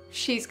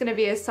 She's going to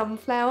be a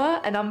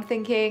sunflower, and I'm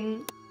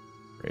thinking...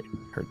 Great,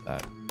 heard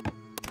that.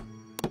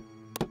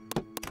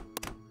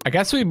 I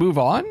guess we move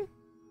on?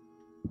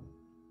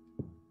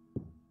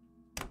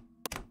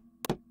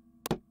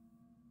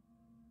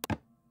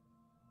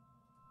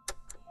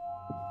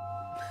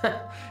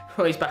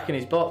 Well, he's back in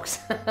his box.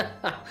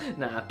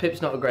 Nah,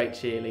 Pip's not a great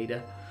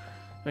cheerleader.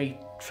 We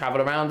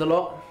travel around a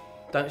lot,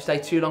 don't stay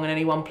too long in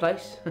any one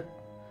place. I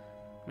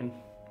mean,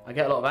 I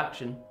get a lot of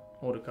action,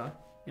 Mordechai,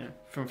 you know,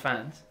 from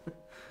fans.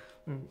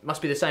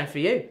 Must be the same for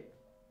you,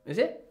 is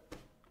it?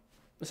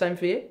 The same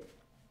for you?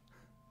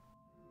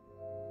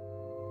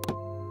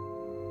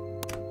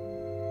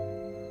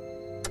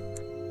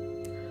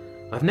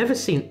 I've never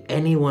seen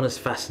anyone as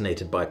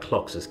fascinated by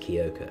clocks as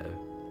Kyoko.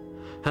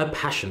 Her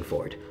passion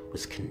for it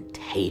was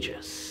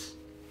contagious.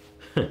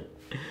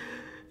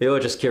 You're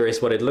just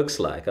curious what it looks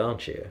like,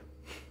 aren't you?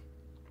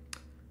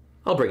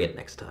 I'll bring it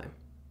next time.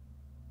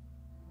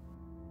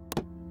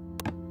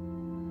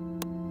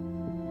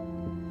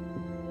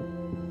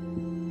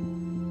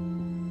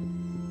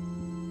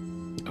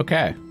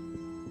 Okay.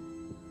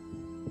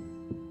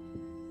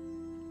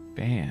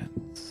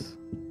 Bands.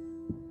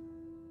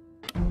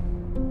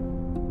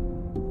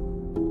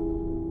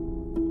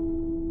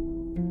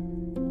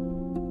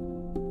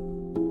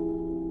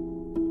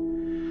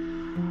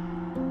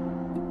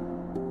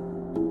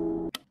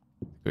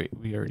 Wait,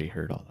 we already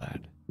heard all that.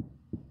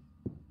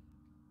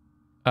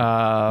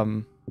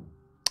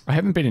 I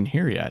haven't been in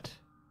here yet.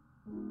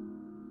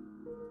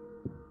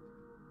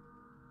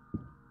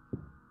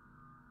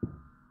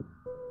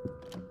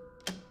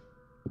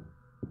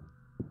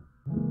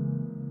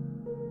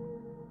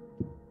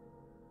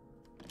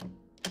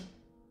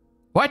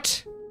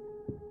 What?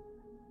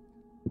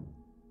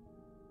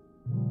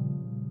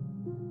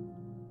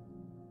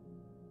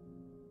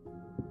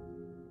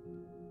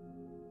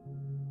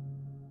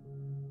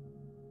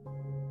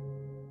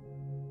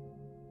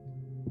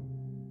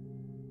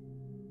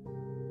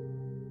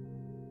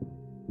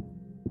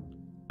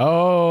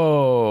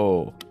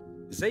 Oh.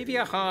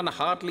 Xavier Hahn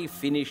hardly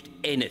finished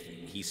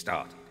anything he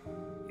started.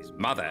 His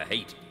mother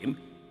hated him.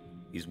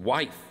 His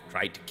wife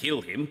tried to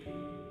kill him.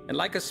 And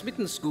like a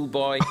smitten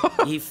schoolboy,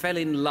 he fell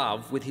in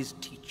love with his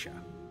teacher.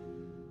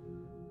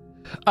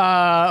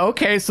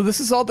 Okay, so this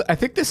is all I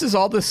think this is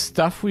all the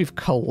stuff we've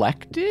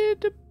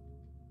collected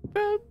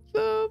about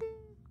the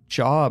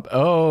job.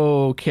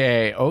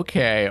 Okay.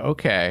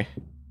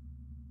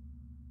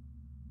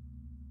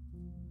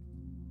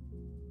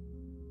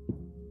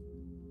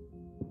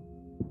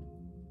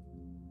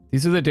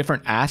 These are the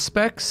different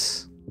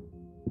aspects.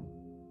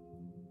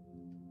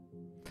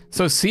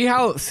 So see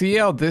how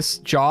this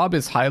job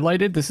is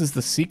highlighted? This is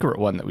the secret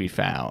one that we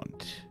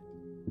found.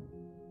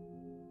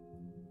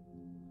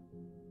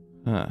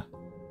 Huh.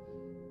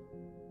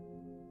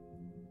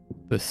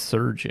 The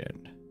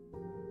surgeon.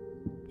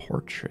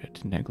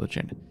 Portrait.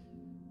 Negligent.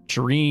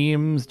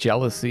 Dreams.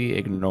 Jealousy.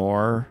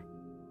 Ignore.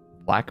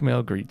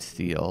 Blackmail. Greed.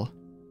 Steal.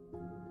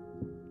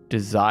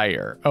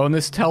 Desire. Oh, and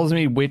this tells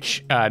me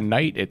which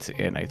night it's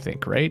in, I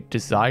think, right?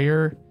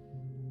 Desire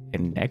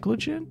and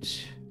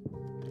negligent?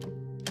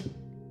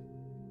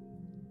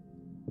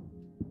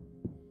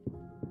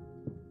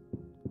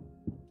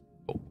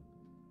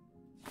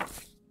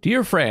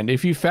 Dear friend,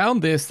 if you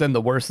found this, then the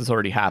worst has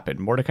already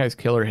happened. Mordecai's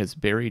killer has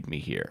buried me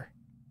here.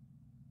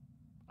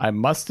 I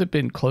must have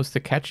been close to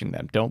catching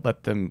them. Don't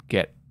let them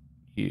get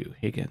you,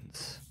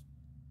 Higgins.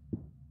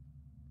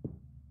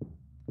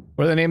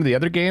 What are the name of the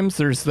other games?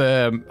 There's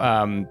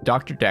the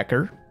Dr.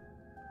 Decker.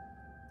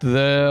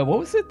 The what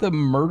was it? The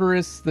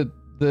murderous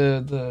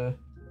the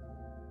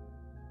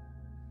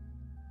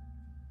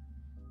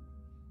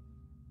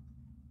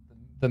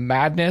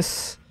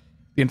madness,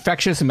 the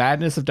infectious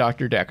madness of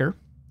Dr. Decker.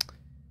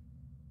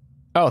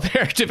 Oh,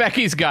 there,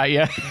 Tebecki's got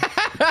you.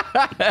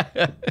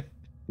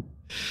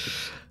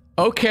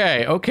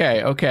 Okay.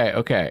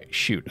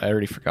 Shoot, I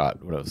already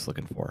forgot what I was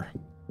looking for.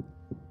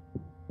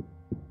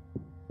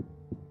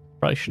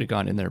 Probably should have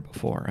gone in there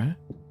before, huh?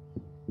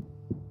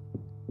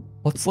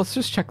 Let's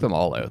just check them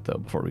all out though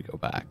before we go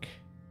back.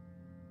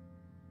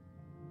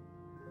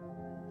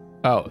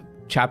 Oh,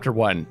 chapter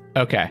 1.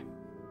 Okay.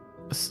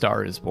 A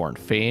Star is Born.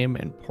 Fame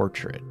and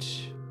Portrait.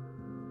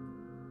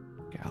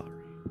 Gallery.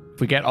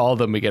 If we get all of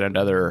them, we get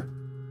another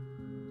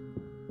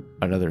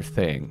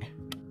thing.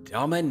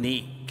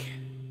 Dominique,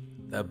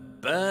 the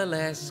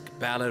burlesque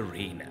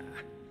ballerina.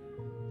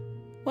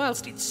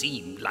 Whilst it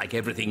seemed like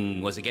everything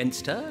was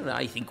against her,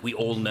 I think we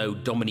all know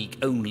Dominique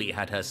only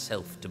had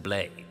herself to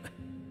blame.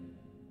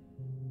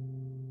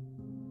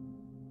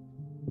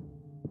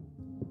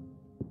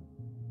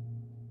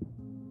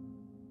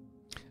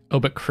 Oh,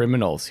 but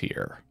criminals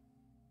here.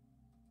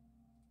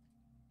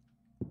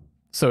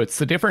 So it's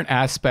the different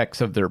aspects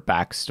of their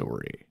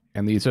backstory.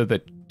 And these are the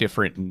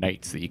different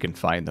nights that you can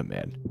find them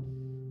in.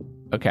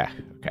 Okay,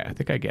 I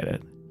think I get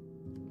it.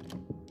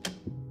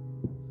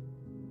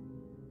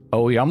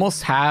 Oh, we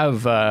almost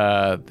have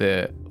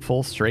the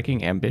full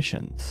striking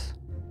ambitions.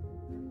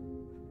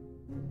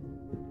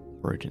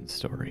 Origin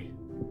story.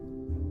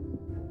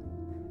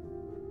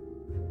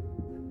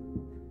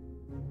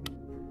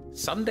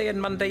 Sunday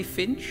and Monday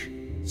Finch?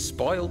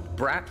 Spoiled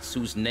brats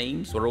whose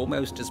names were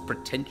almost as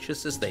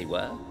pretentious as they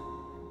were?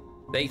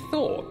 They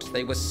thought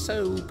they were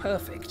so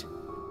perfect,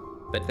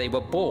 but they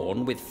were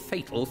born with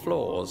fatal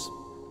flaws.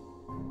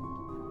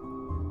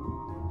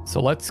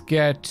 So let's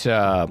get,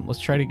 let's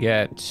try to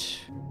get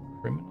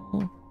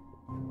criminal.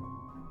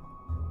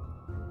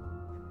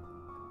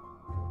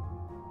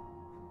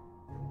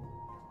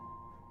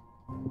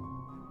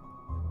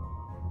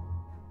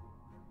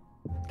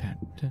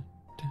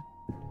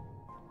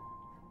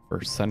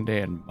 For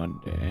Sunday and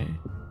Monday.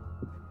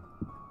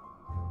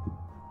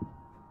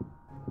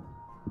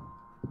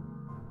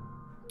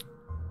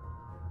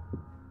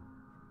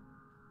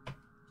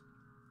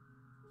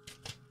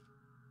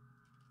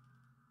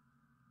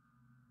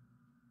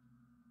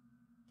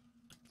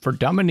 For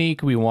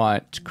Dominique, we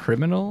want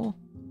criminal.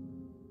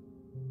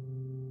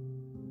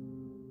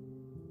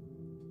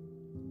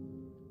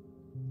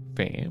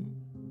 Fame.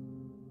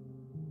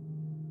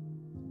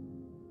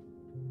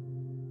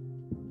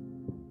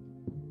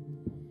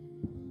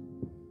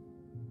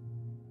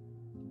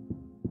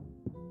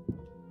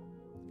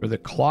 For the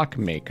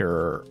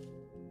clockmaker,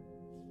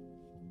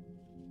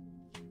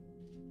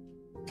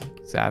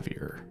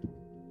 Xavier.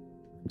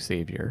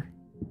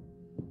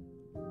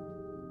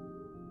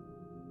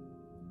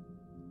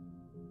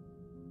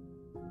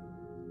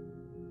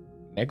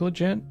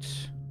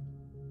 Negligent.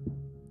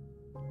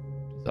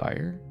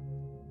 Desire.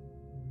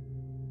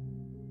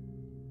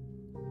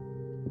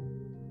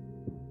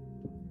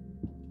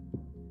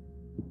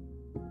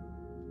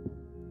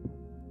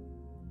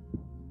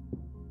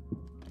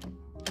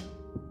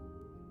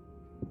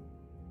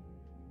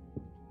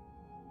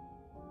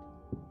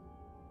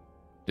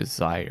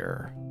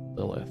 Desire,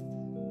 Lilith.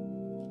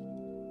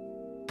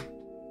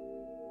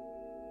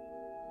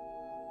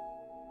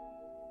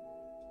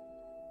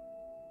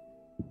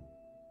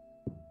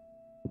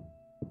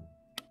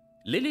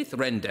 Lilith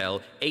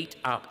Rendell ate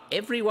up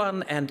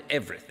everyone and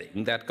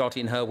everything that got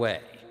in her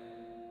way.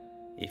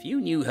 If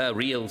you knew her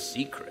real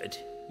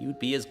secret, you'd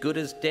be as good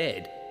as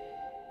dead.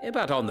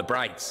 But on the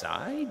bright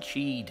side,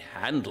 she'd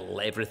handle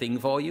everything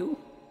for you.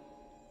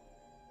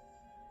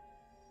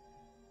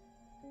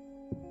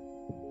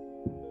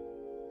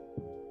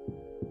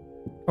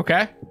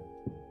 Okay.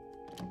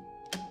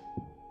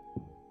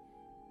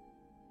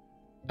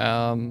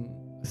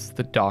 This is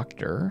the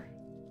doctor.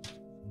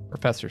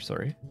 Professor,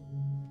 sorry.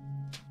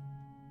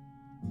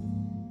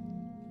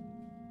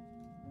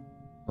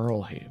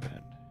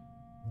 Merlehaven.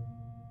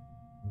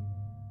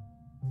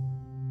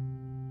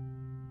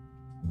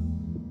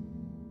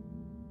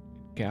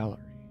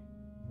 Gallery.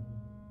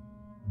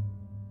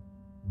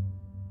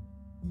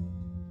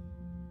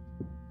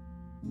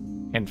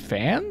 And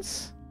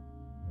fans?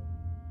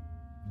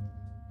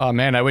 Oh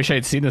man, I wish I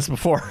had seen this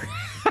before.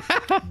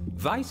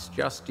 Vice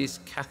Justice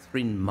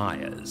Catherine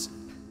Myers,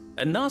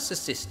 a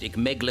narcissistic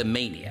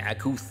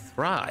megalomaniac who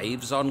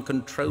thrives on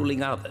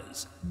controlling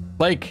others.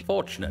 Like,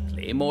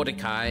 fortunately,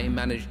 Mordechai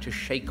managed to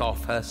shake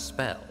off her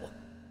spell.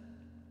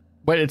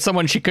 But it's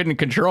someone she couldn't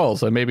control,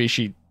 so maybe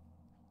she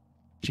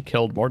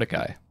killed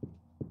Mordechai.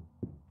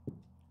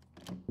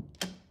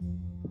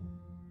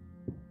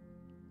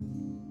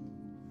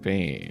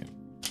 Fame.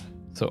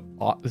 So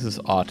this is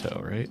Otto,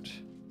 right?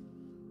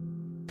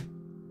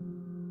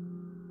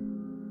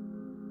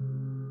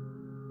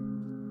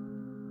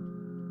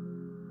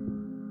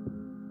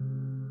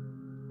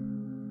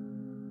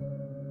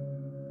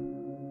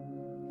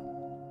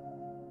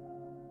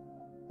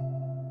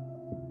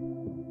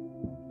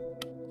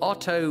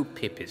 Otto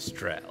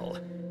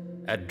Pipistrel,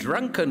 a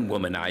drunken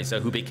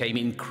womanizer who became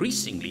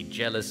increasingly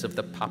jealous of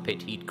the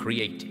puppet he'd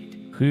created.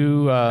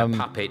 A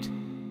puppet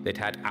that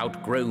had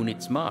outgrown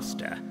its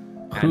master.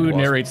 Who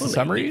narrates the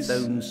summaries?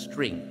 Its own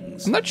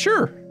strings. I'm not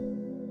sure.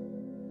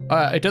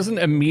 It doesn't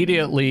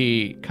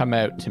immediately come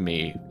out to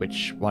me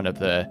which one of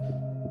the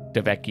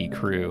Devecki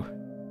crew.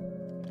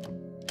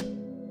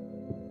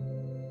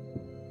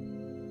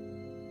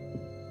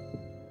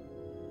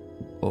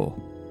 Oh.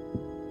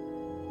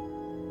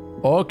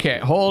 Okay,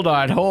 hold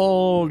on.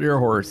 Hold your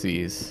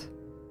horsies.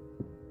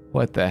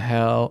 What the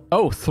hell?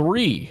 Oh,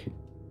 3.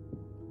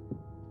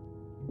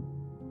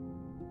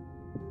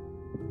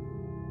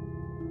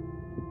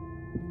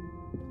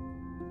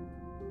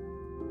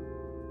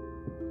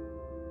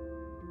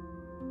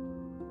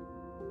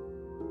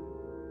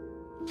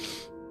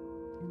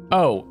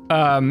 Oh,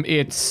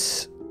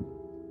 it's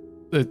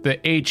the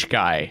H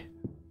guy.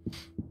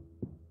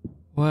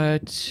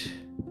 What?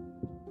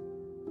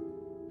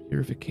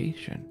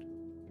 Purification.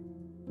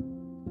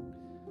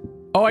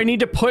 Oh, I need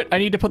to put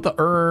the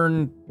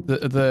urn,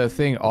 the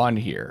thing on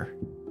here.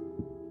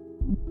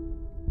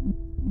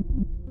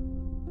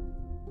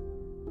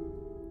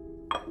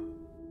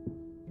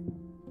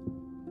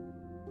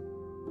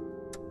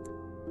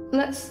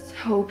 Let's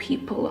tell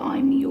people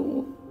I'm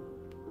your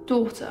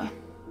daughter.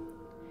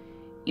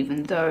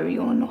 even though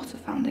you're not a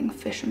founding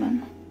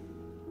fisherman.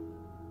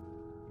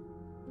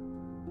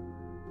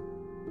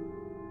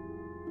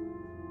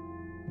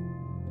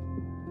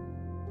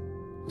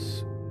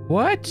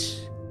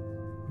 What?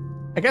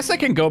 I guess I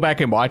can go back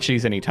and watch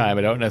these anytime.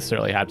 I don't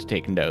necessarily have to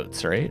take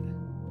notes, right?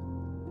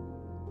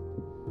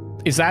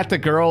 Is that the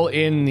girl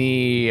in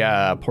the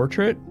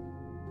portrait?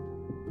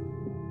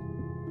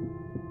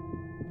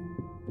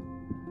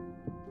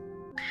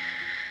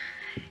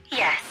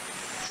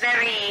 Yes,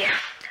 very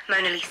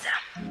Mona Lisa.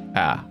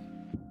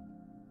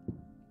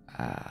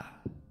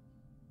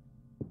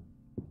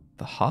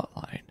 The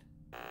hotline.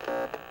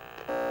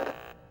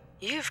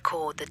 You've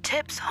called the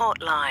Tips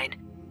hotline.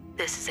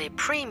 This is a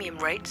premium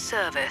rate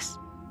service.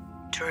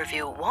 To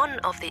reveal one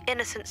of the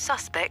innocent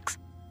suspects,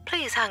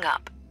 please hang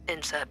up,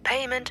 insert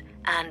payment,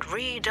 and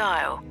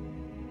redial.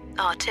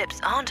 Our tips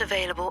aren't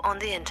available on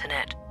the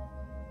internet.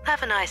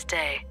 Have a nice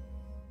day.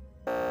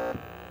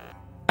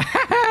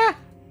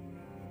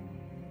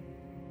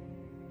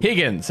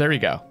 Higgins, there we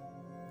go.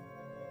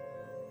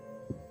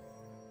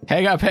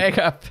 Hang up, hang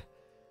up.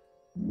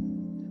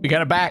 We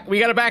got a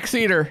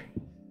backseater.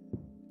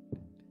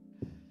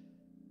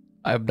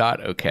 I'm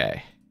not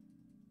okay.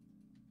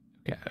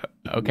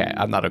 Okay,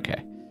 I'm not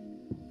okay.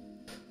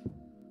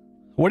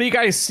 What do you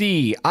guys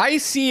see? I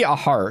see a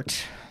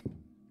heart.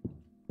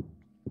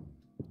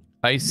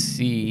 I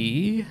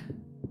see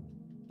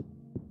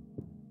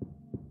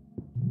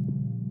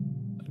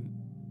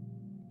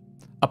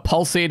a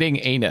pulsating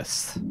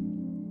anus.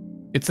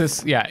 It's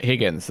this, yeah,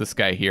 Higgins, this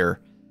guy here,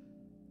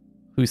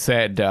 who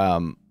said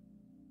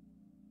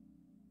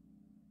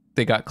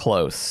they got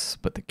close,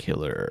 but the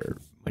killer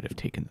might have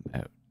taken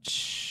them out.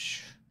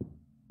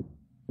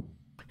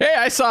 Hey,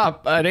 I saw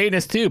an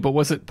anus too, but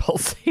was it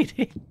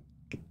pulsating?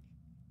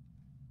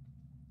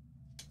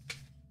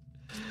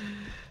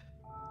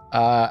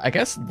 I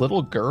guess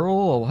little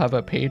girl. I'll have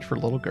a page for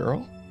little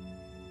girl.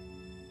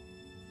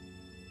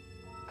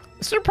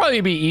 This would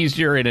probably be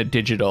easier in a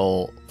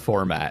digital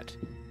format.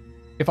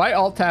 If I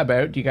alt tab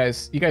out, you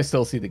guys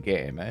still see the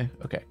game, eh?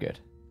 Okay, good.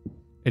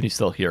 And you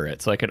still hear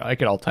it, so I could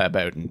alt tab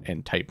out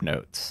and type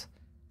notes.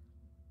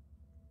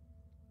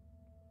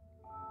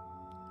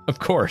 Of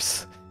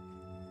course.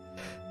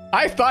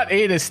 I thought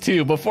anus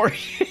too before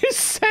you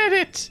said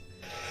it.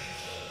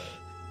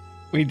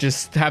 We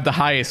just have the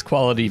highest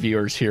quality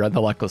viewers here on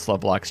the Luckless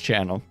LoveLocks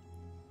channel.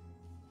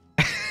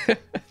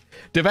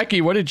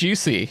 Deveki, what did you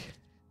see?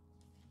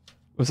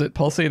 Was it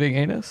pulsating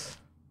anus?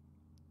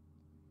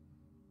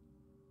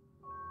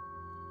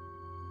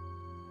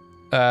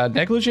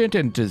 Negligent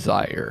and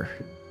desire.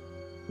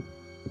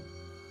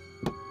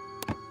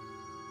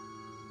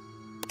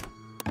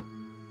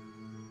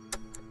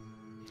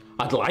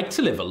 I'd like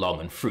to live a long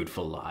and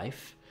fruitful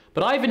life,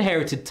 but I've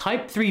inherited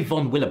type 3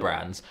 von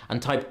Willebrands and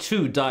type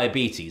 2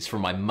 diabetes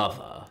from my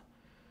mother.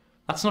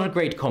 That's not a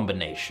great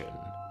combination.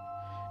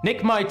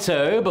 Nick my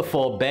toe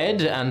before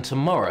bed, and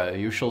tomorrow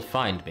you shall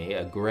find me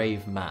a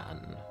grave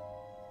man.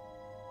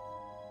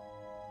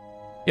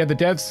 Yeah, the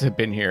devs have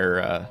been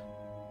here,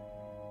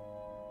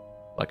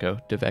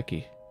 Lecco,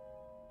 Deveki.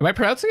 Am I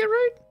pronouncing it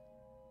right?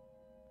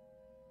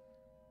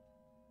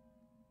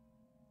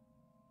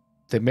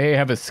 They may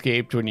have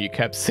escaped when you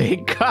kept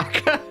saying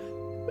caca.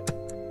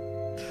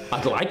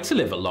 I'd like to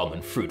live a long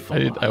and fruitful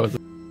life.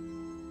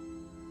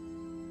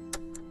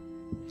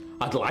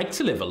 I'd like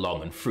to live a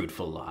long and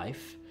fruitful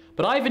life,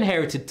 but I've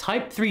inherited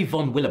type 3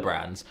 von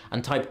Willebrands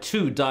and type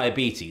 2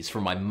 diabetes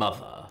from my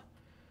mother.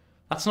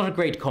 That's not a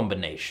great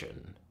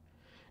combination.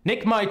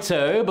 Nick my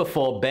toe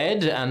before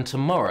bed, and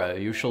tomorrow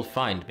you shall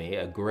find me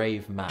a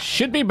grave man.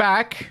 Should be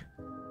back.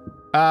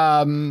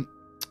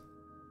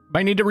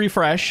 Might need to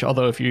refresh,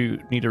 although if you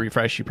need to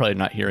refresh, you're probably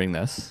not hearing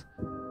this.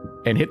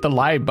 And hit the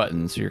live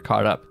button so you're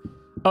caught up.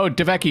 Oh,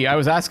 Deveki, I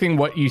was asking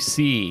what you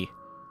see.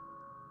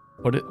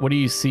 What do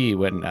you see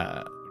when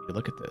you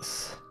look at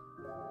this?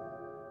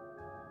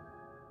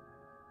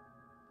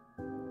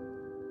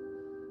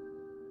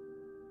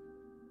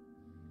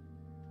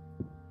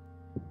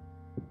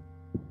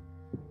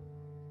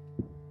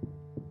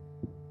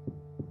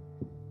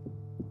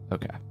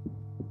 Okay.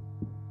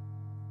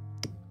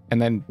 And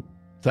then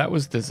that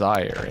was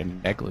desire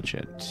and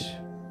negligent.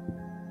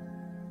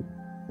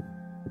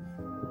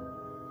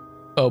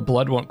 Oh,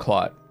 blood won't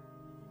clot.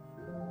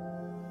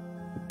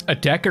 A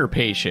Decker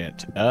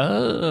patient.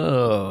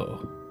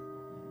 Oh.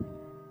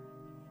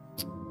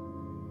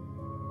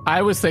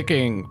 I was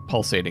thinking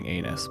pulsating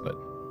anus, but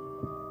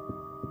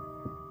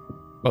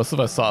most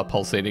of us saw a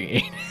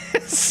pulsating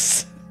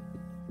anus.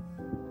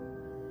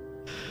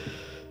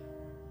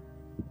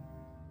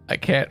 I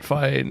can't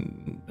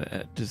find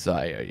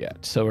desire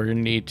yet, so we're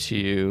gonna need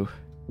to...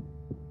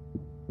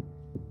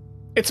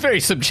 It's very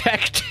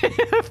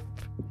subjective.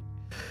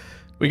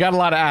 We got a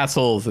lot of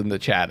assholes in the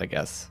chat, I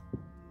guess.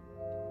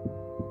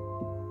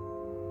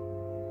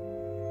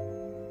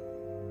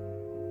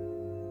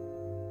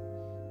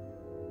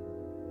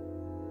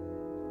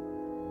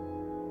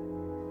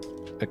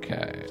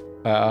 Okay.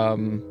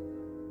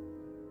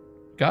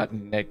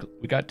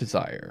 We got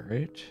desire,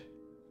 right?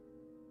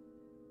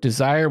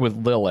 Desire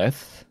with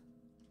Lilith.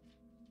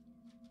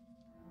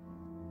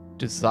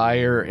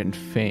 Desire and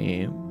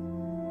Fame.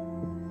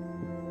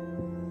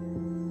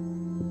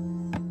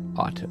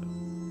 Auto.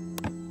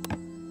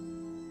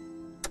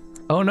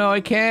 Oh no,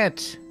 I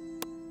can't.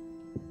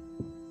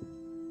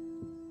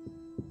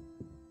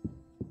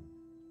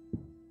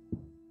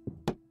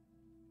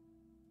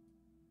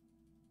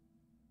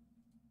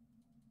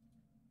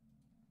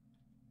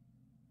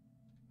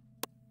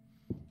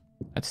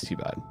 That's too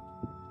bad.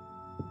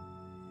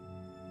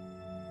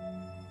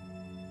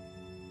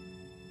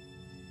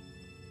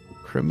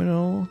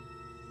 Criminal.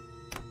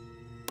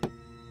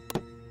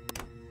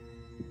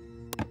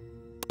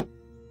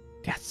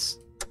 Yes.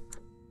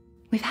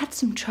 We've had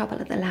some trouble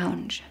at the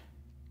lounge.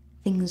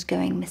 Things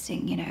going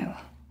missing, you know.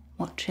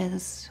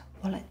 Watches,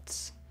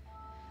 wallets.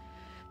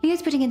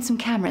 Leo's putting in some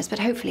cameras, but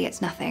hopefully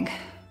it's nothing.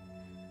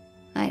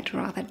 I'd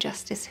rather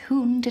Justice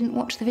Hoon didn't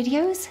watch the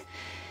videos.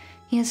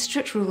 He has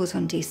strict rules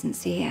on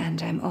decency,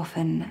 and I'm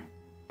often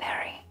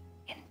very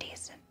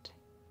indecent.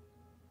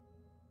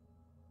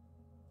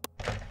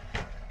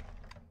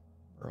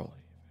 Early.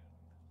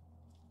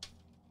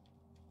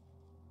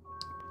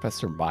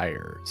 Professor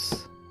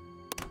Myers.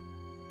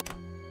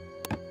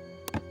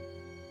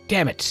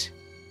 Damn it.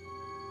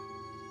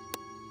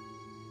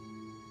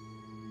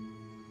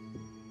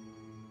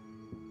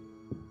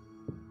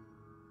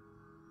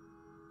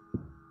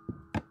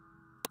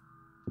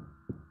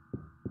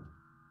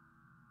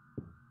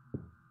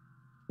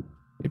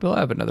 Maybe I'll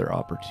have another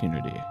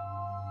opportunity.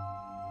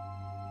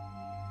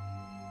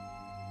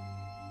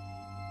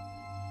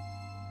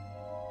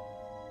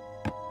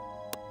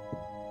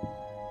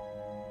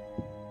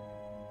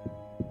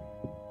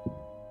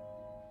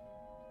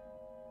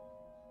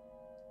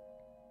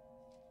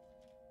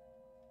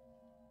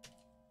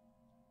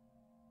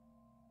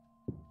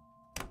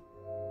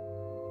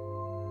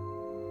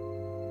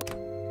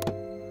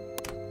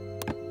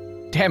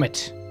 Damn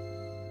it.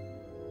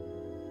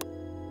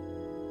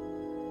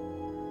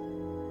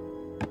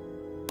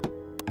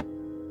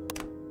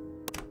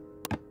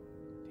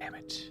 Damn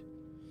it.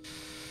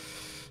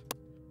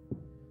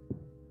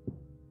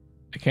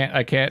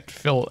 I can't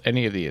fill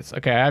any of these.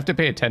 Okay, I have to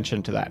pay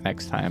attention to that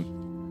next time.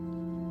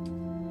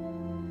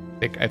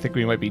 I think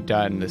we might be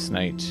done this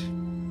night.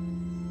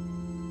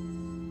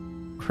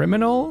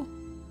 Criminal?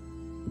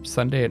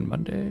 Sunday and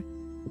Monday?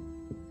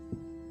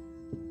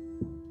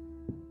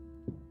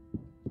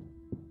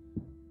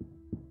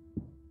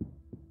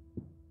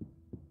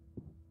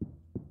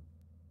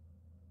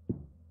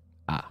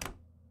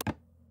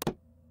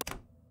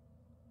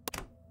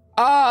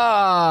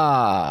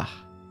 Ah!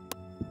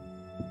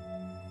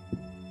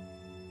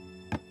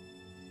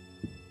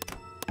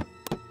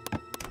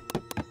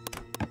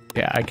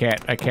 Yeah, I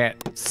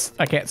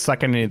can't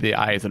suck any of the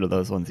eyes out of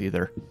those ones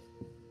either.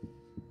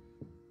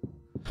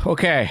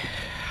 Okay.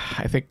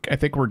 I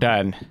think we're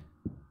done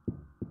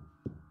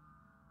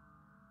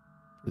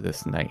for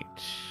this night.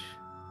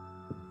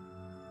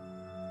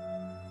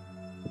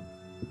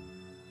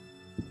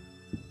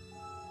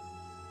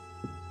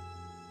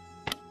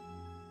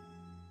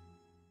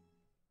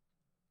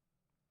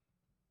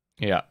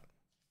 Yeah.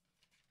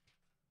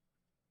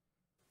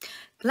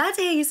 Glad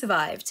to hear you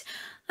survived.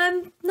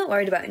 I'm not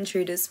worried about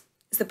intruders.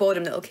 It's the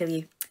boredom that'll kill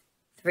you.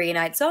 3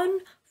 nights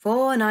on,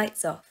 4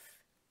 nights off.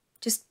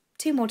 Just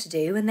 2 more to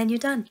do and then you're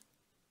done.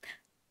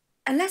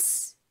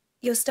 Unless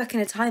you're stuck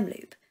in a time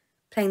loop,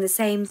 playing the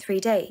same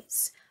 3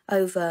 days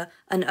over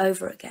and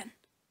over again.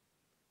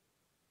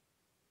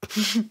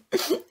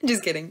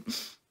 Just kidding.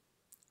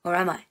 Or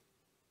am I?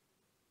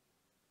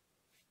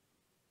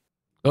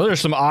 Those are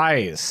some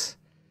eyes.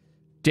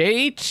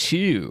 Day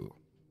 2.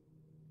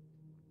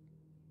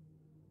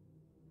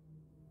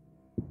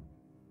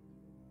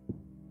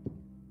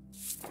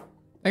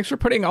 Thanks for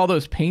putting all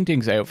those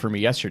paintings out for me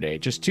yesterday.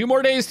 Just 2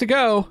 more days to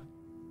go.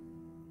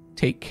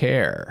 Take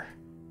care.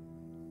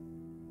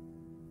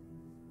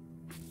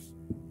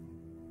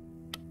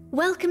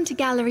 Welcome to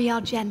Gallery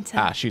Argenta.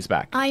 Ah, she's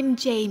back. I'm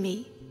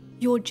Jamie,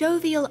 your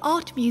jovial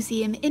art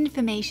museum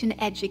information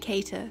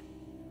educator.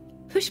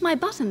 Push my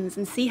buttons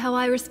and see how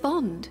I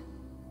respond.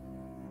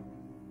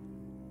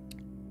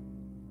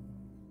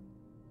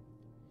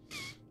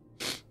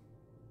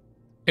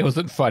 It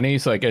wasn't funny,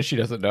 so I guess she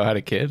doesn't know how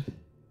to kid.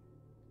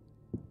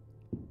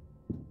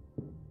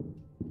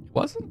 It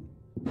wasn't?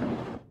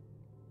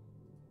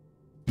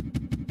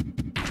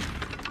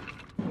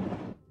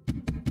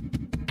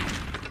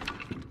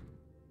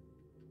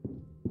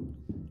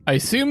 I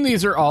assume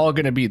these are all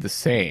going to be the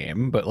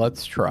same, but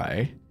let's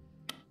try.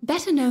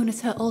 Better known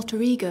as her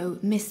alter ego,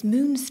 Miss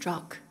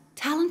Moonstruck,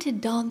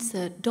 talented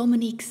dancer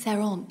Dominique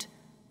Serrant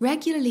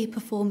regularly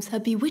performs her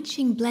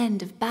bewitching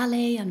blend of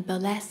ballet and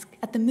burlesque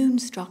at the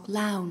Moonstruck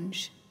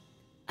Lounge.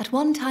 At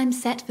one time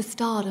set for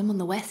stardom on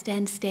the West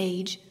End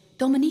stage,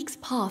 Dominique's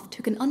path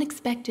took an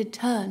unexpected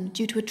turn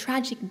due to a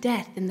tragic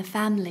death in the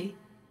family.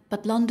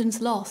 But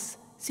London's loss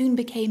soon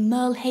became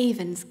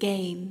Merlehaven's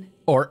gain.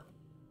 Or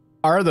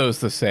are those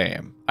the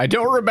same? I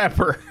don't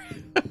remember.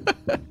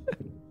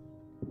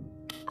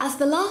 As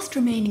the last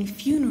remaining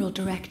funeral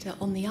director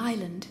on the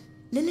island,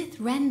 Lilith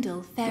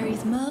Rendell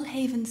ferries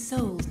Merlehaven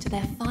souls to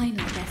their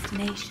final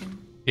destination.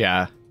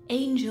 Yeah.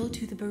 Angel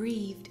to the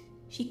bereaved,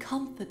 she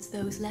comforts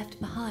those left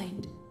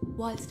behind,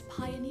 whilst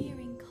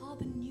pioneering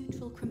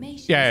carbon-neutral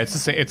cremation. Yeah, it's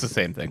the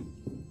same thing.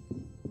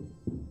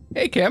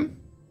 Hey, Kim.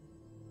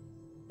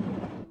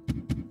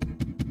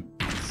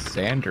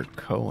 Xander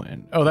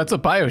Cohen. Oh, that's a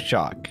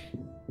Bioshock.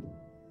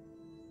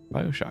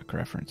 Bioshock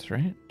reference,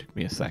 right? Took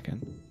me a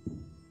second.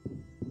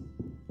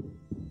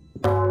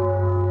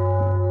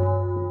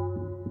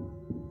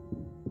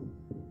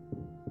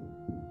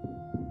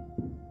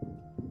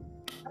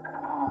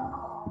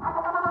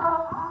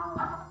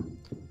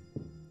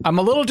 I'm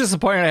a little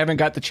disappointed I haven't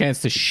got the chance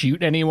to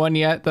shoot anyone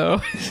yet,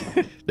 though.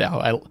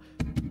 No,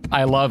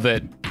 I love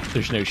that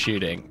there's no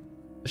shooting.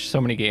 There's so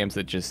many games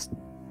that just...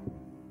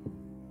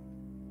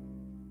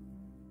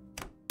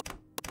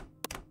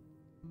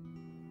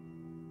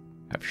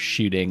 have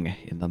shooting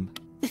in them.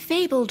 The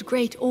fabled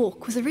Great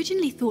Auk was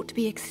originally thought to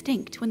be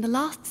extinct when the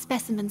last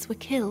specimens were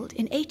killed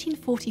in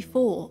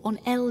 1844 on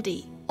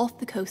Eldey, off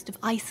the coast of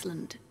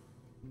Iceland.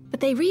 But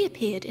they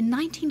reappeared in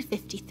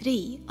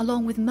 1953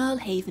 along with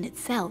Merlehaven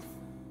itself.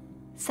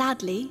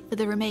 Sadly, for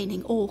the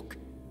remaining auk,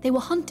 they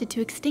were hunted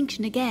to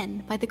extinction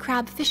again by the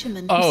crab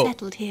fishermen who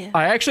settled here.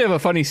 I actually have a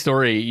funny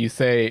story. You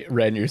say,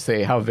 Ren, you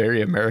say how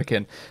very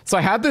American. So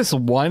I had this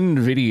one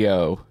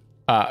video,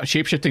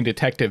 shape-shifting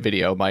detective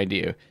video, mind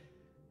you,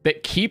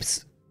 that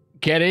keeps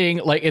getting,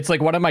 like, it's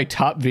like one of my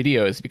top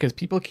videos because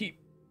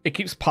it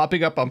keeps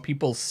popping up on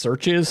people's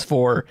searches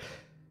for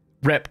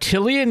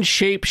reptilian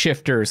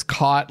shapeshifters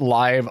caught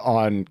live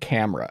on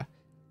camera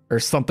or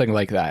something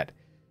like that.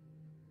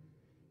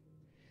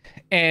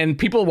 And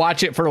people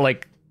watch it for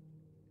like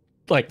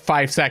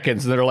 5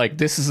 seconds and they're like,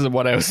 this isn't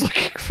what I was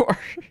looking for.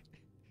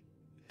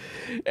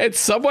 And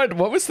someone,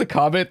 what was the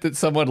comment that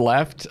someone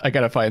left? I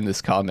gotta find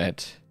this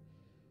comment.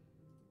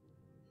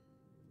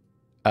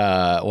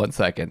 1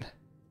 second.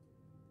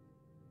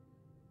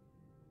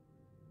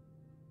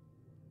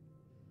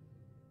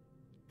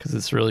 Because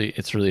it's really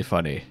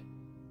funny.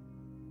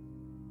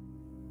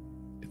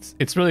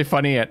 It's really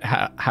funny at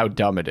how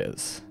dumb it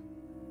is.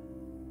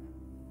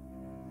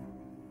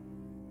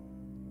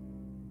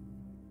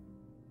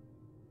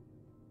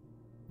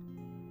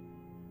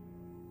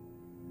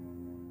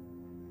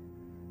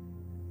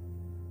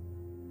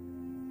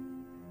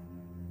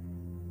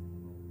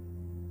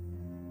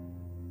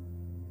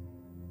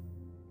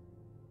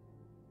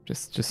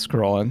 Just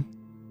scrolling.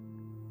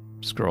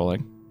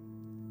 Scrolling.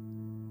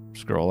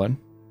 Scrolling.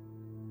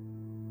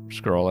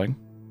 Scrolling.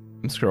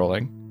 I'm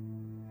scrolling.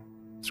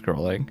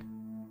 Scrolling.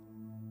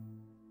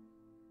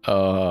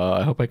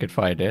 I hope I could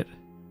find it.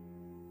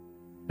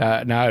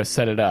 Now I've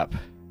set it up.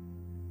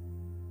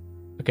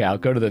 Okay, I'll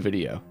go to the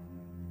video.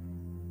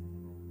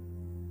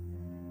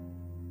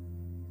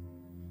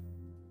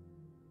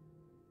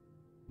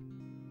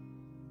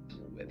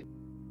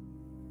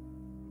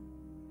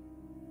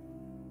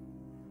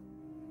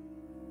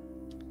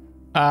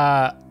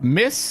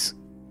 Miss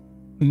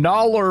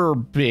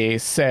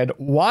Nollerby said,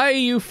 why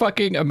you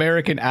fucking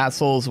American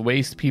assholes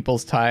waste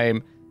people's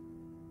time?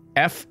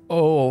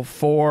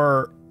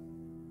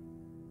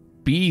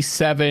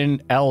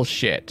 F04B7L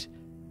shit.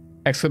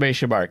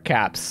 Exclamation mark,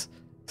 caps.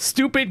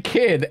 Stupid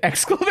kid,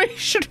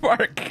 exclamation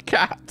mark,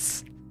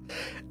 caps.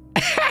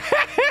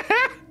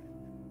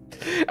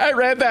 I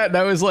read that and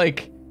I was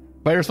like,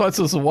 my response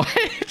was,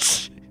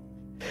 what?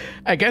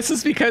 I guess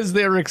it's because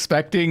they were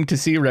expecting to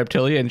see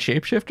reptilian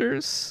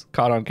shapeshifters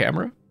caught on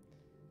camera.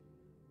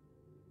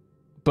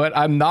 But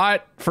I'm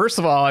not, first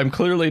of all, I'm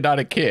clearly not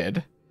a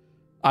kid.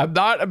 I'm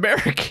not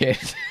American.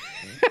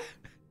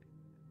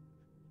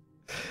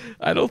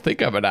 I don't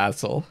think I'm an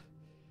asshole.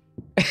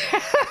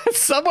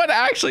 Someone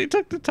actually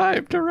took the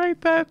time to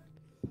write that.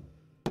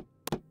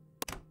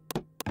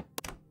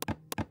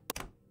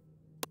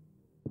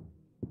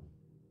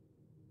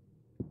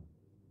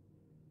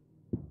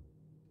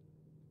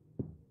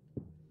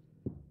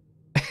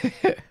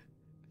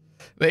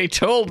 They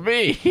told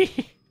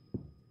me.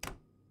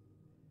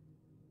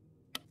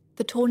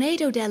 The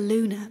Tornado del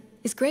Luna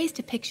is Gray's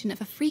depiction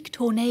of a freak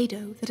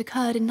tornado that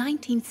occurred in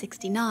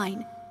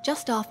 1969,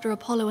 just after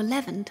Apollo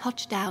 11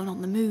 touched down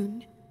on the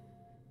moon.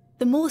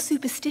 The more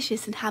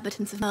superstitious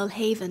inhabitants of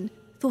Merlehaven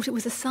thought it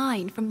was a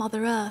sign from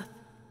Mother Earth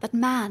that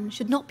man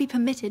should not be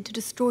permitted to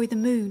destroy the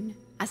moon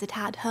as it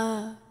had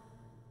her.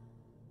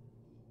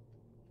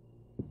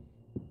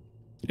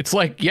 It's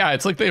like, yeah,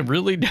 it's like they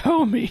really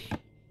know me.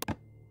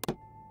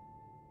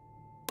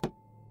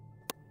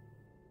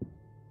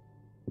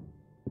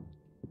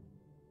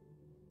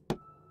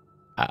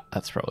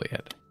 That's probably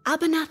it.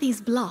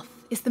 Abernathy's Bluff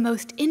is the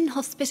most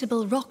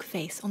inhospitable rock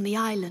face on the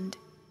island,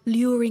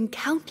 luring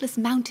countless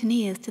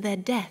mountaineers to their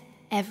death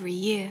every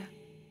year.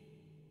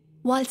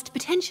 Whilst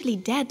potentially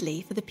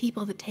deadly for the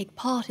people that take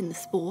part in the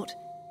sport,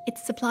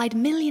 it's supplied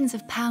millions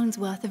of pounds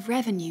worth of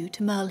revenue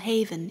to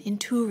Merlehaven in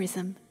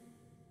tourism.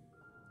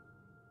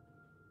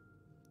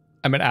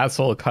 I'm an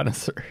asshole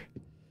connoisseur.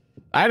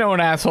 I know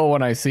an asshole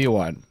when I see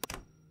one.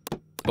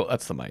 Well,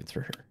 that's the mines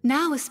for her.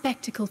 Now a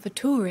spectacle for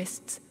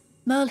tourists,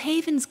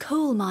 Merlehaven's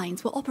coal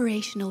mines were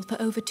operational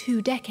for over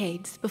 2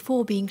 decades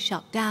before being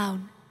shut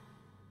down.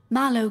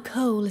 Mallow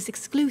coal is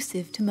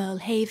exclusive to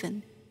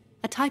Merlehaven,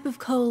 a type of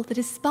coal that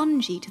is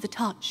spongy to the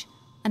touch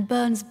and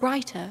burns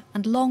brighter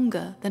and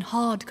longer than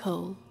hard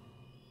coal.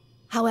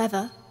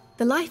 However,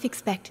 the life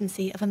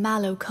expectancy of a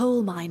Mallow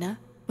coal miner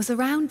was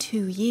around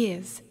 2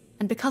 years,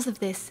 and because of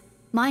this,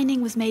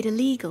 mining was made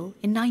illegal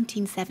in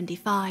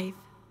 1975.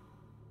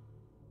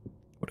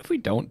 What if we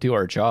don't do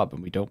our job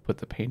and we don't put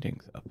the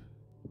paintings up?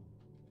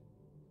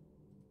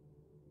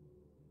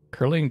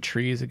 Curling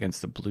trees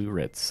against the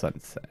blue-red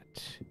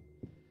sunset.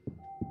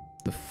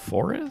 The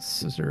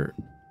forest? Is there...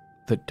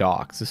 The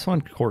docks. This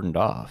one cordoned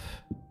off.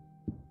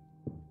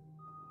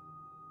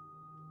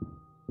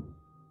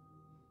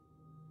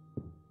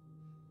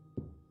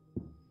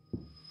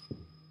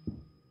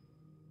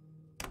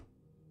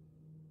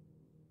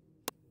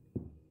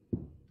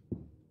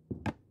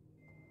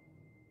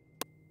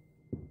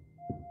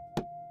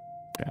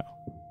 Yeah.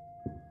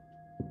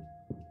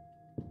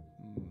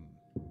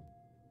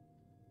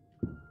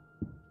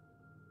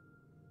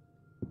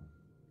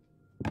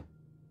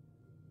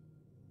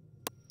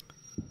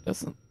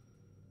 Doesn't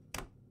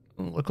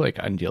look like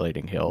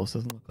undulating hills.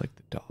 Doesn't look like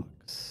the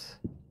docks.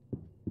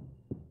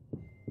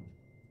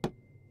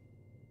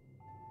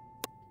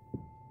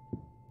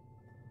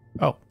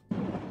 Oh.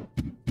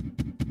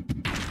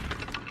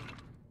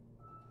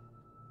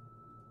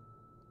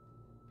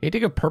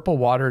 Painting of purple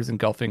waters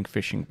engulfing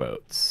fishing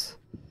boats.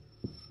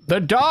 The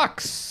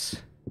docks!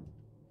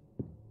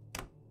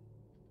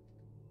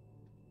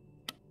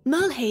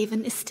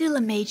 Merlehaven is still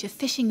a major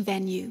fishing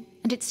venue,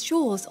 and its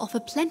shores offer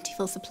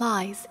plentiful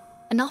supplies,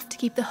 enough to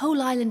keep the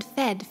whole island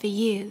fed for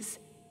years.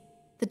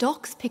 The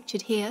docks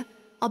pictured here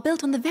are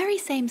built on the very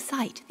same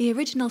site the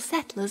original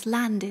settlers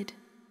landed.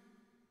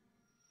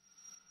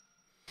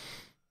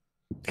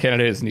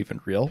 Canada isn't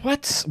even real.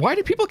 What? Why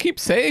do people keep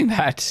saying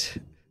that?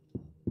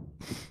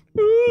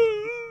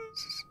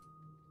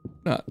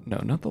 No,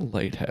 not the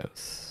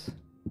lighthouse.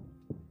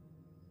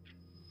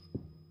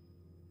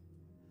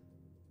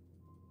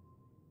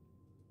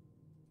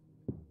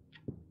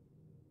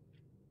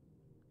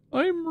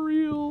 I'm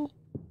real.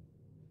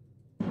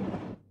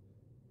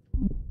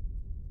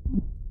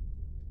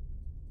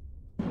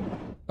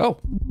 Oh.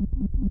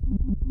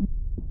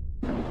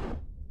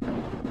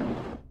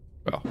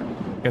 Well,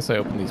 I guess I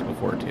opened these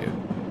before too.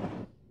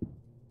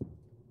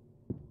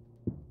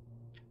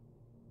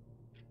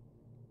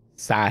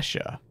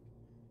 Sasha.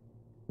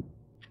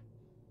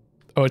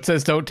 Oh, it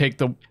says don't take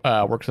the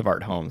works of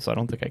art home, so I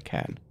don't think I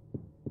can.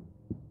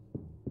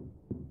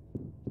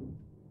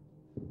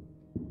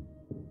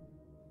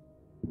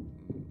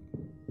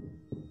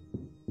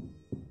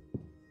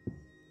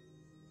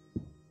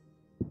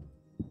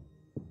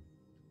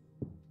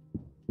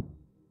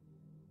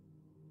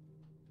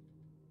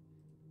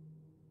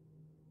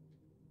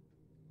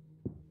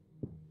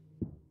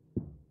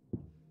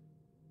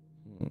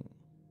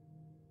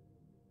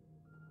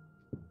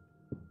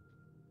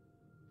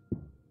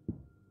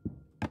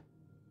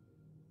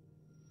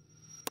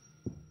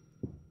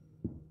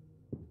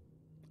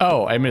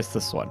 Oh, I missed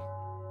this one.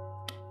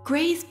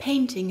 Gray's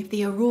painting of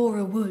the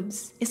Aurora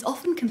Woods is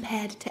often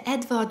compared to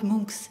Edvard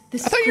Munch's The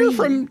I thought you were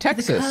Scream, from the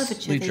Texas,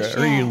 curvature they Litra,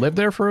 or you share. lived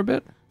there for a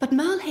bit? But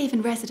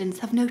Merlehaven residents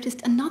have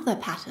noticed another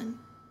pattern.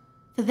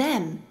 For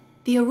them,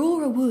 the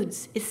Aurora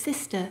Woods is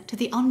sister to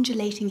the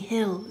undulating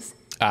hills,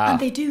 and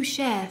they do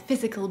share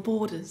physical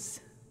borders.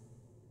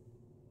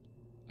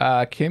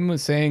 Kim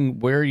was saying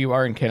where you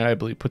are in Canada, I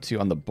believe, puts you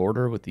on the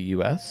border with the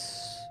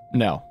U.S.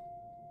 No.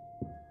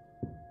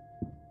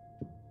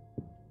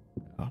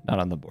 Oh, not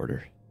on the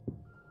border.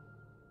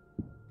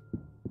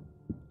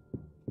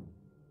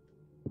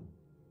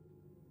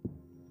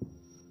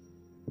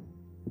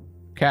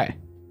 Okay.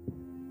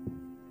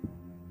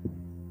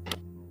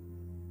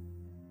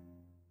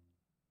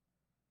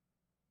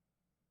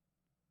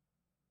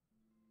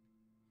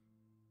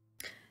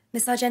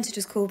 Miss Argenta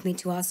just called me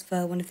to ask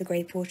for one of the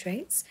Grey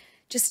portraits.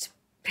 Just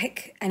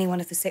pick any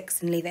one of the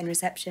 6 and leave it in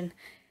reception.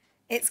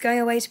 It's going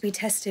away to be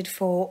tested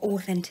for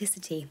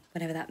authenticity,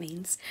 whatever that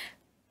means.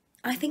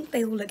 I think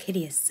they all look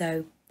hideous,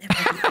 so they're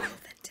probably not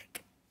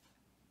authentic.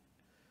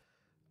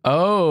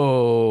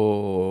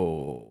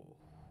 Oh.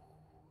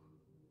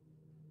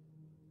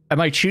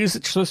 Am I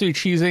supposed to be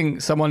choosing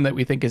someone that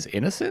we think is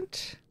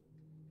innocent?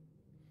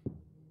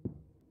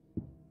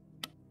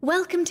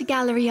 Welcome to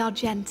Gallery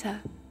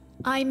Argenta.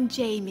 I'm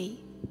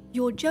Jamie,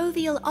 your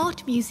jovial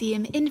art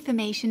museum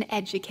information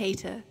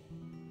educator.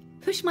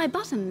 Push my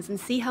buttons and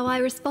see how I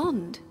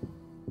respond.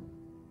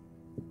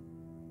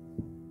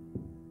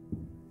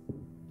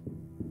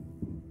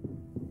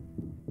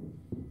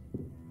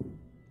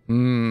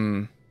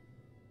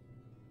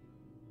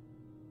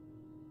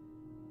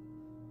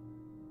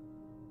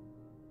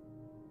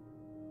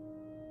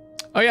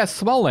 Oh yeah,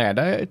 Small Land.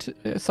 I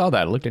saw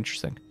that. It looked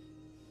interesting.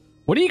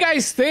 What do you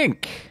guys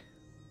think?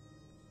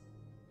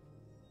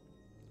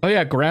 Oh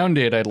yeah,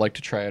 Grounded. I'd like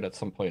to try it at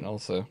some point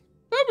also.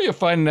 That'd be a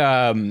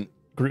fun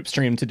group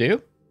stream to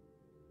do.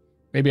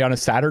 Maybe on a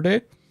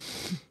Saturday.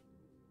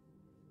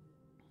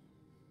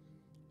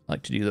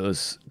 like to do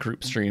those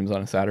group streams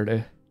on a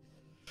Saturday.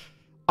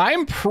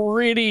 I'm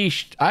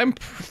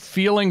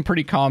feeling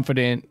pretty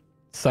confident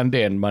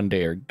Sunday and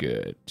Monday are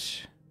good.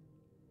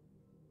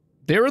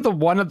 They were the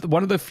one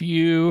of the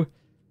few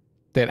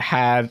that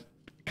had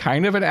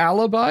kind of an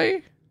alibi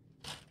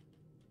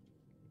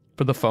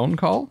for the phone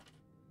call.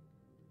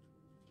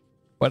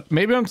 But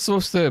maybe I'm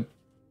supposed to...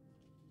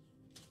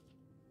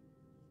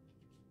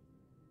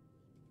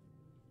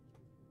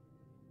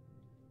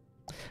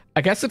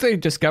 I guess if they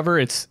discover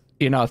it's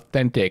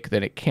inauthentic,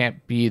 then it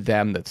can't be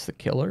them that's the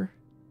killer.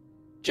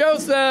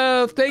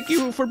 Joseph, thank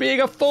you for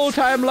being a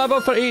full-time lover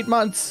for 8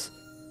 months.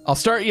 I'll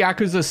start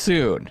Yakuza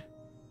soon.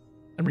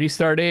 I'm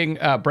restarting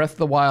Breath of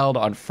the Wild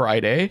on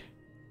Friday.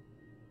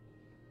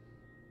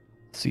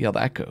 See how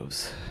that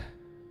goes.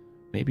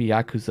 Maybe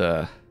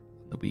Yakuza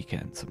on the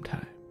weekend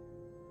sometime.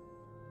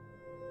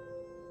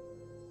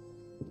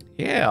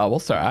 Yeah, we'll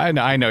start.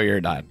 I know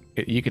you're not.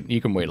 You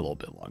can wait a little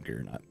bit longer.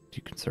 You're not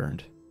too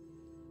concerned.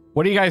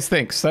 What do you guys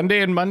think?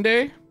 Sunday and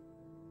Monday?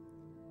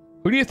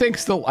 Who do you think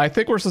still? I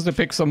think we're supposed to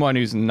pick someone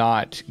who's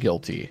not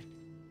guilty.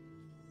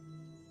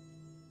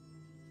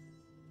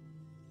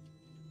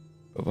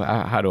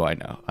 How do I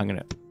know? I'm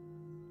gonna...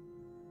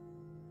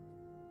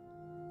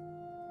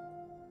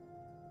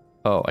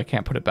 Oh, I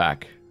can't put it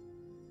back.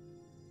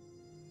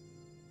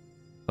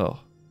 Oh.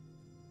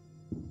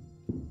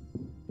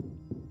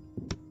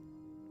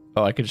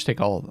 Oh, I could just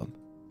take all of them.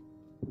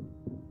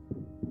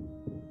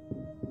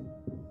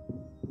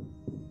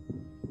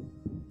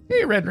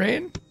 Hey, Red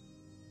Rain.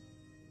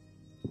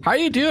 How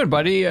you doing,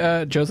 buddy?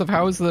 Joseph,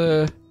 how's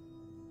the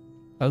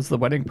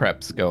wedding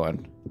preps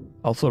going?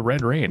 Also,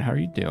 Red Rain, how are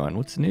you doing?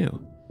 What's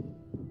new?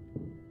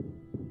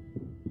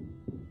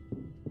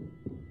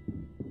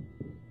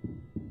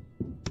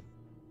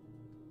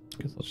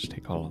 Guess I'll just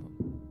take all of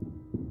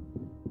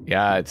them.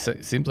 Yeah, it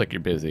seems like you're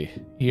busy.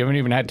 You haven't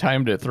even had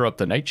time to throw up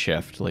the night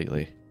shift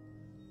lately.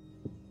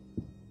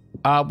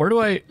 Where do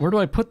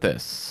I put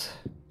this?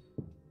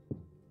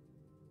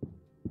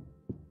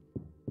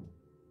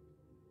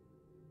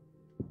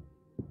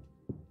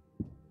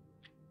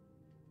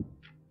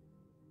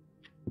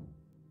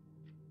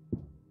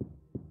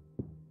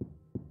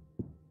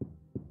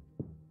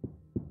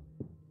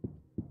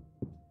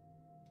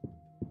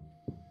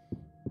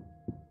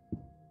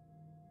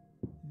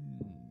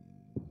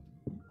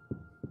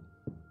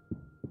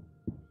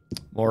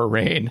 More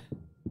rain.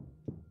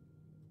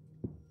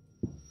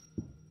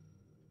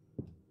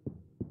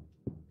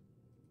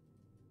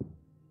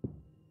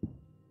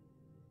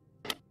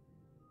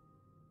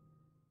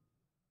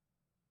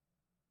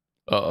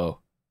 Uh-oh.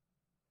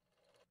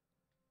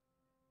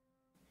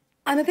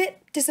 I'm a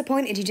bit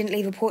disappointed you didn't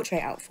leave a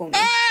portrait out for me.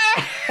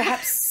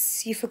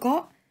 Perhaps you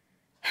forgot?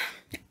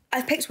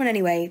 I've picked one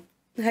anyway.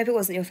 I hope it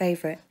wasn't your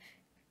favourite.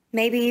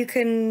 Maybe you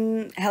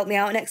can help me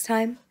out next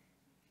time?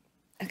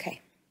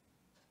 Okay.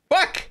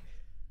 Fuck!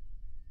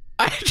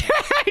 I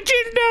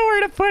didn't know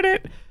where to put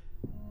it.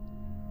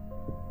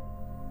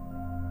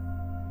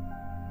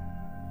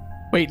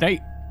 Wait,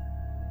 night...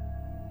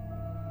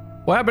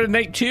 What happened to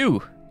night 2?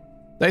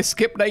 Did I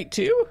skip night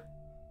 2?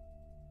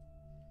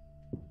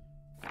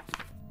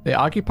 They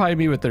occupy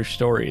me with their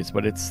stories,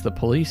 but it's the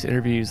police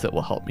interviews that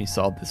will help me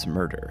solve this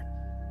murder.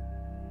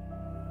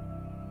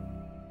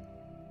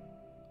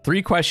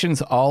 3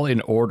 questions all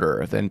in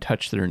order, then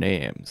touch their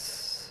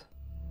names.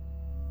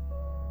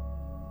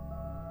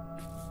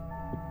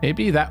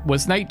 Maybe that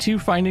was night 2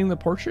 finding the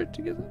portrait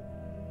together?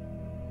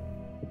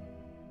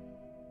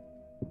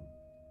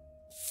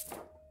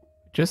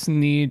 Just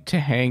need to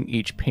hang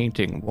each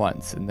painting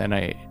once and then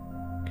I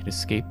can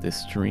escape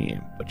this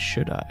dream, but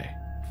should I?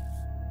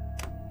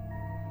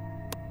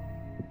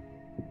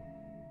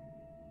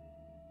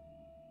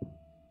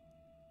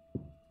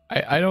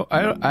 I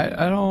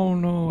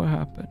don't know what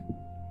happened.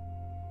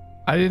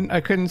 I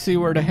couldn't see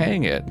where to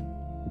hang it.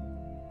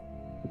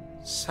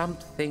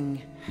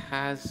 Something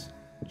has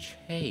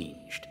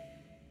changed.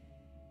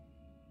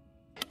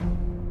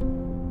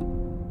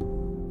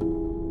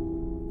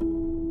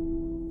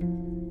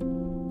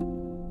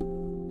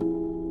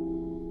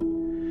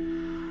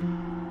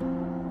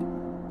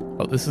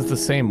 Oh, this is the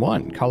same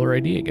one. Caller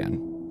ID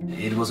again.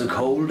 It was a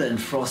cold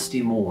and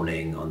frosty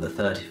morning on the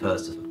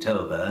 31st of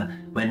October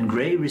when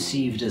Grey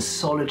received a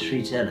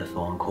solitary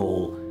telephone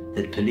call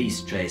that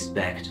police traced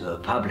back to a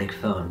public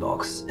phone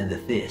box in the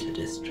theatre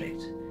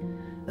district.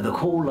 The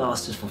call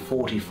lasted for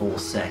 44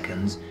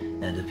 seconds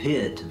and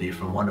appeared to be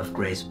from one of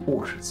Grey's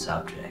portrait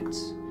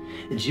subjects.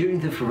 During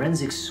the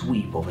forensic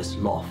sweep of his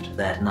loft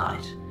that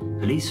night,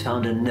 police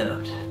found a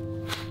note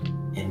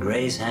in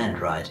Grey's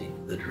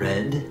handwriting that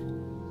read,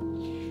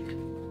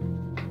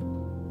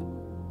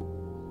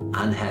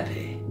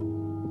 "Unhappy.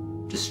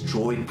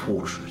 Destroyed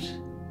portrait.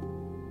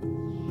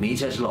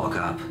 Meet at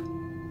lockup.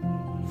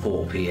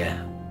 4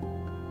 p.m.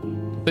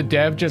 The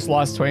dev just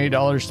lost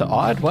 $20 to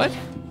Odd? What?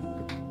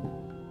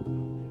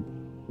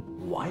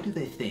 Why do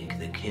they think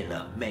the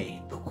killer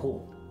made the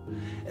call?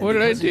 What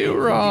did I do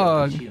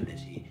wrong? When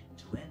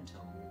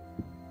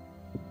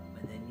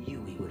they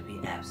knew he would be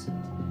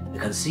absent,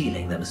 because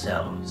concealing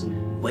themselves,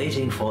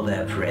 waiting for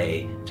their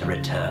prey to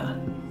return.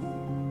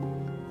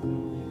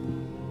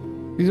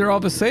 These are all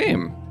the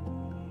same.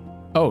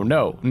 Oh,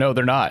 no,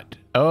 they're not.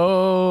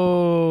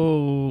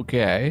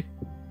 Okay.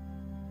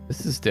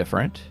 This is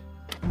different.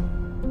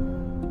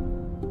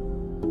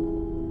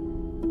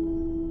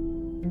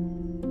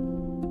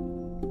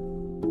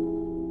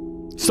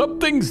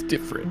 Something's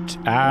different.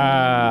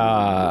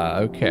 Ah,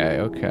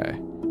 okay.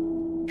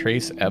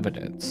 Trace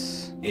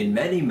evidence. In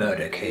many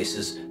murder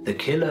cases, the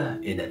killer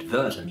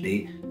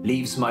inadvertently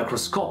leaves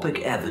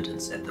microscopic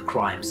evidence at the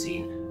crime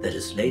scene that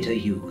is later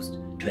used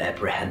to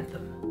apprehend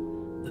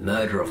them. The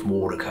murder of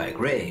Mordechai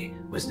Grey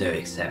was no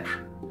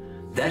exception.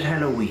 That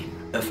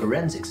Halloween, a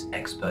forensics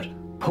expert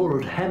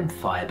pulled hemp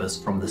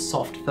fibers from the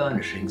soft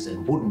furnishings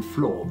and wooden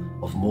floor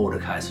of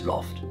Mordechai's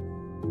loft.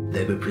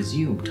 They were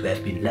presumed to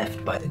have been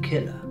left by the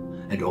killer,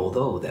 and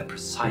although their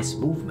precise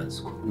movements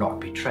could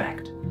not be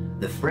tracked,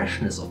 the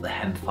freshness of the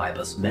hemp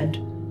fibers meant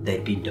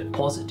they'd been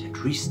deposited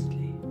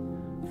recently.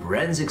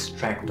 Forensics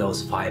tracked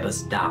those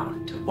fibers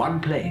down to one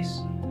place,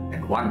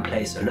 and one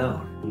place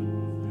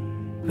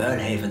alone.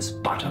 Merlehaven's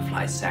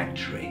butterfly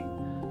sanctuary.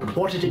 But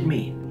what did it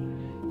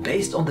mean?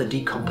 Based on the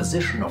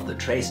decomposition of the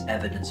trace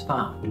evidence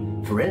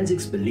found,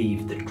 forensics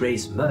believed that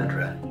Grey's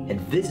murderer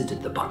had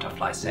visited the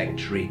butterfly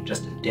sanctuary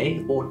just a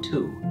day or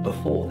two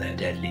before their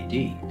deadly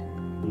deed.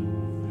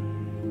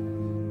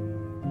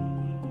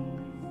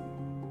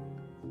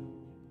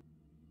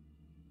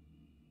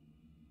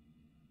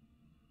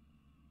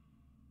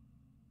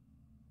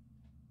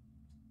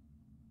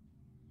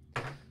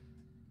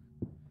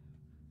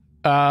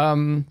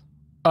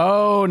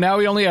 Oh, now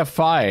we only have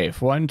 5.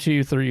 1,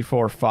 2, 3,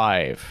 4,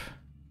 5.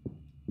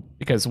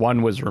 Because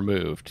 1 was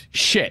removed.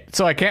 Shit.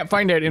 So I can't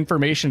find out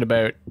information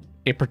about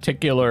a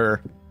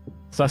particular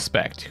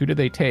suspect. Who did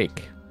they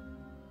take?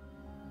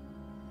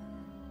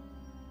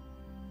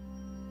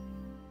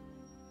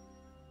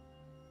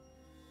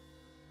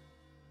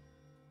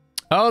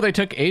 Oh, they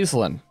took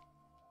Aislinn.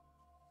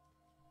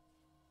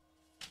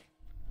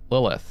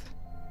 Lilith.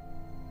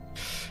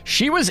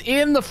 She was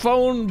in the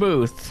phone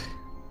booth.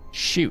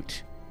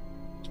 Shoot.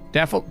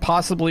 Definitely,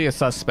 possibly a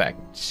suspect.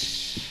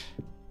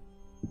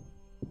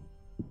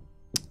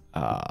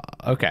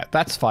 Okay,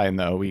 that's fine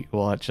though.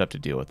 We'll just have to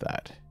deal with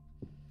that.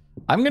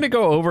 I'm gonna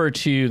go over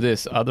to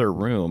this other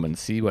room and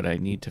see what I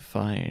need to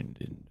find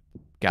in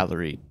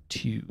Gallery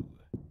 2,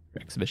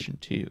 Exhibition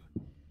 2.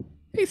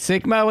 Hey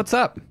Sigma, what's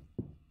up?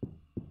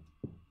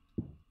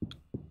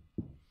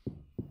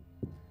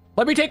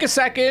 Let me take a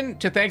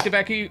second to thank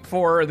Deveki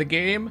for the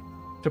game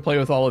to play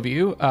with all of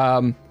you.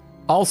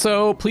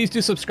 Also, please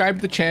do subscribe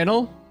to the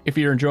channel if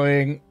you're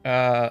enjoying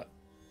the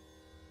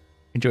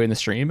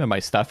stream and my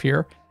stuff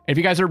here. And if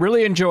you guys are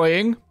really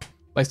enjoying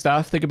my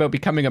stuff, think about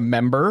becoming a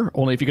member,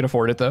 only if you can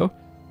afford it though,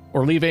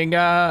 or leaving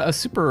a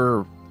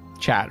super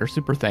chat or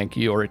super thank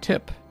you or a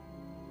tip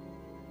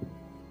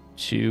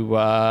to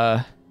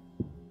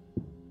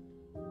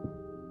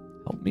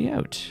help me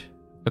out.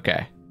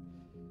 Okay,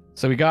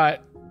 so we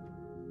got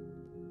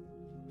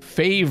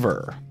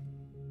favor.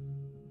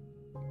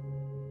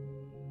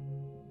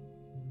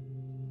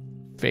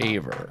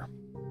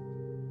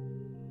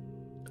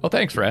 Oh,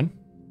 thanks, friend.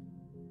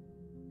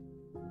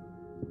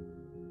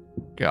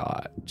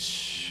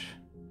 Gosh.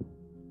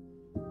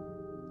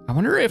 I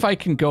wonder if I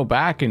can go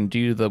back and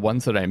do the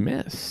ones that I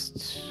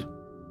missed.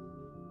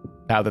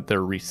 Now that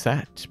they're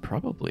reset.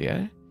 Probably,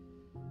 eh?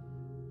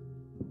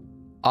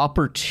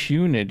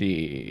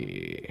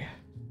 Opportunity.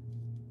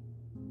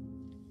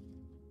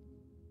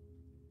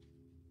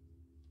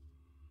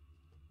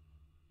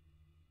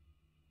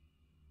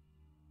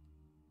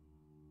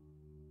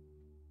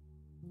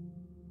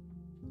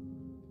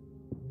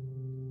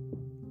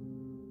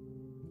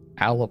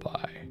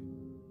 Alibi.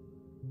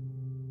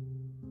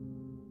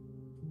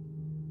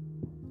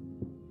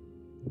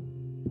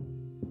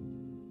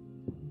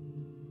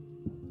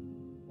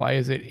 Why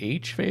is it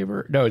H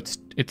favor? No, it's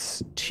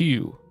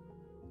 2.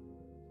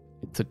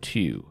 It's a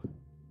 2.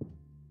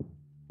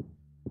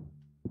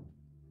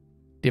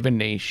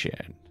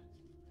 Divination.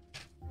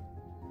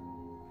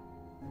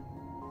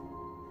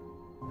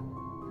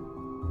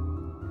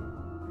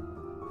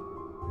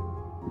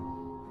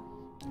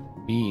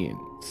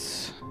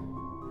 Means.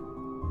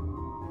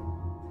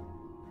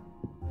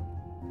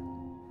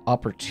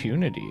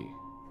 Opportunity.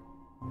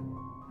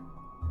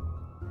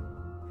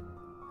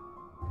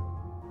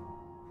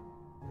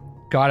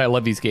 God, I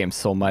love these games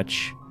so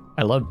much.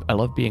 I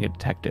love being a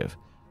detective.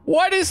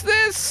 What is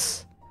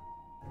this?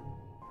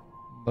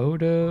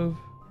 Motive.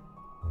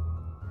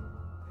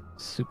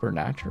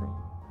 Supernatural.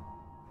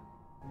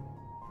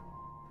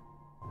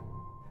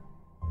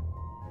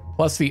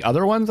 Plus the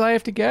other ones I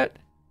have to get.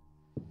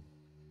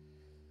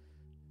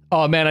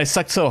 Oh man, I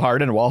sucked so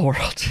hard in Wall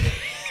World.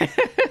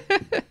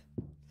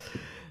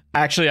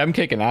 Actually, I'm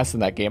kicking ass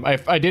in that game.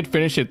 I did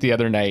finish it the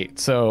other night,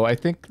 so I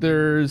think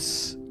the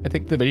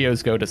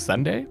videos go to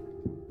Sunday.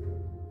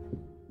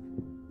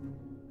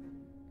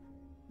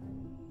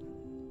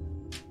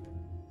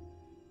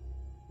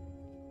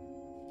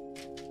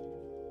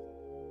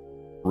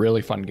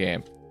 Really fun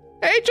game.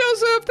 Hey,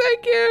 Joseph,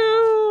 thank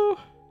you.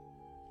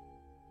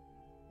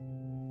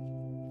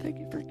 Thank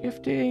you for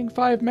gifting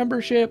 5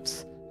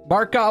 memberships.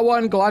 Mark got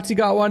one, Galazzi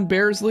got one,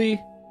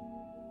 Bearsley,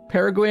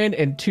 Peregrine,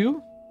 and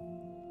 2.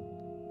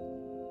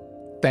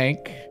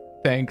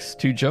 Thanks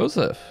to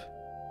Joseph.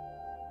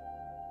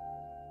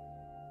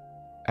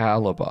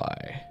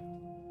 Alibi.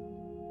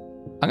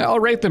 I'll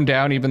write them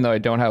down even though I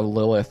don't have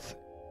Lilith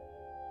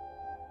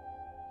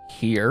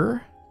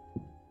here.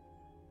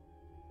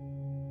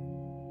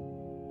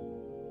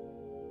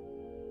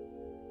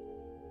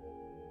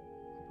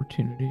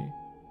 Opportunity.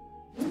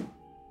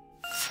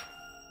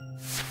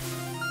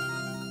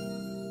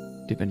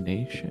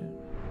 Divination.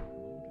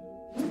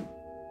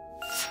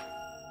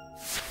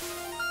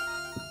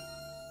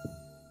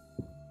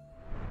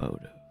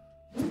 Motive.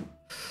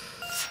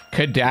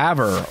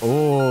 Cadaver.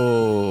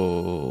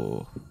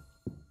 Oh.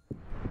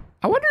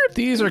 I wonder if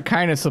these are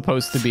kind of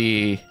supposed to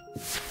be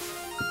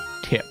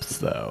tips,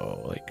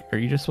 though. Like, are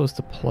you just supposed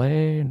to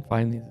play and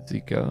find these as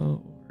you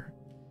go?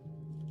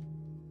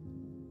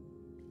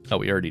 Oh,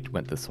 we already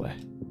went this way.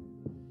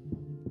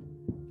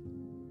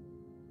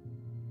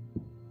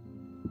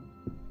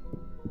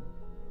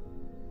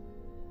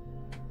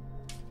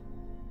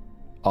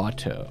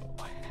 Auto.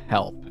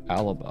 Help.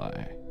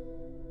 Alibi.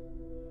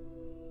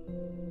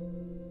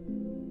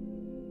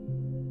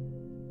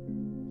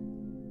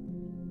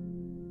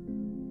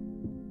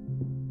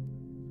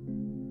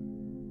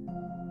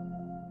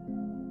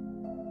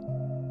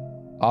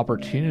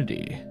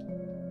 Opportunity.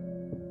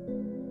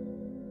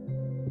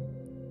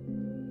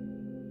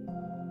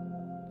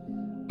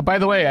 By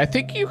the way, I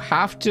think you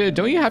have to,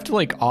 don't you have to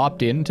like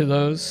opt into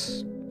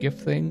those gift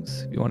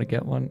things if you want to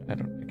get one? I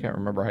can't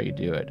remember how you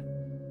do it.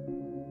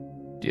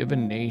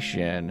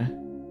 Divination.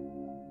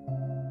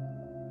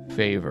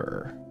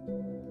 Favor.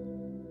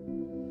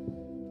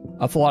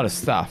 That's a lot of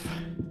stuff.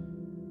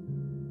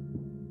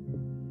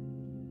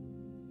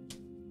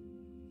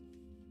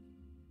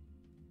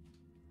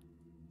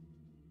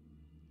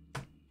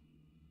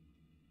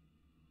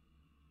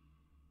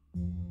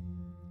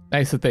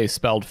 Nice that they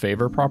spelled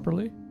favor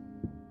properly.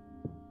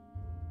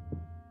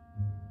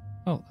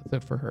 Oh,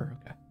 that's it for her.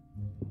 Okay.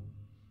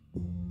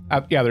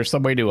 Yeah, there's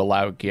some way to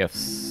allow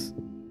gifts.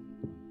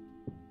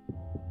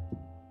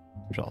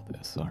 There's all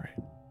this. All right.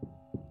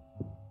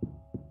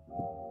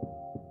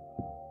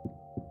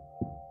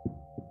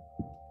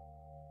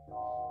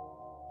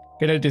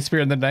 Gonna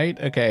disappear in the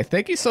night? Okay,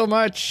 thank you so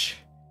much.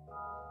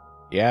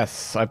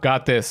 Yes, I've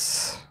got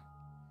this.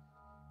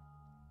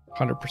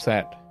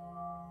 100%.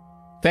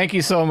 Thank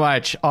you so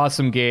much.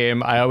 Awesome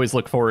game. I always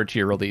look forward to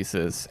your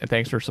releases. And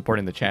thanks for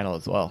supporting the channel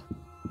as well.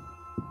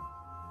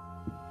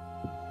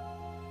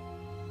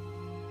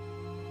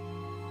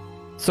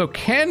 So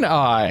can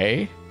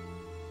I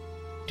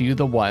do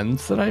the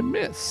ones that I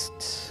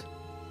missed?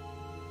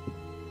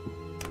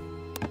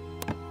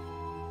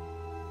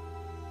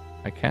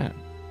 I can.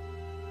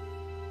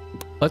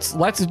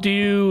 Let's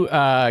do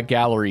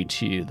gallery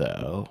 2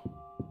 though.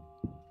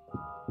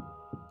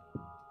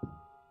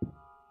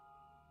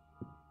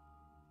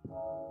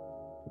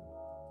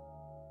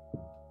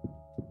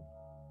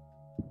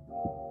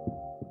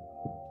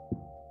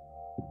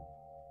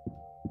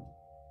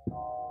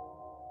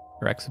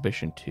 Or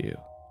exhibition 2.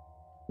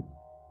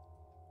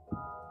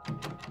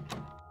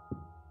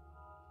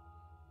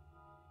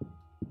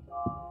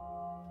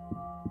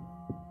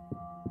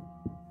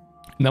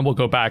 And then we'll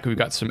go back. We've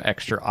got some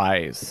extra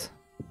eyes.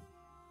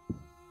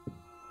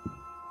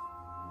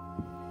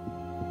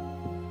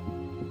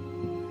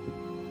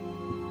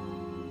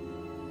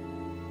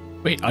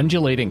 Wait,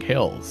 undulating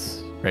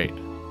hills. Right.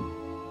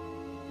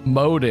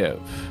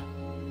 Motive.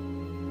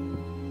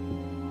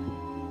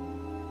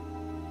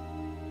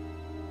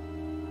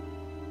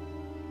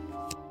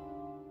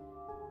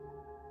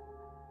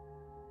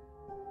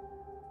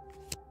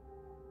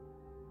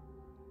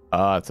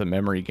 Ah, it's a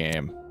memory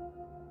game.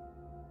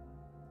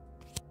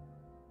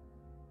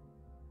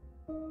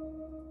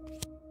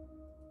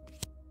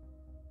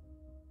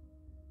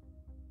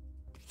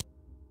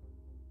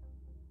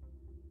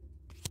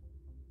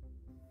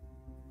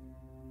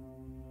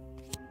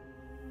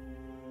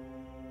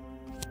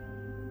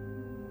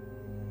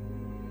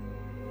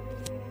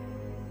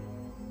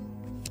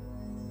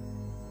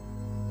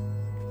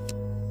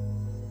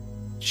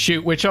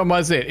 Shoot, which one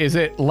was it? Is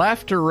it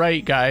left or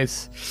right,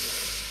 guys?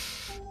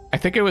 I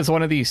think it was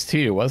one of these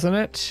two, wasn't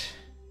it?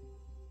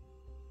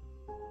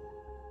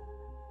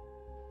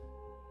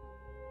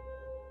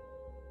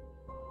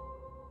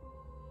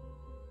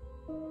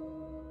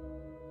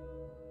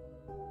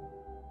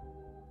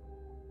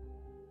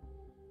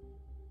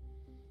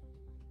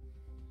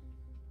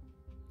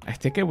 I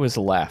think it was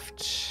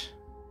left.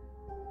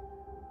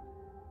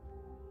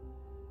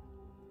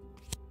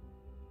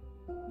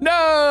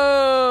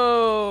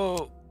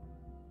 No!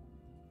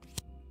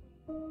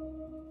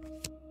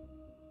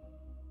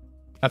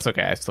 That's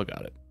okay, I still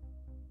got it.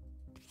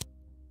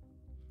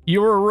 You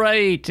were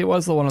right, it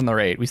was the one on the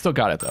right. We still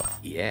got it though.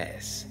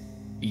 Yes.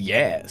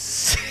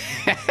 Yes.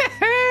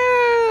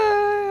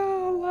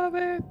 Love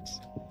it.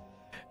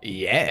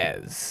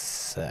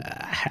 Yes.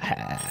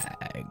 Yes.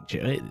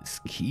 Enjoy this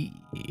key.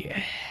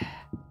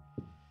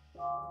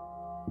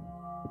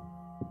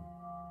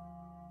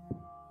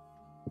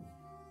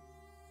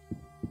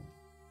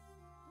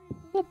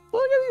 Look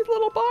at these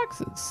little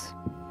boxes.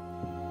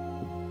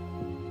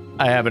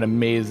 I have an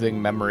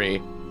amazing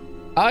memory.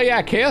 Oh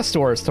yeah, Chaos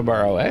Stores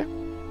tomorrow, eh?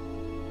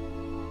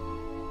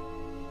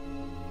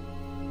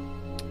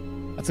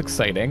 That's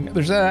exciting.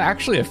 There's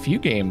actually a few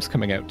games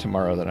coming out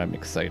tomorrow that I'm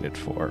excited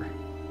for.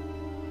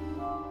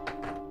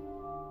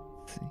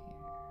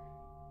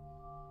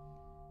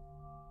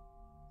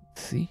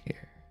 Let's see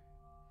here.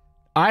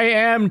 I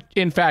am,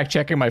 in fact,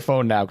 checking my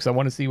phone now because I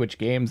want to see which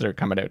games are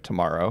coming out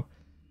tomorrow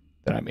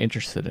that I'm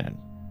interested in.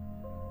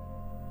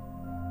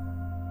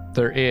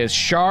 There is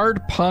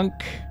Shard Punk,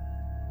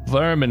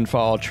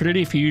 Verminfall,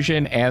 Trinity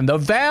Fusion, and the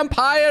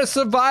Vampire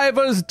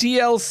Survivors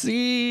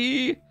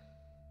DLC.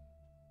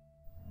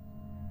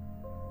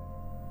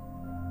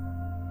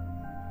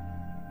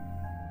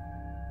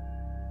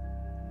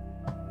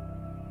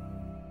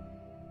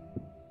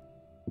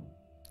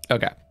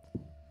 Okay.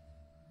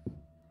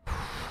 2,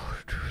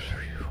 3,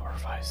 4,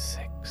 5,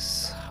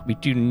 6. We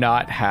do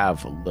not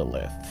have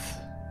Lilith.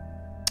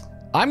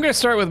 I'm going to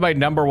start with my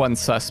number one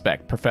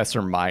suspect,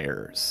 Professor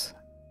Myers.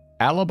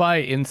 Alibi,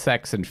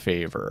 insects, and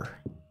favor.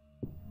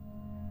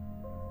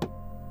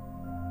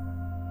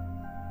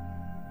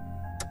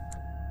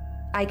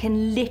 I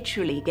can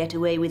literally get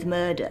away with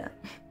murder.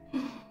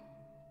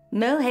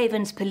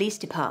 Merlehaven's police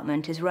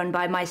department is run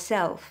by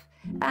myself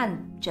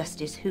and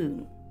Justice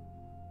Hoon.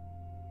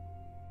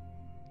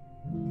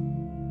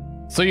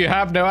 So you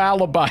have no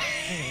alibi.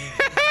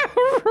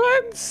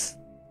 Runs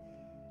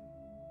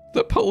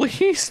the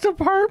police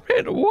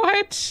department?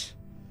 What?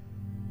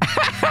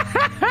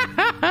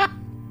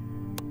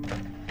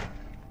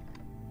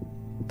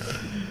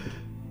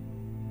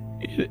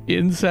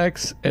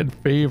 Insects and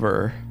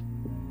favor.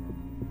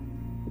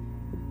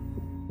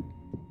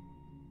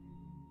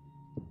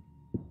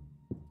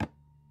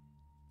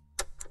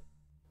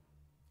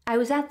 I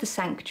was at the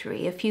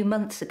sanctuary a few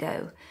months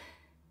ago.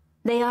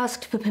 They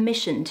asked for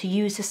permission to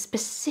use a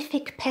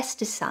specific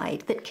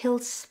pesticide that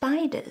kills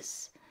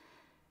spiders.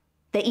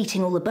 They're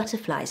eating all the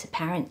butterflies,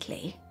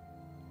 apparently.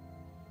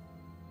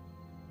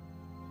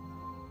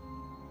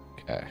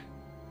 Okay.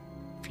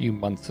 A few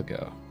months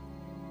ago.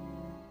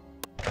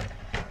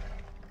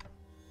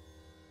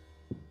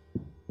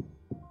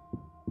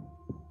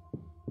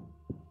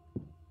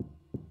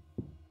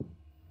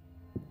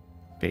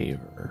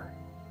 Favor.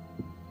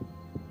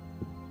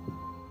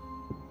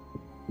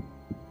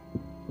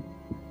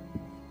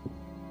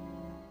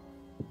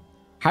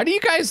 How do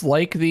you guys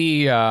like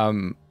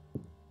the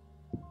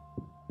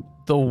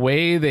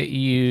way that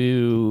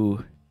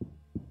you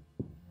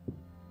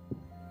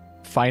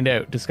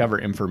discover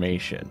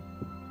information?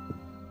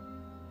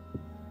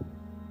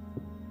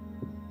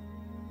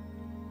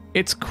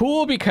 It's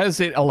cool because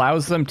it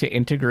allows them to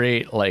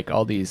integrate like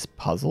all these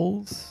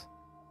puzzles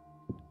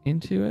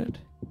into it.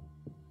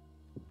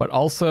 But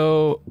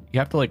also you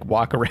have to like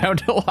walk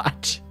around a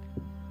lot.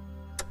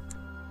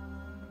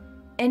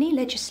 Any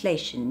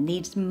legislation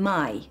needs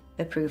my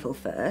approval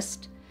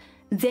first,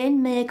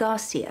 then Mayor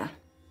Garcia.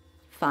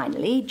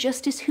 Finally,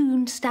 Justice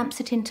Hoon stamps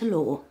it into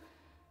law.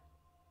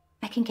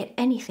 I can get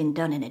anything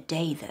done in a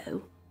day,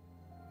 though.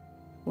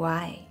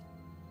 Why?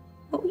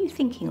 What were you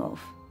thinking of?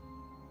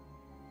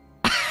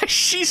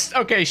 She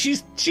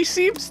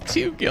seems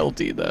too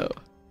guilty, though.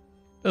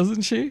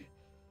 Doesn't she?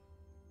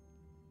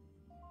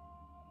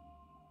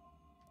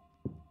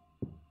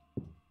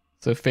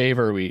 So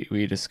favor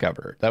we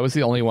discovered. That was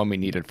the only one we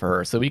needed for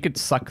her. So we could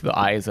suck the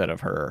eyes out of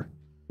her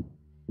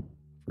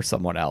for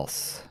someone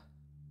else.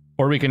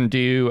 Or we can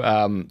do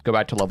go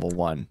back to level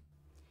 1.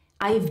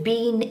 I've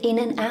been in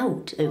and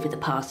out over the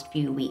past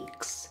few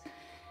weeks.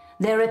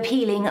 They're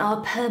appealing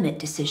our permit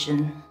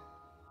decision.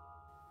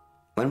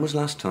 When was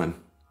last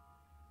time?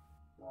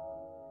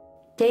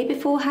 Day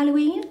before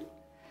Halloween?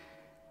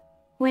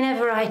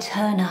 Whenever I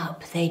turn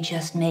up, they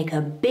just make a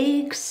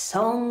big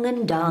song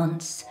and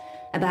dance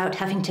about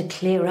having to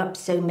clear up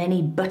so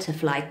many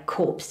butterfly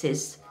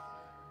corpses.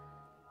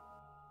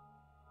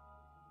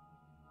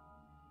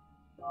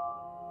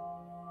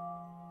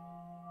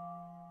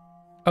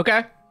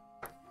 Okay.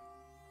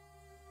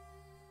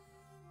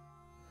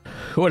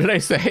 What did I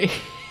say?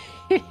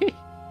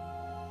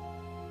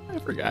 I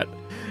forgot.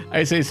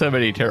 I say so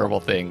many terrible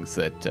things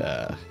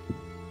that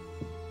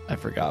I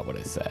forgot what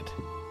I said.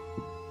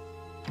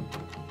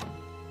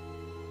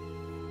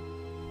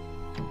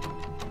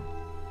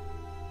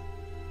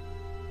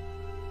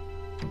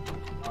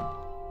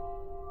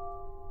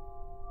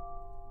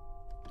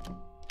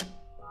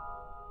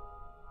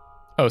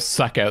 Oh,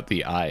 suck out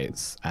the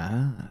eyes.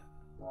 Ah.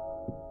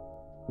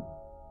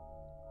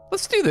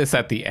 Let's do this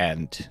at the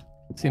end.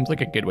 Seems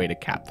like a good way to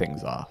cap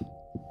things off.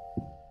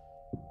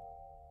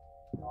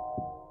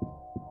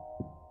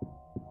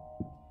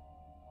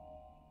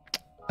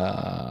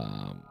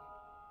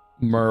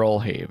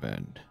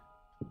 Merlehaven.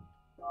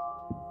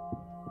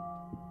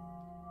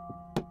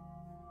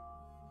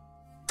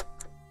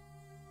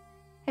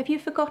 Have you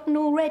forgotten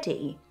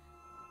already?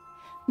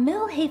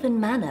 Millhaven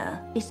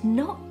Manor is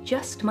not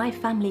just my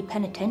family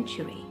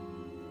penitentiary.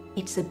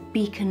 It's a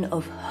beacon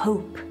of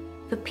hope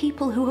for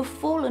people who have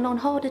fallen on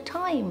harder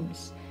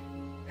times,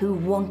 who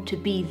want to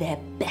be their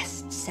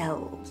best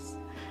selves.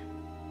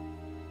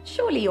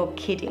 Surely you're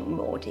kidding,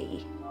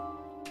 Mordy.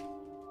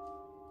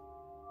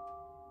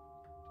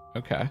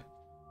 Okay.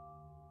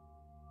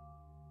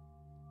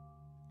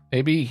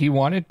 Maybe he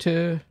wanted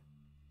to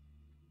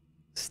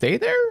stay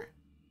there?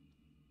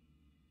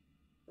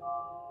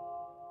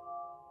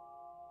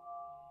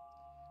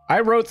 I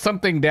wrote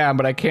something down,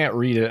 but I can't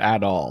read it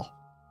at all.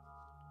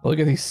 Look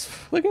at these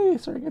friggin'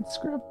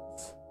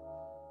 scripts.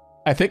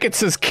 I think it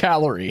says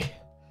calorie.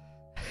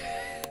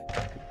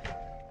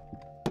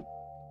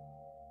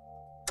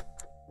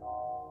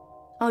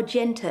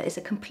 Argenta is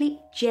a complete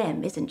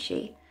gem, isn't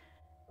she?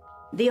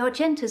 The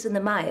Argentas and the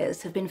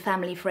Myers have been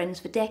family friends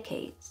for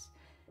decades.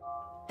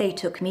 They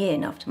took me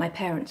in after my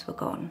parents were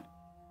gone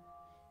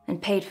and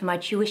paid for my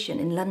tuition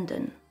in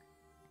London.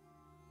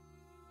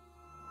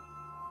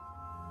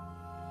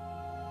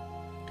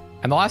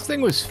 And the last thing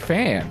was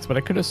fans, but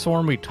I could have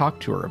sworn we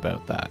talked to her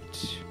about that.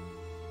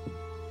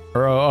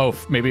 Or, oh,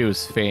 maybe it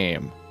was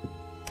fame.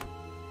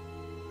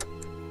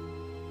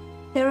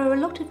 There are a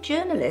lot of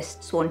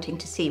journalists wanting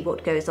to see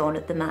what goes on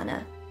at the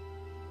manor.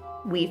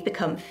 We've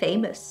become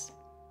famous.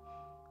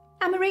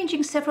 I'm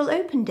arranging several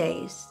open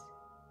days.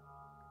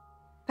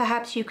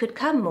 Perhaps you could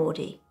come,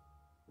 Mordy,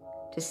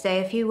 to say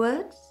a few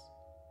words?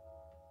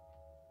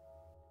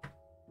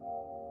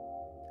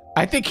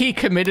 I think he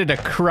committed a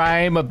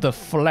crime of the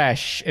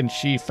flesh, and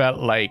she felt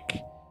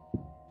like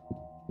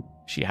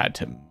she had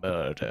to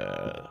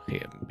murder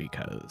him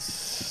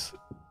because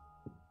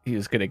he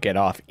was gonna get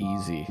off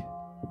easy.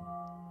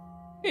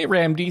 Hey,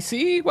 Ram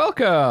DC,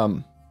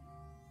 welcome.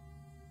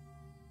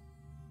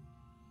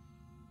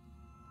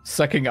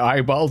 Sucking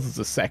eyeballs is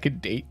a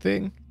second date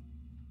thing?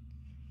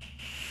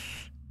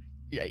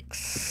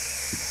 Yikes.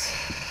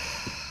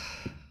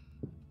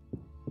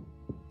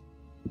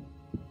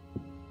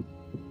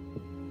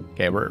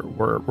 Okay,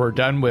 we're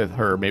done with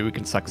her. Maybe we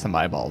can suck some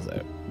eyeballs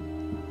out.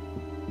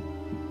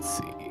 Let's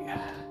see.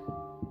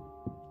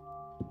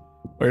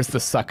 Where's the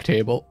suck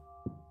table?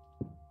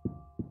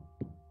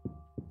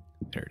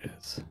 There it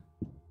is.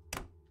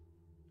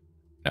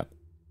 No.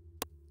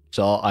 It's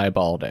all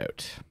eyeballed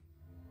out.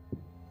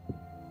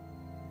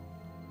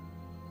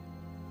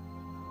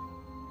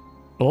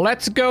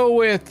 Let's go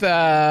with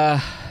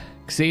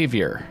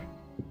Xavier.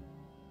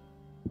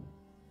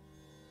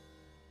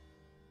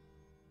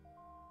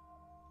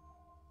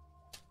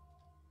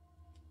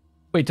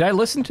 Wait, did I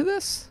listen to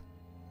this?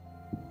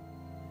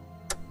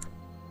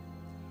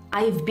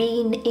 I've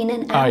been in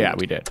and out. Oh yeah,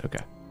 we did.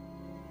 Okay.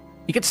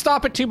 You can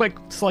stop it too by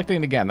selecting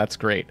it again. That's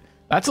great.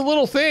 That's a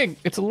little thing.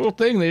 It's a little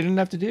thing they didn't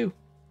have to do.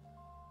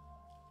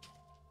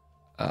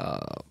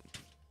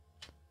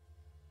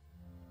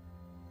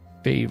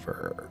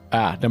 Favor.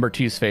 Number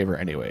 2's favor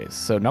anyways.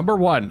 So number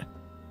 1,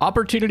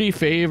 opportunity,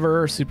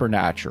 favor,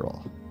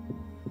 supernatural.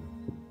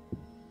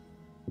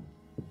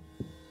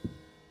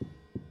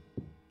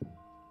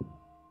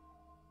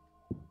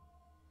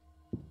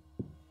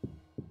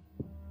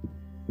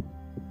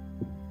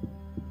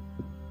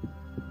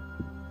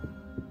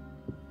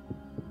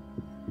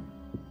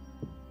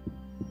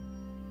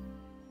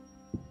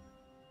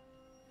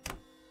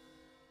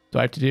 Do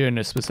I have to do it in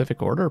a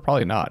specific order?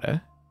 Probably not, eh?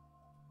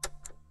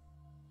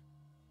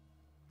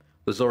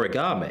 The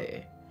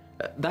Zorigame.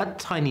 That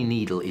tiny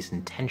needle is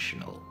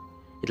intentional.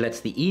 It lets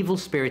the evil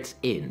spirits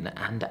in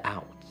and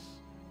out.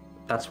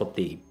 That's what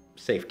the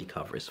safety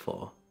cover is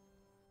for.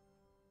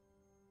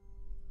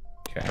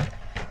 Okay.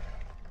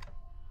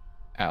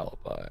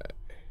 Alibi.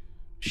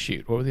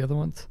 Shoot, what were the other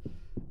ones?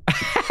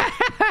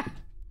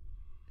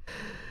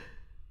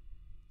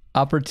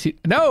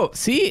 No,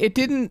 see, it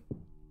didn't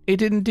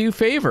do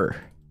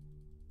favor.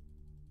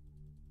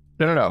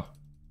 No.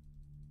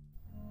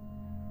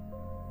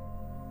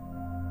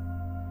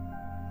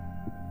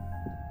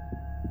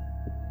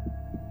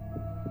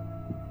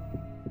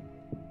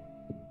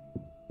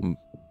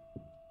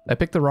 I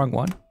picked the wrong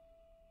one.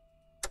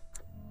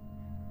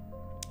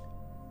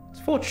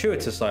 It's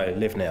fortuitous I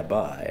live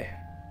nearby,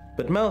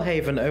 but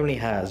Mellhaven only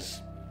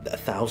has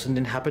 1,000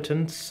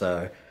 inhabitants,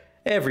 so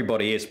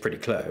everybody is pretty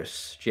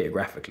close,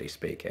 geographically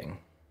speaking.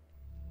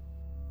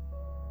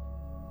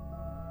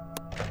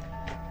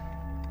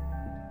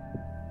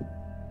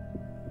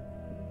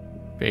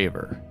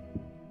 Favor.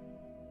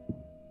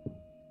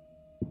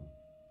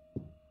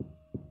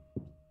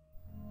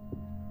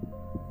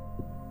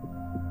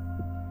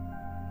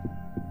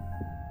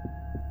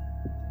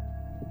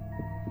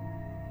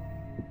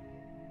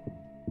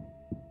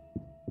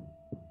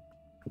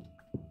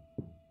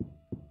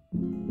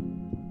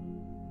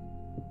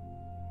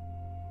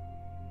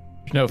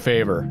 No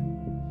favor.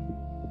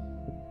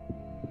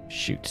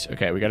 Shoot.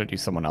 Okay, we gotta do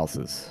someone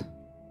else's.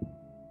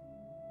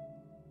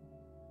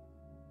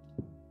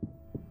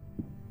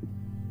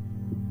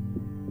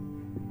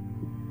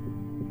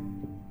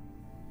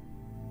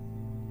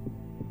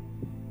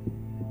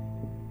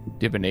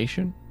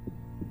 Divination?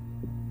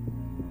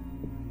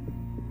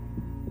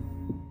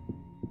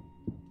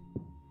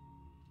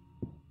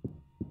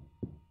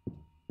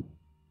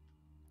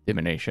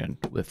 information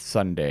with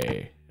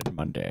Sunday and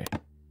Monday.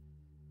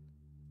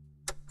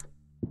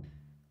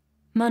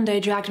 Monday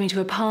dragged me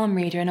to a palm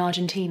reader in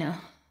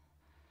Argentina.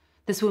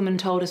 This woman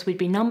told us we'd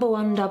be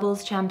 #1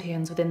 doubles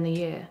champions within the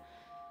year,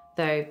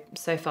 though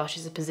so far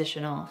she's a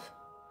position off.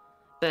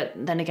 But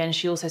then again,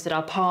 she also said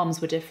our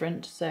palms were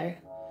different, so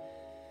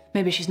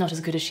maybe she's not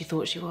as good as she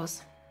thought she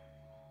was.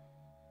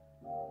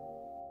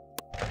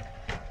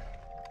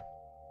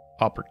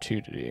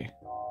 Opportunity.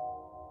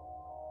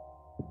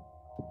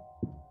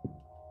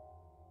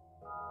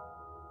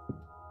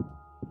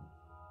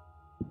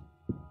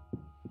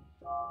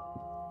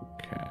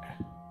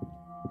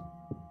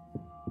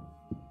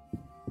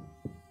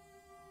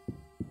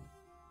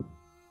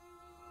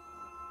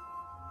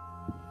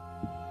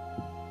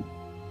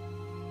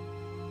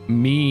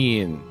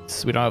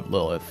 Means. We don't have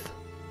Lilith.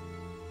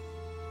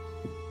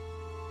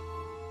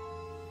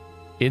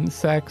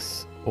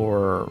 Insects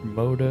or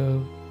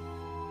motive?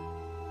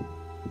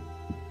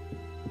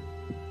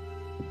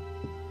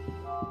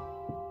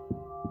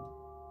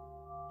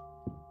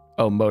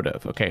 Oh,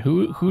 motive. Okay,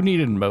 who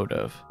needed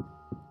motive?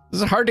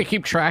 This is hard to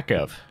keep track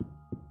of.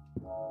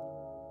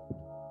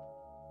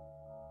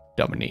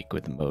 Dominique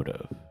with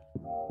motive.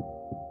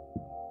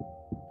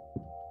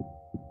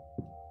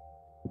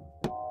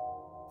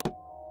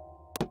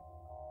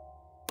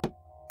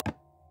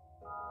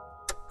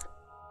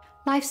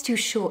 Life's too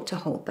short to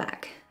hold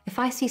back. If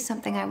I see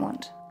something I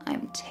want,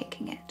 I'm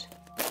taking it.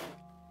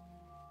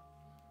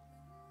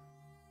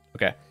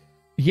 Okay.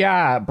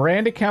 Yeah,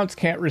 brand accounts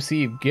can't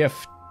receive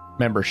gift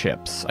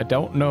memberships. I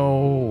don't know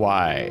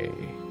why.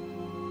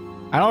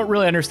 I don't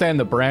really understand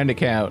the brand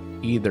account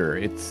either.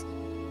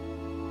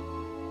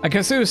 I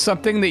guess it was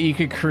something that you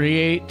could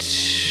create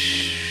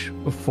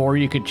before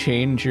you could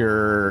change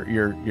your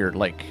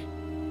like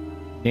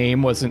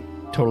name wasn't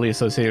totally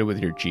associated with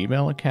your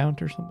Gmail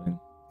account or something.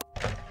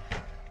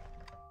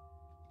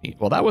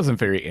 Well, that wasn't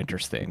very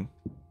interesting.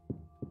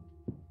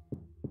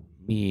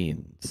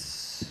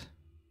 Means.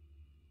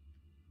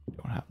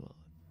 Don't have.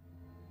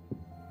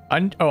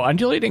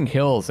 Undulating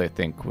Hills, I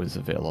think, was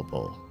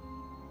available.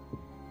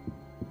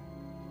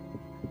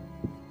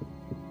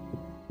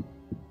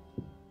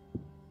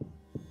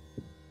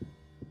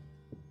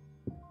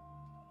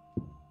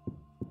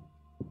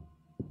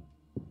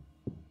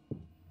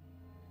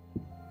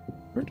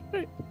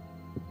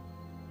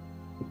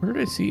 Where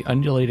did I see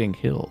Undulating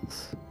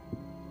Hills?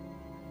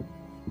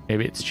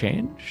 Maybe it's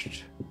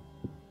changed?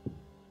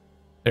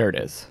 There it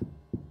is.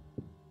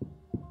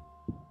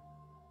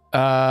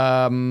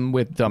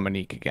 With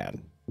Dominique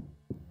again.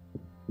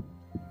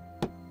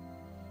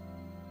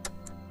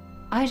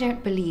 I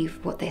don't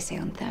believe what they say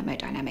on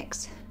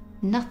thermodynamics.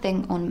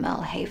 Nothing on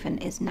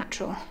Merlehaven is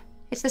natural.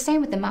 It's the same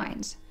with the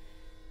mines.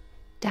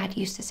 Dad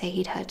used to say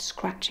he'd heard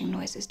scratching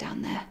noises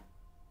down there.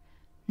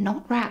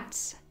 Not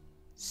rats.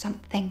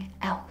 Something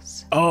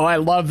else. Oh, I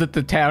love that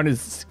the town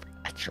is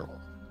natural.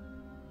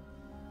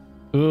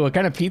 Ooh, what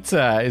kind of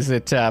pizza? Is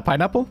it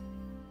pineapple?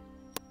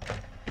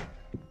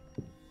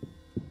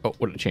 Oh,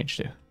 what did it change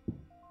to?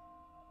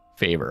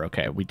 Favor.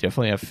 Okay, we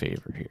definitely have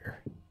favor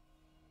here.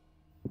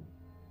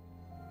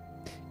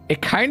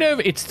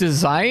 It's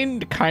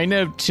designed kind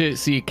of to,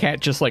 so you can't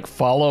just like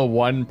follow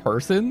one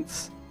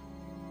person's.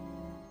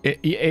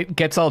 It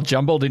gets all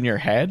jumbled in your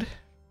head.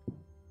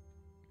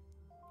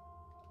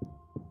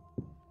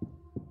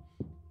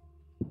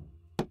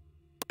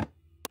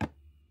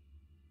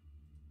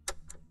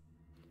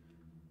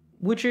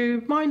 Would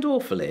you mind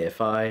awfully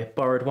if I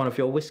borrowed one of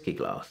your whiskey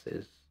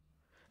glasses?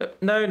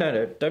 No,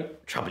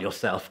 don't trouble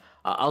yourself.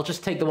 I'll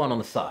just take the one on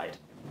the side.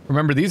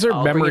 Remember, these are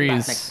I'll memories. Bring it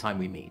back next time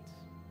we meet.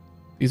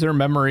 These are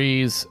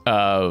memories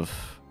of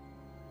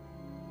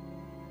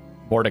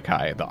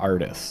Mordechai, the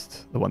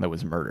artist, the one that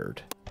was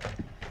murdered.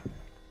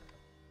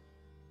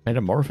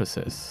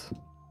 Metamorphosis.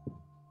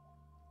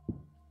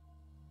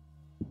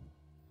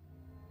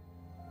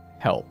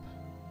 Help.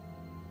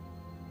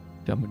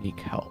 Dominique,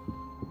 help.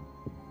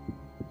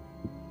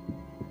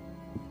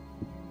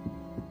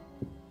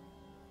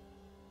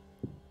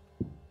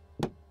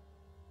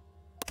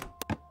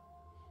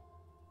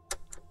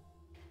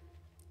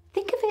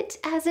 Think of it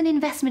as an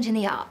investment in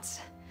the arts.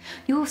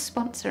 You're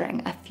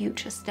sponsoring a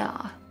future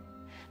star.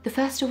 The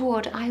first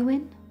award I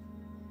win,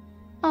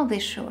 I'll be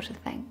sure to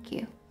thank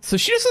you. So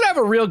she doesn't have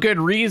a real good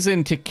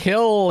reason to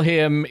kill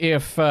him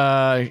if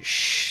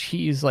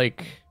he's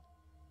like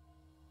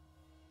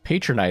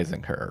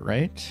patronizing her,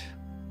 right?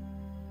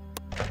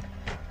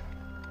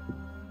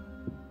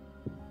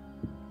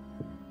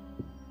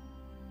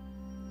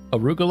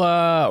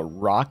 Arugula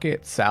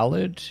rocket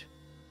salad.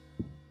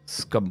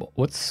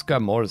 What's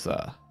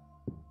scamorza?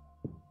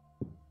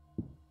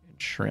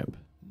 Shrimp.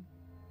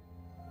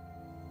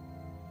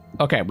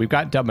 Okay, we've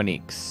got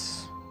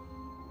Dominique's.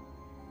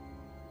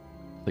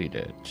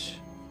 Completed.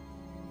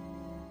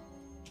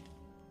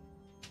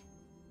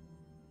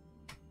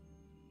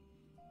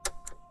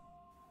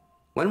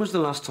 When was the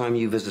last time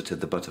you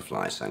visited the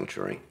butterfly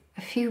sanctuary?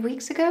 A few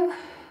weeks ago,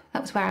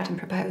 that was where Adam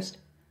proposed.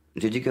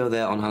 Did you go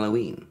there on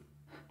Halloween?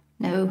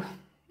 No,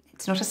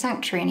 it's not a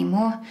sanctuary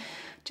anymore.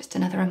 Just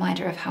another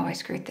reminder of how I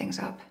screwed things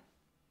up.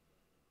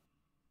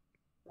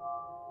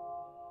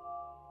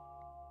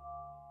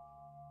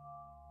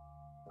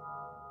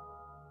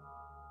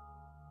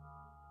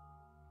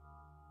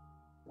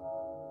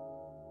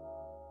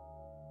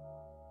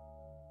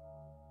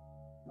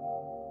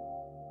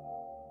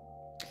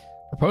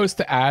 Proposed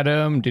to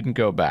Adam, didn't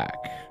go back.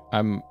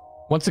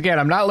 Once again,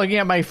 I'm not looking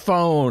at my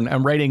phone.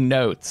 I'm writing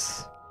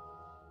notes.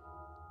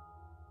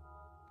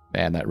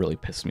 Man, that really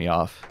pissed me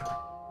off.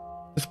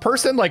 This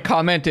person like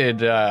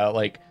commented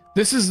like,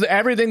 this is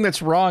everything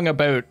that's wrong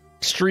about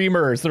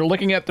streamers. They're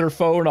looking at their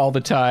phone all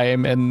the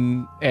time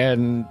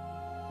and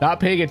not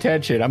paying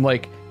attention. I'm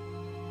like,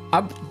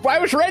 I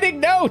was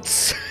writing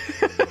notes.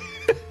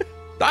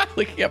 Not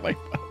looking at my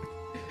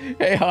phone.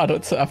 Hey, Han,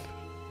 what's up?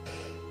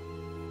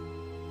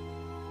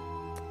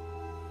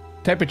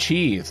 Type of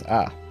cheese.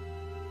 Ah,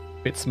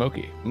 bit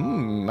smoky.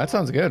 That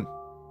sounds good.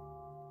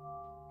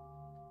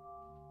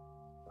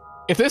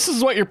 If this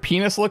is what your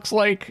penis looks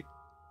like,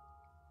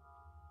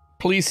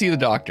 please see the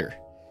doctor.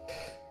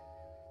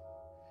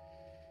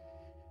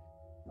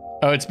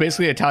 Oh, it's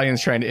basically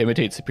Italians trying to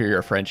imitate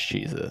superior French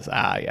cheeses.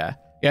 Ah, yeah.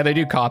 Yeah, they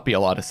do copy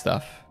a lot of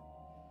stuff.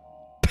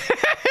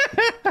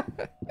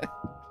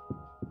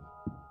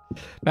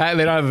 They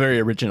don't have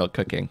very original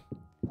cooking.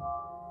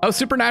 Oh,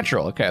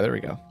 supernatural. Okay, there we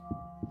go.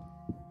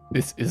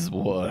 This is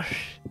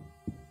whoosh.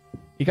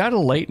 You gotta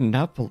lighten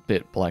up a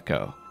bit,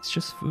 Blecko. It's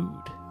just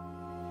food.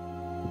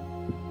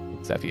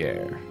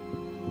 Xavier.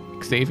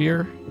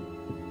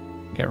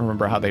 Can't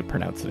remember how they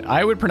pronounce it.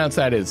 I would pronounce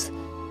that as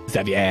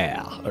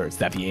Xavier or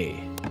Xavier.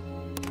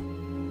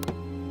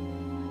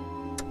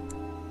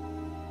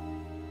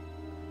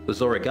 The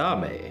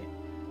Zorigame.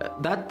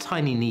 That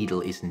tiny needle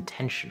is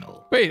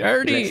intentional. Wait, I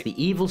already... It lets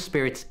the evil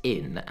spirits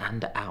in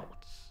and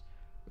out.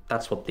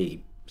 That's what the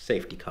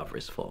safety cover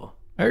is for.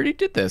 I already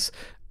did this.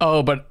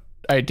 Oh, but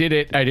I did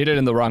it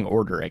in the wrong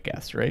order, I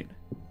guess, right?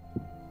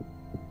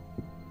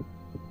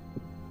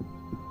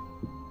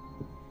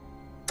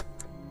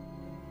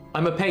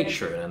 I'm a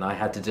patron and I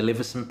had to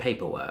deliver some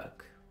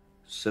paperwork.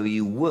 So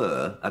you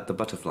were at the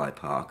Butterfly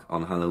Park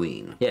on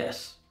Halloween?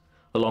 Yes,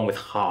 along with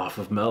half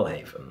of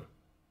Merlehaven.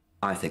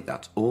 I think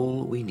that's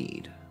all we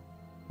need.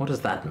 What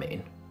does that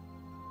mean?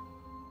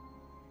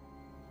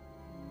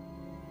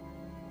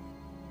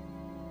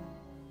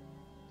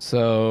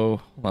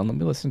 So, well, let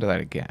me listen to that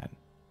again.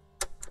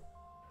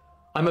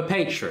 I'm a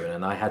patron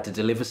and I had to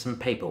deliver some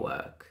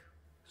paperwork.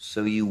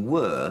 So you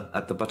were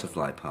at the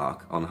Butterfly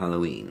Park on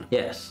Halloween?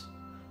 Yes,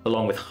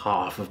 along with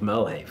half of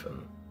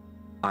Merlehaven.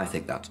 I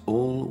think that's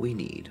all we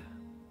need.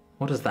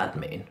 What does that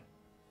mean?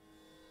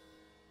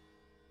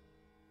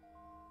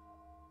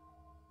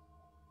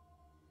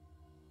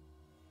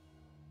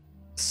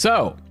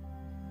 So,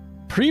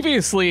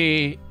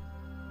 previously,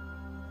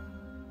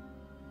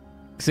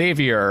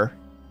 Xavier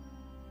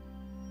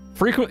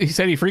he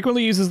said he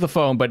frequently uses the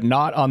phone, but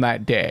not on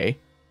that day,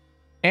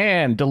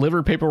 and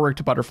delivered paperwork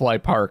to Butterfly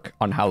Park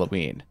on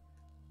Halloween.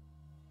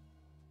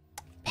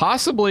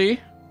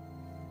 Possibly.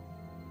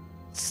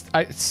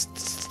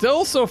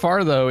 Still, so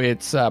far, though,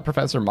 it's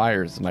Professor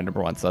Myers is my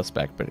 #1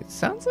 suspect, but it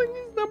sounds like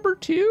he's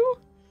 #2.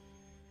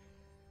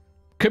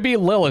 Could be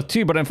Lilith,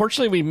 too, but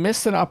unfortunately, we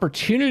missed an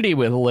opportunity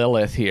with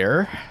Lilith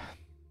here.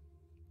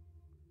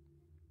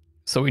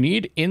 So we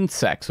need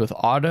insects with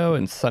Otto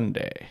and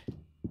Sunday.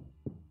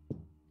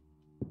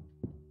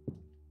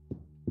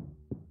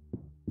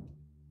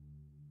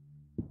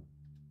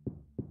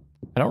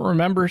 I don't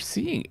remember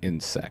seeing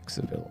insects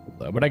available,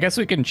 though, but I guess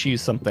we can choose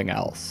something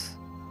else.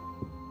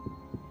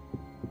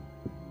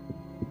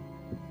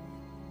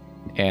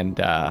 And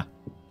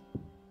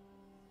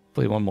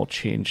hopefully one will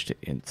change to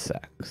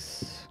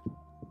insects.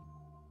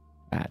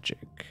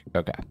 Magic.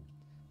 Okay.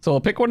 So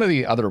I'll pick one of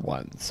the other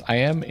ones. I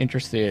am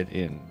interested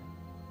in...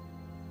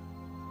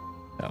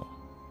 No.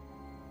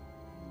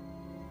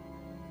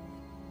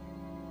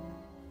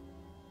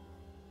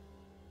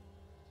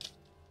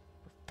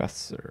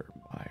 Professor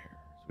Myers.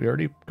 We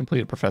already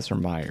completed Professor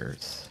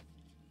Myers.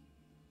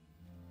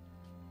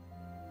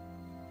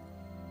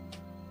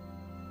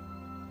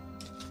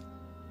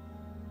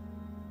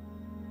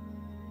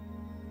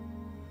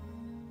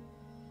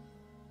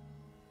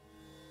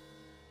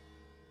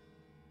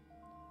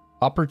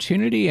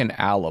 Opportunity and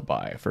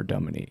alibi for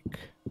Dominique.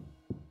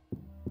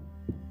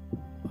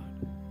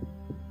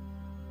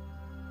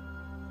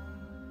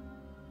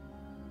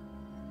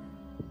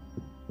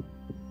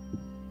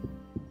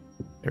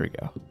 There we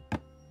go.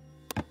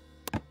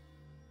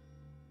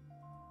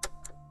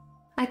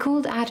 I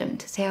called Adam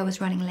to say I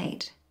was running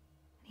late.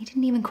 He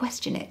didn't even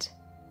question it.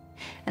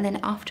 And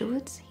then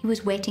afterwards, he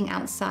was waiting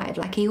outside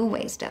like he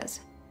always does.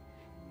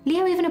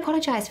 Leo even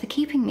apologized for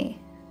keeping me.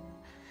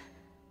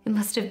 It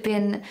must have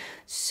been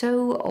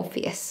so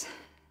obvious.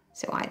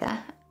 So either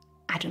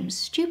Adam's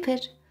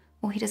stupid,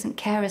 or he doesn't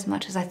care as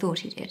much as I thought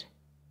he did.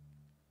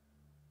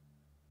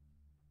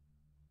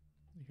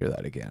 Hear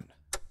that again.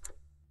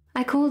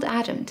 I called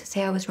Adam to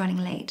say I was running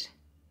late.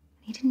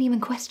 He didn't even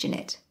question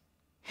it.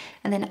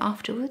 And then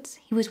afterwards,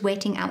 he was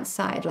waiting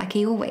outside like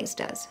he always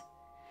does.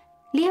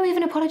 Leo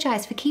even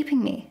apologized for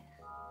keeping me.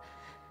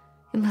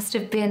 It must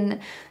have been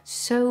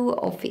so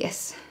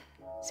obvious.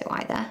 So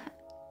either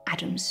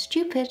Adam's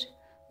stupid,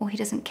 or he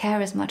doesn't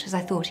care as much as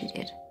I thought he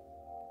did.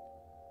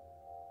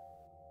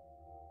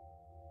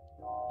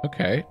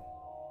 Okay.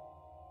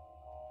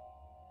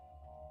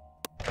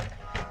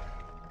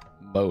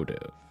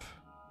 Motive.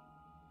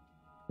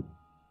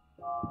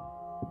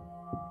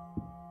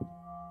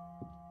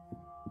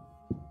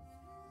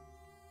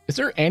 Is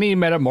there any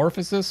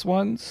metamorphosis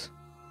ones?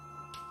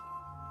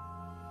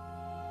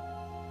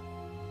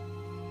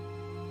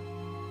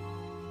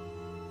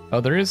 Oh,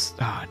 there is.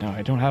 Ah, no,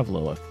 I don't have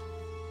Lilith.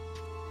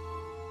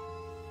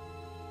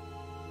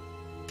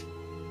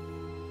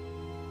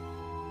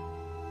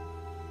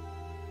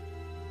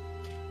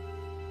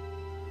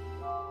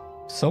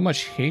 So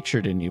much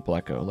hatred in you,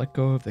 Blacko. Let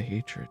go of the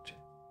hatred.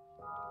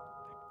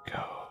 Let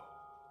go.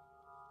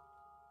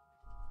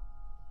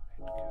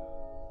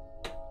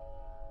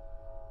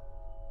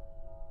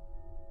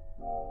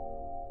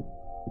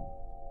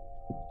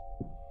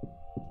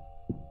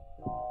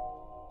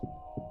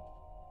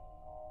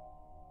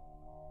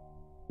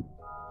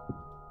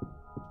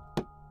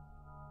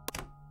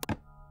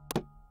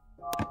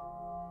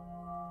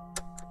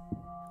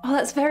 Oh,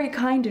 that's very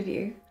kind of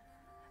you.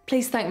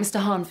 Please thank Mr.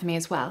 Hahn for me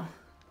as well.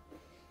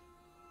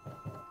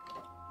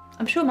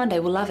 I'm sure Monday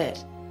will love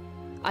it.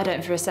 I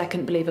don't for a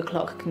second believe a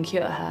clock can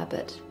cure her,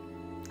 but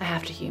I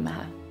have to humour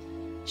her.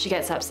 She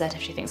gets upset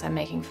if she thinks I'm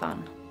making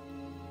fun.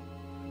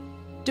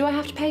 Do I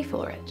have to pay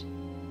for it?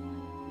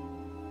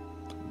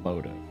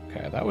 Motive.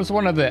 Okay, that was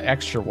one of the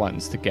extra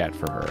ones to get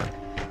for her.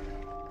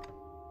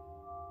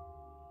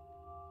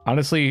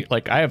 Honestly,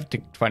 like, I have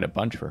to find a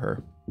bunch for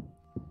her.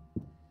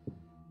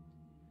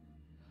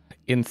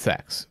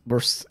 Insects.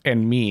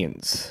 And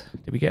means.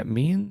 Did we get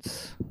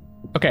means?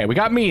 Okay, we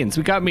got means.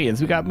 We got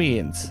means. We got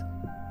means.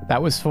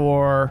 That was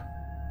for...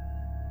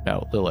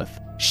 No, Lilith.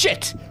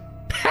 Shit!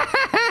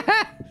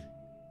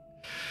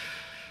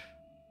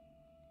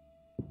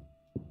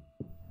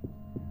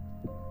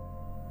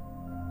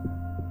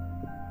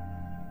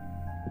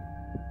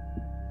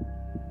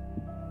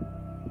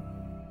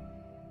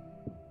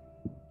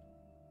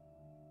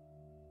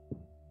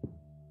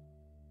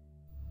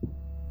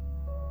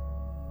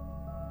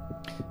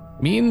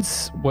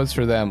 Means was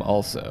for them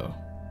also.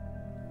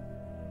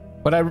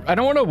 But I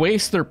don't want to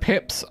waste their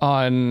pips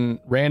on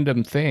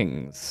random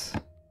things.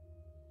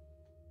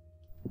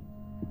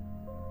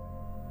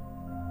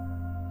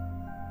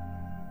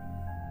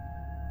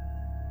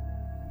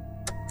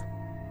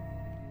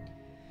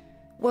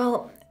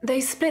 Well, they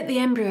split the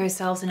embryo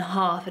cells in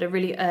half at a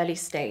really early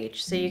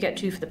stage, so you get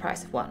 2 for the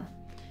price of 1.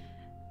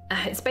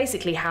 It's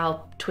basically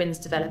how twins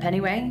develop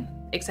anyway,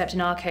 except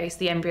in our case,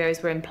 the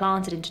embryos were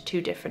implanted into 2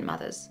 different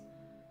mothers.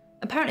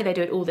 Apparently they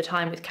do it all the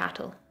time with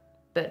cattle,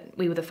 but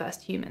we were the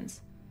first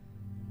humans.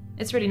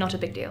 It's really not a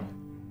big deal.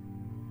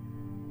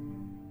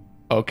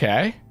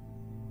 Okay.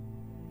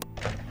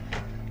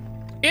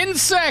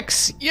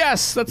 Insects!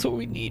 Yes, that's what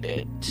we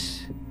needed.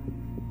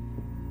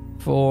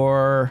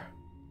 For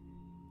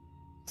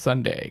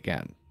Sunday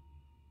again.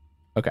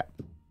 Okay.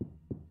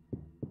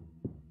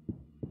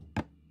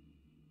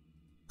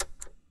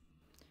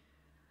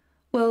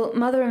 Well,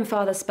 Mother and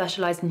Father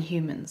specialise in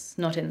humans,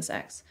 not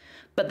insects.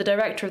 But the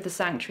director of the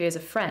sanctuary is a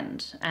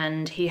friend,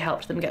 and he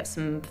helped them get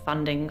some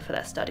funding for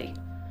their study.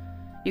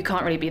 You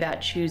can't really be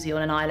that choosy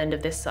on an island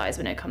of this size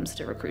when it comes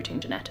to recruiting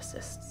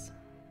geneticists.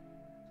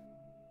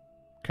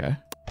 Okay.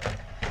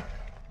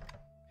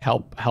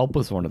 Help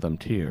was one of them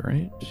too,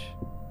 right?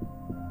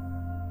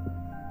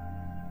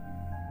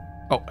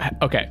 Oh,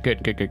 okay.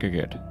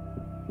 Good.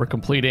 We're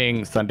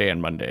completing Sunday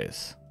and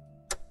Mondays.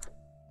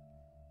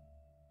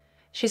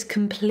 She's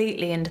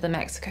completely into the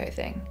Mexico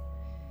thing.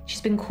 She's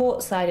been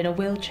courtside in a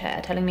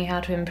wheelchair telling me how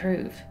to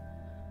improve.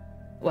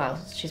 Well,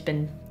 she's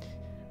been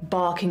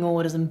barking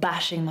orders and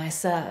bashing my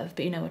serve,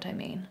 but you know what I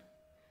mean.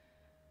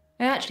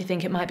 I actually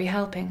think it might be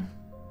helping.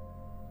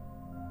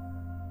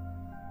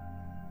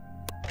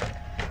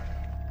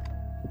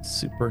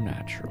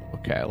 Supernatural.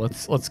 Okay,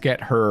 let's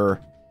get her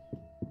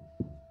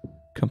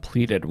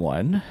completed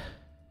one.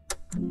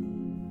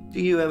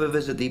 Do you ever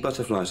visit the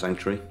butterfly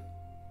sanctuary?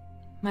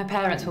 My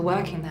parents were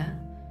working there.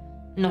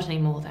 Not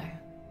anymore, though.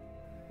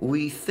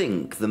 We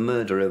think the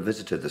murderer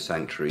visited the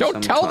sanctuary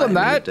Don't tell them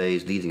that! in the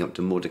days leading up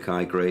to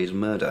Mordechai Grey's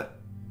murder.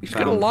 We He's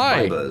gonna found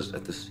lie. fibers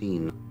at the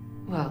scene.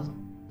 Well,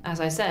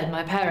 as I said,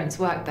 my parents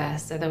worked there,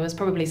 so there was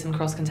probably some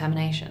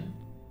cross-contamination.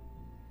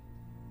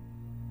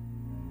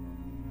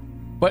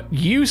 But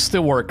you used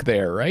to work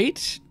there,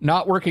 right?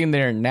 Not working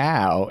there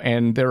now,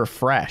 and they're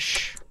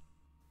fresh.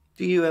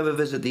 Do you ever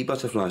visit the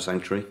butterfly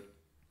sanctuary?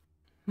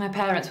 My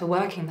parents were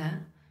working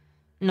there.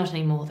 Not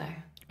anymore,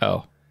 though.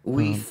 Oh.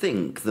 We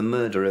think the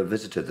murderer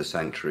visited the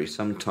sanctuary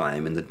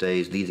sometime in the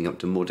days leading up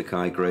to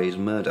Mordechai Grey's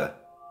murder.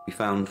 We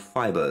found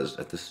fibers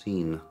at the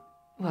scene.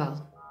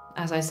 Well,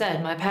 as I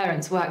said, my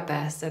parents worked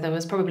there, so there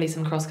was probably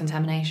some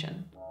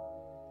cross-contamination.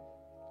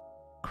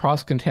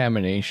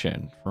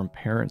 Cross-contamination from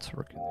parents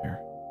working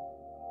there.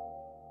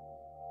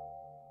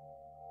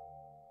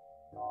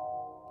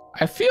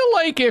 I feel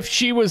like if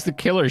she was the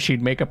killer,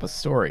 she'd make up a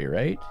story,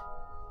 right?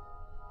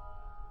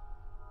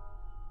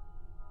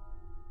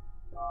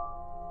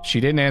 She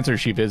didn't answer if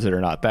she visited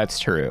or not. That's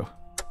true.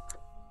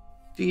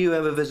 Do you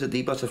ever visit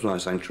the butterfly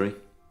sanctuary?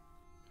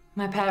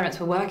 My parents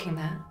were working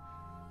there.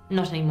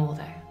 Not anymore,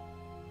 though.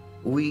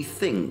 We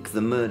think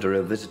the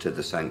murderer visited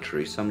the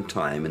sanctuary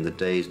sometime in the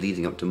days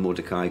leading up to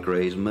Mordechai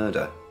Grey's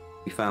murder.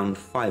 We found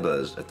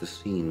fibers at the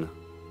scene.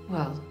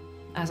 Well,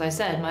 as I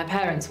said, my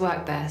parents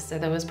worked there, so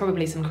there was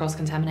probably some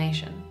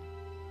cross-contamination.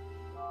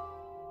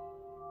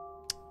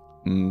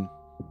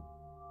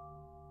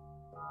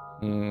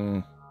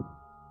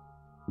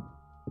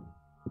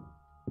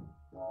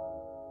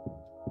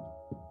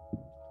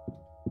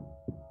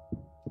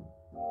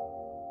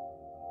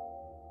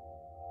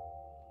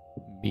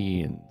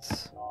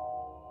 Beans.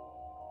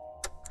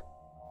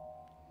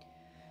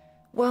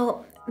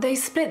 Well, they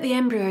split the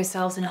embryo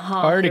cells in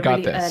half I already at a got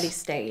really this. early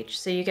stage,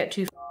 so you get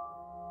two.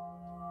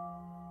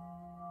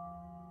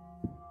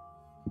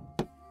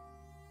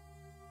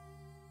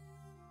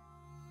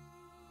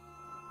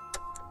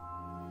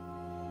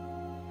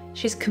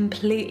 She's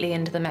completely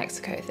into the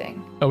Mexico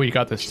thing. Oh, we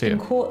got this She's too. been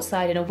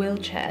courtside in a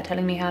wheelchair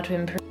telling me how to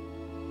improve.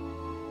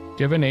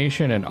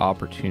 Divination and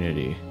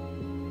opportunity.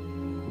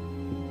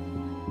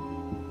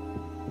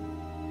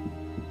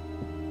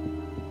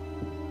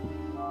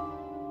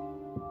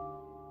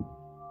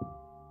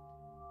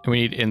 And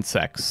we need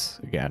insects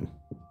again.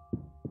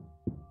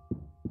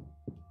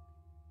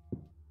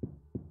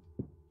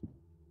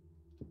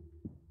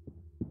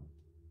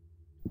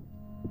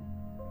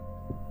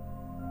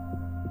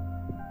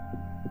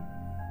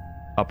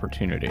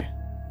 Opportunity.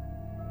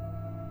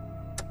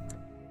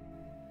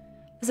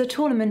 There's a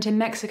tournament in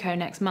Mexico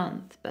next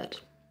month, but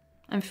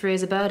I'm free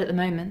as a bird at the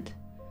moment.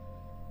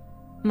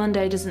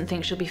 Monday doesn't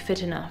think she'll be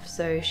fit enough,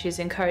 so she's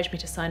encouraged me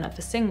to sign up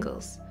for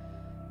singles.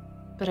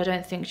 But I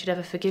don't think she'd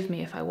ever forgive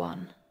me if I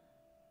won.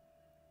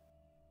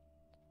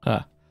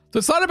 So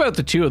it's not about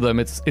the two of them,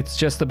 it's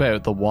just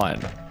about the one.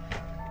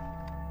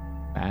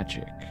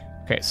 Magic.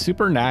 Okay,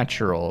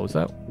 supernatural. Was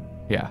that?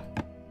 Yeah.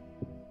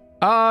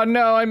 Oh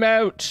no, I'm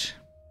out.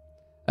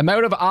 I'm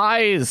out of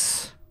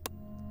eyes.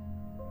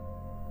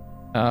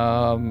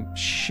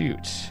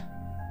 Shoot.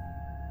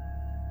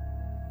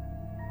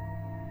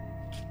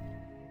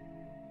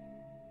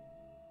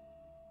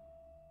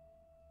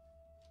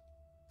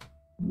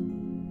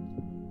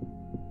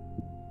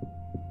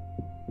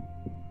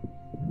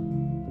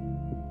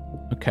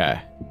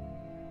 Okay.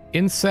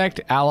 Insect,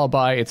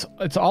 alibi.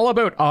 It's all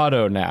about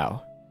auto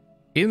now.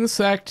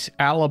 Insect,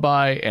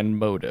 alibi, and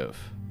motive.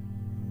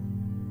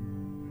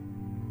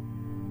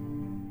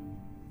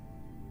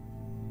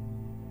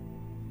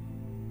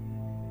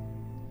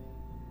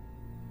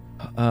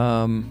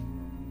 Let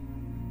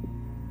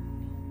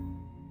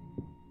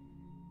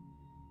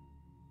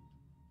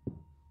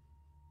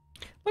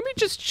me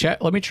just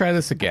check. Let me try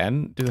this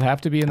again. Does it have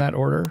to be in that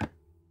order?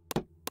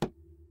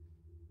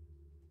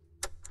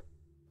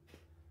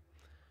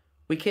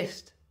 We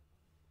kissed,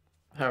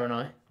 her and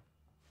I.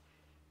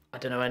 I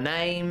don't know her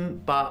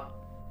name, but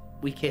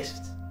we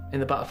kissed in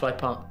the butterfly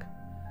park.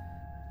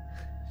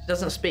 She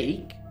doesn't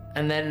speak,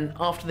 and then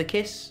after the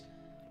kiss,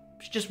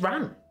 she just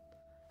ran.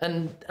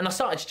 And I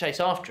started to chase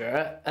after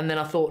her, and then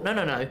I thought,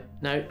 no,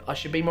 I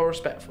should be more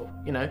respectful.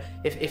 You know,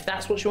 if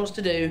that's what she wants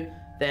to do,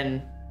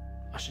 then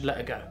I should let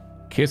her go.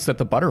 Kiss at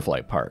the butterfly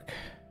park.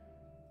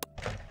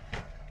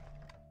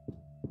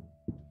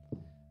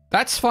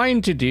 That's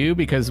fine to do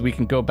because we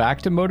can go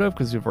back to motive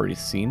because we've already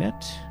seen it.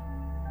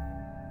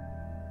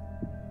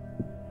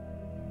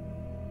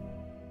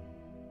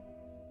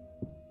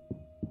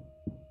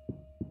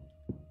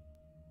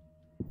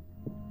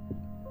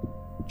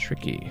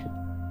 Tricky.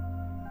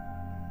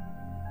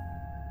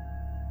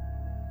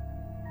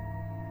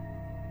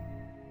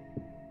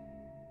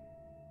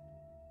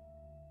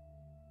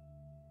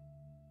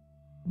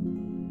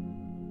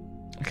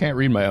 I can't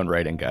read my own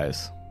writing,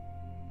 guys.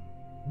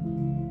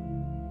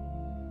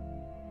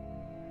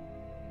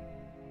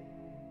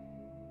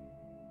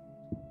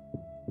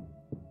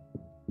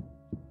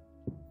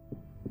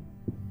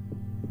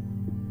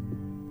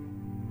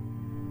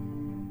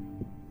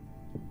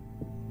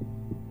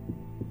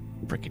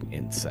 Freaking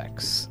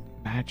insects.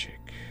 Magic.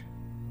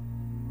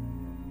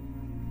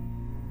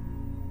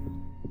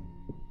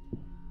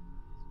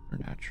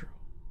 Supernatural.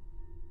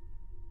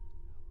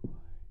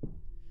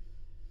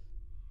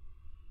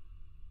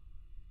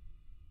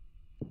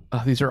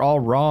 Oh, these are all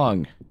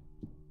wrong.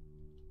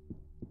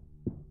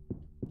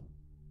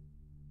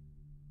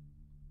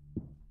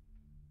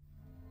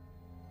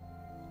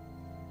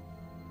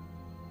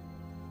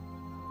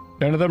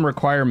 None of them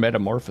require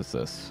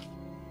metamorphosis.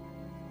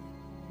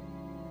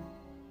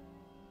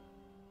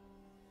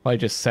 Probably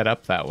just set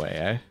up that way,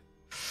 eh?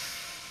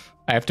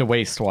 I have to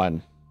waste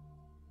one.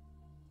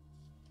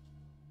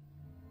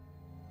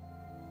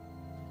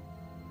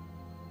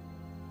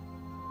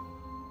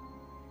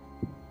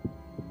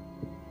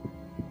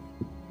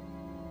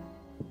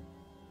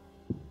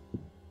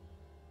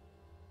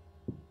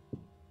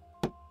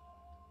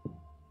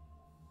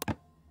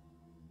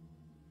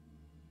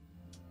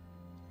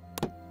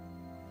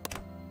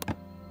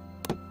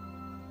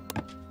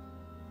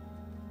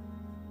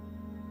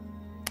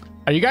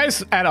 Are you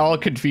guys at all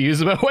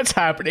confused about what's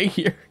happening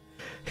here?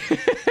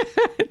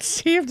 It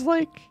seems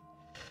like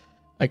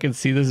I can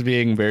see this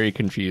being very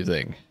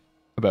confusing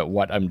about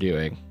what I'm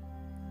doing.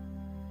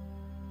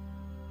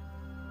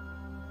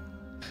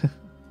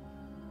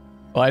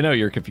 Well, I know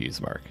you're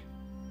confused, Mark.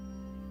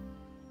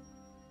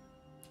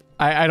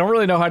 I don't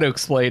really know how to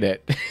explain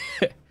it.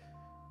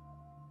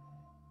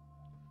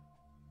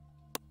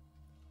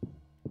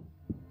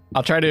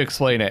 I'll try to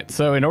explain it.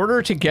 So in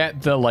order to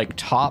get the like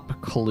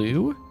top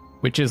clue,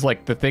 which is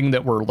like the thing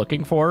that we're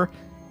looking for,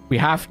 we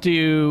have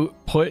to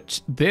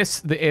put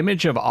the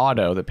image of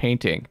Otto, the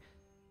painting,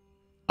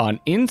 on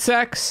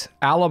insects,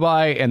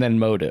 alibi, and then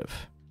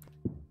motive.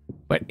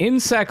 But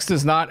insects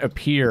does not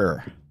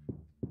appear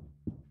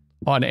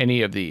on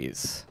any of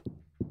these.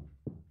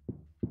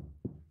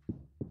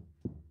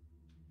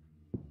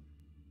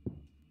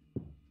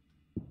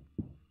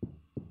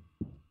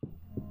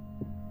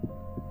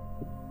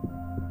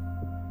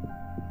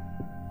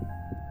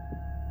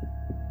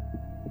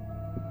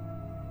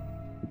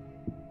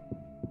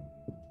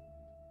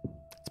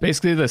 It's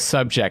basically the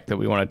subject that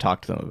we want to talk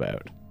to them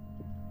about.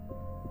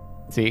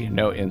 See,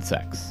 no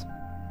insects.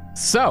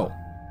 So,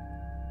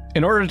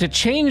 in order to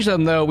change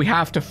them, though, we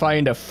have to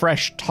find a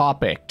fresh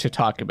topic to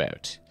talk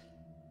about.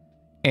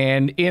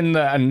 And in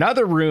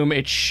another room,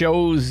 it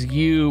shows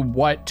you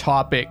what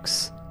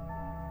topics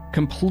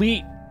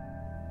complete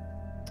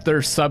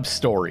their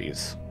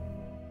sub-stories.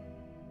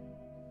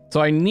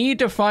 So I need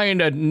to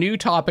find a new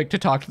topic to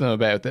talk to them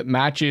about that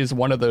matches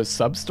one of those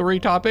sub-story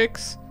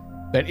topics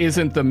that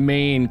isn't the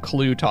main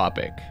clue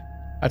topic.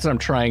 That's what I'm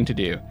trying to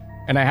do.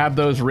 And I have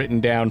those written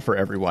down for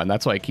everyone.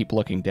 That's why I keep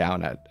looking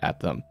down at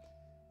them.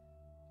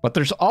 But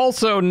there's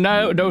also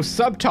no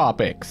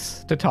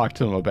subtopics to talk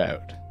to them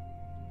about.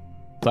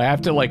 So I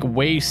have to like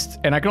waste,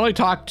 and I can only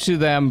talk to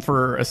them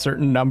for a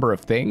certain number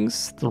of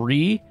things,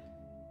 3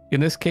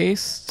 in this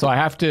case. So I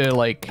have to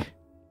like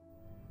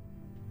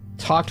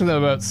talk to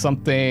them about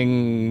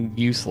something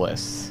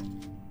useless.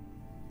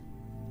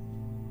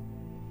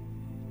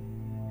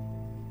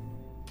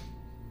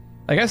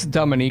 I guess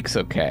Dominique's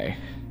okay.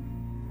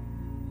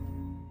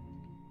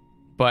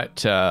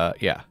 But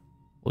yeah,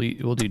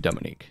 we'll do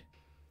Dominique.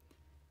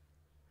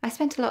 I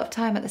spent a lot of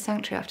time at the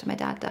sanctuary after my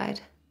dad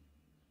died.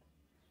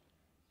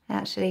 I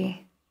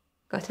actually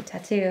got a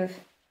tattoo of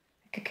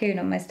a cocoon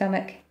on my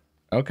stomach.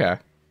 Okay.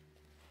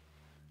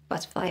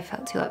 Butterfly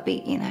felt too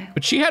upbeat, you know.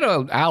 But she had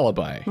an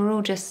alibi. We're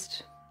all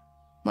just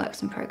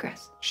works in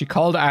progress. She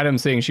called Adam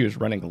saying she was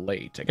running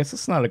late. I guess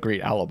it's not a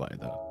great alibi,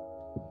 though.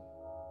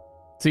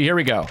 See, here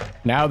we go.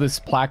 Now this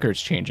placard's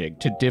changing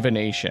to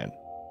divination.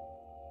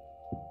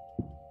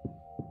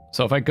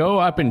 So if I go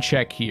up and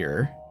check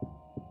here,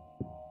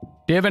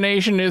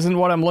 divination isn't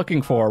what I'm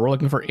looking for. We're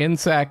looking for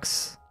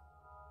insects.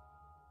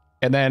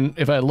 And then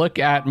if I look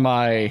at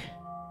my...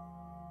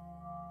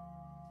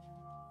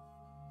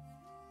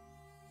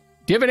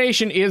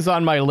 Divination is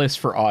on my list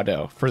for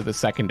auto, for the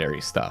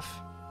secondary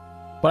stuff.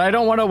 But I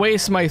don't want to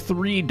waste my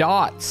 3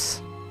 dots.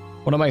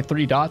 One of my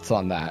 3 dots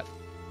on that.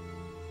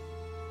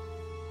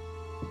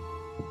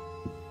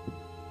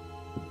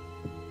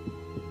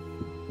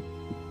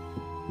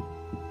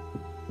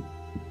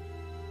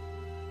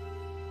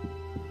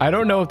 I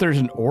don't know if there's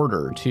an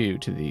order to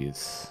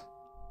these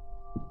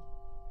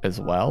as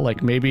well.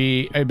 Like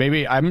maybe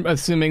I'm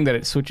assuming that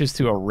it switches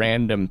to a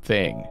random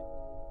thing,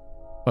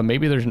 but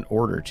maybe there's an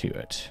order to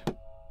it.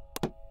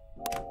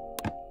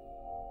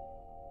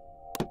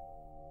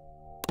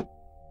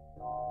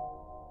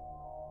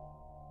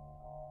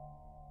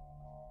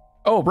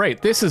 Oh, right.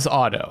 This is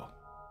auto.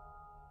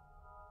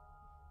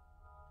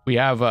 We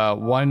have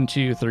 1,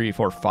 2, 3,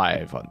 4,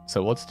 5 on.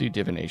 So let's do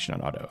divination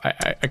on auto.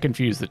 I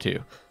confuse the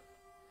two.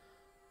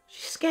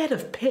 She's scared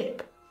of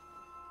Pip.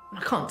 I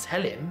can't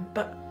tell him,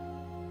 but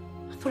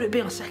I thought it'd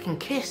be our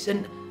second kiss,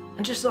 and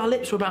just as our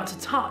lips were about to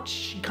touch,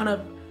 she kind of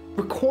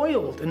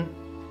recoiled, and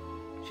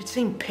she'd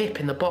seen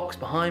Pip in the box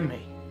behind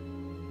me.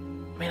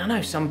 I mean, I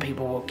know some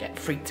people will get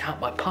freaked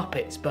out by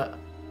puppets, but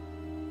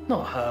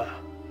not her.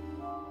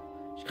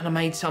 She kind of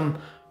made some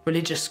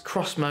religious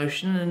cross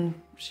motion, and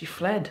she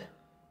fled.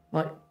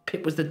 Like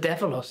Pip was the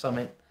devil or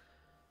something.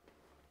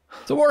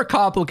 It's a more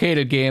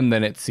complicated game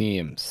than it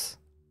seems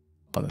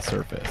on the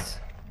surface.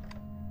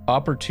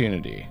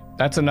 Opportunity.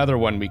 That's another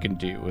one we can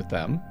do with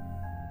them.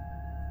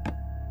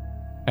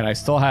 And I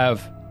still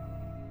have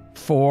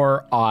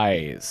 4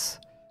 eyes.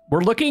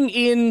 We're looking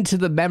into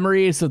the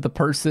memories of the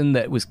person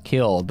that was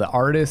killed, the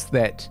artist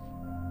that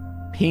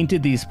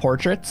painted these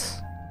portraits.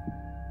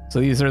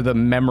 So these are the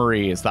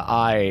memories, the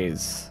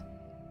eyes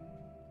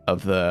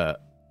of the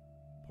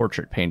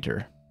portrait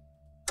painter.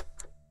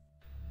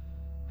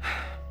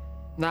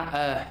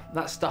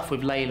 That stuff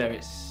with Layla,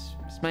 it's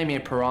made me a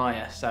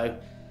pariah, so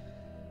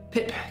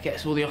Pip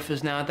gets all the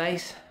offers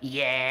nowadays.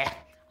 Yeah,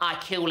 I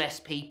kill less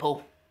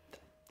people.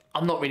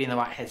 I'm not really in the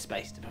right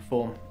headspace to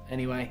perform,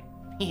 anyway.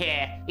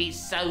 Yeah, he's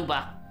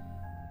sober.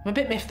 I'm a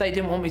bit miffed they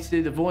didn't want me to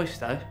do the voice,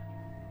 though.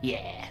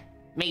 Yeah,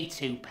 me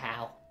too,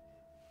 pal.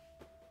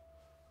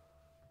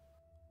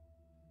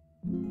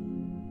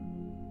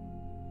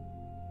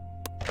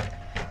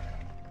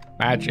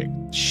 Magic.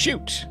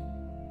 Shoot.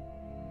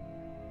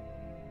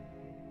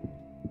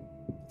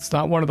 It's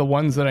not one of the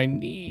ones that I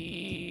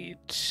need.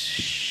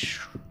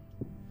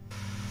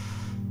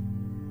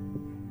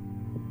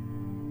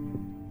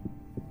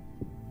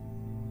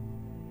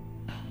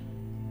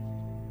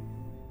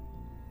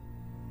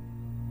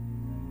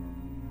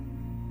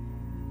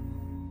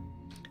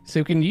 So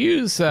we can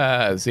use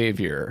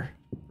Xavier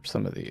for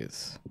some of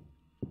these.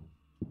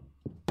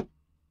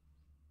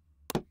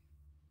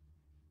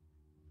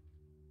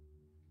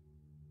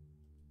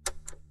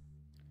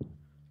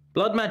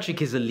 Blood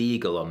magic is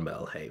illegal on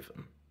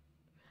Melhaven,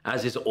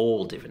 as is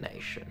all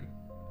divination.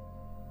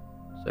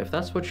 So if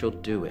that's what you're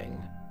doing,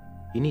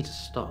 you need to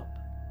stop.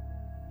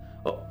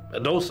 Oh,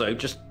 and also,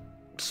 just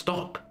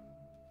stop.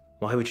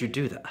 Why would you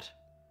do that?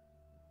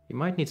 You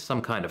might need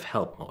some kind of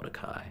help,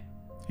 Mordechai.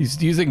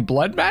 He's using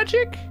blood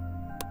magic?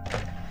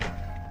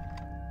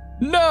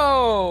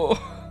 No!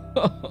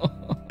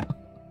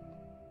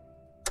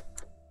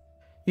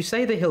 You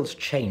say the hills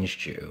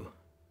changed you,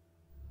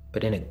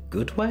 but in a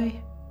good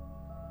way?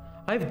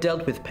 I've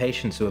dealt with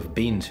patients who have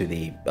been to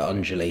the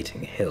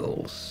undulating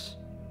hills.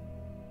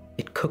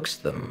 It cooks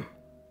them,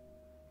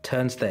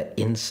 turns their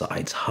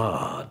insides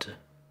hard.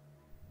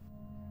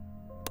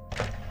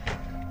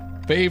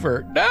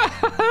 Favor. No,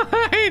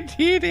 I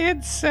need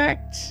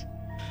insect.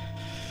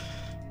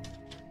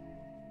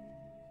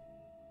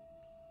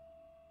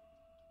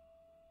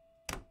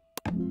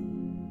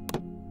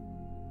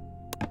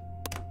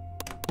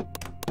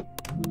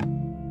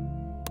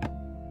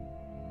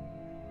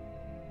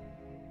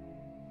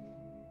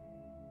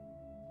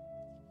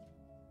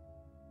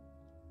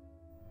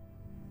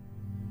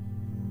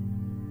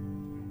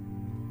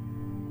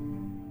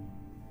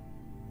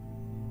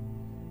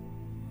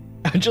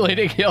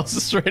 Undulating hills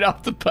is straight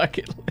off the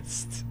bucket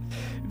list.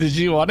 Did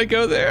you want to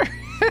go there?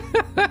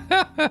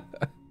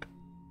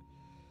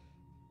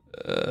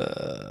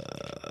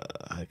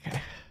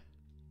 Okay.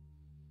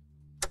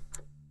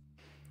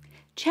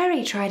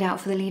 Cherry tried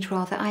out for the lead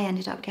role that I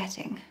ended up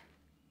getting.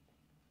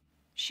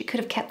 She could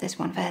have kept this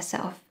one for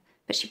herself,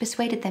 but she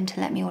persuaded them to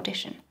let me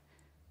audition.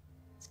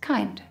 It's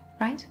kind,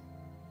 right?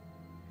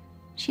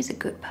 She's a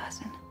good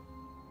person.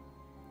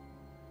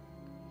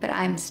 But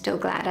I'm still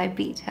glad I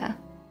beat her.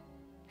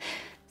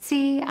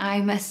 See,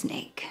 I'm a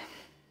snake.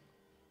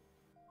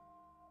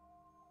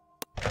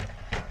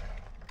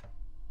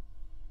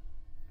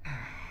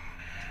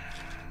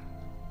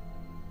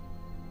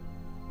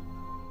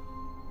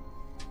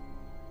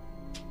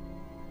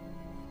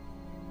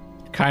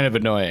 Kind of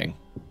annoying.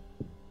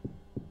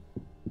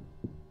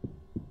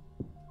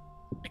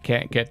 I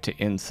can't get to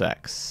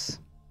insects.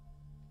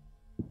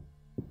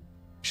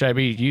 Should I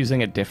be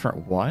using a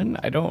different one?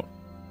 I don't...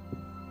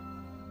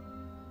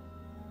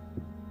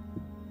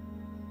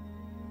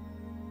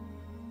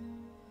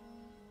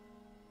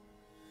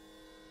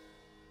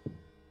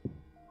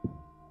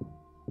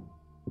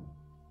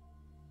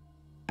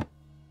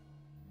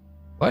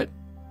 What?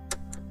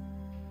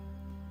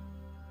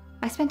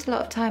 I spent a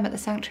lot of time at the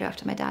sanctuary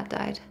after my dad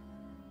died.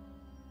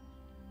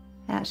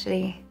 I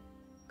actually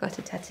got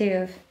a tattoo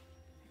of a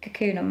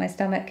cocoon on my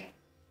stomach.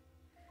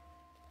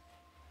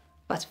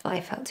 Butterfly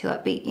felt too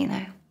upbeat, you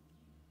know.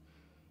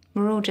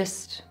 We're all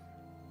just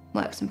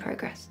works in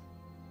progress.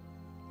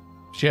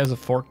 She has a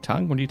forked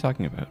tongue? What are you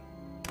talking about?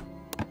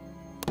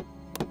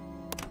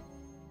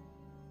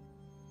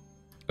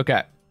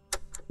 Okay.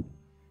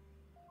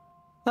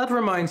 That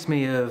reminds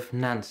me of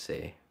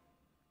Nancy,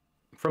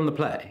 from the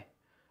play.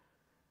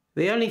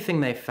 The only thing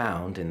they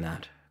found in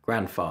that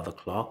grandfather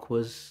clock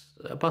was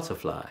a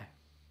butterfly.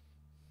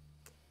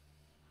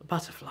 A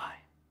butterfly.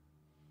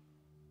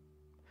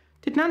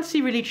 Did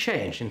Nancy really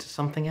change into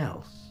something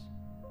else?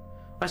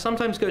 I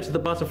sometimes go to the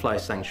butterfly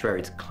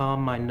sanctuary to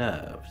calm my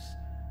nerves,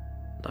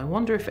 and I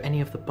wonder if any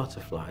of the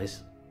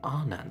butterflies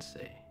are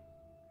Nancy.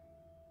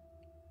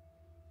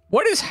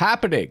 What is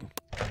happening?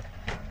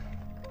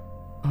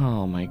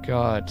 Oh my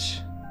god.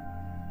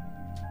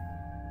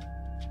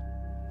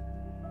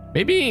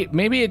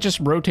 Maybe it just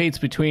rotates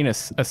between a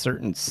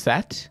certain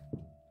set.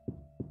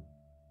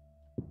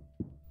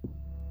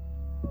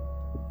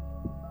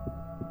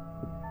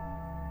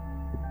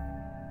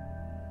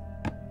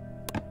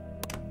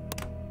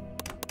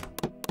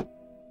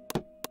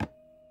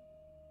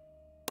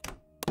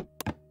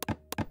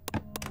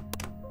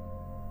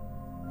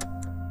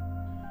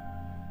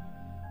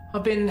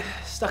 I've been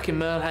stuck in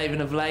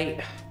Merlhaven of late.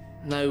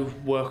 No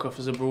work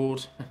offers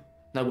abroad.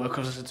 No work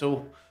offers at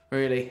all,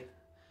 really.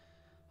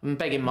 I'm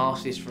begging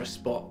Marcy's for a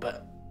spot,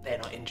 but they're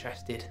not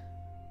interested.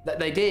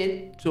 They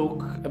did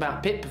talk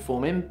about Pip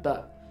performing,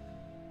 but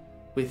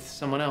with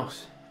someone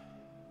else.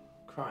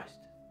 Christ.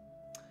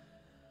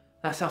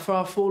 That's how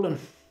far I've fallen.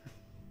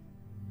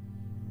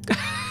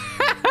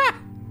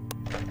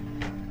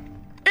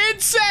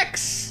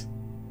 Insects!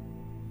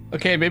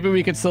 Okay, maybe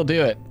we can still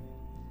do it.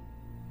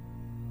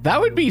 That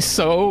would be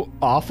so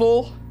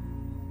awful.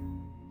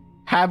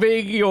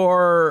 Having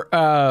your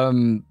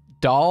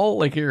doll,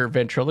 like your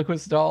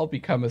ventriloquist doll,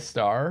 become a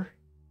star.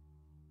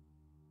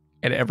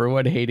 And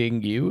everyone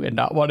hating you and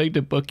not wanting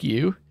to book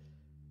you.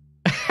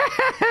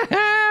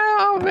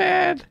 Oh,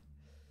 man.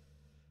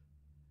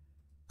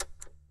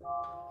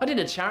 I did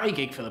a charity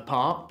gig for the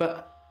park,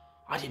 but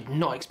I did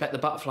not expect the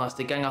butterflies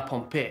to gang up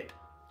on Pip.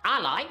 I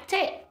liked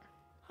it.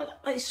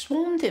 They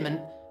swarmed him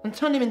and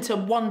turned him into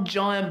one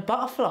giant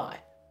butterfly.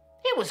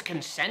 It was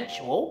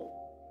consensual.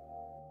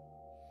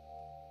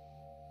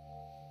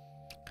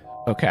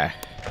 Okay.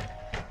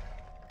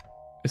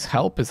 Is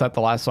help? Is that the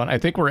last one? I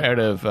think we're out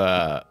of,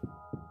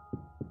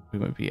 we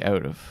might be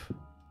out of...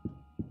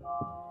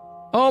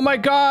 Oh my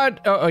god!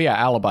 Oh yeah,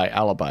 alibi. Is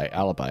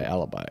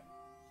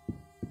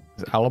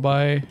it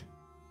alibi?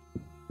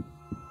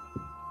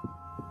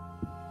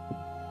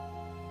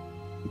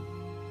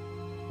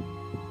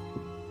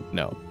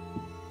 No.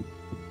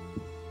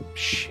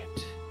 Shit.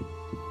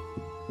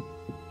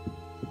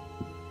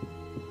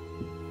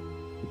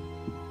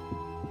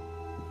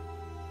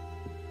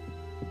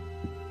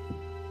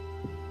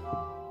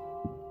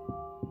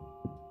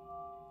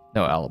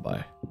 No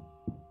alibi.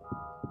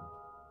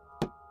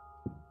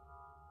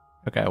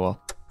 Okay, well.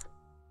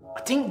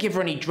 I didn't give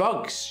her any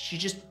drugs. She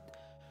just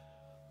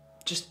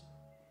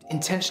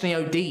intentionally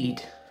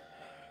OD'd.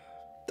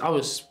 I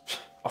was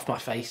off my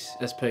face,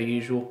 as per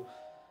usual.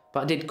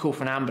 But I did call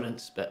for an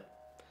ambulance, but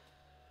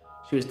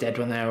she was dead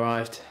when they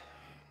arrived.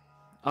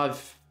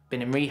 I've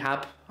been in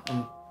rehab.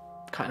 I'm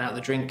cutting out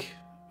the drink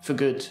for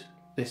good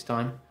this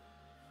time.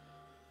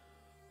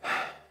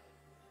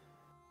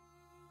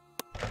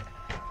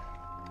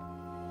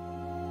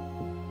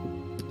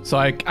 So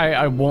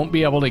I won't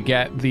be able to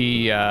get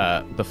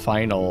the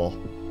final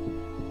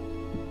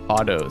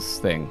autos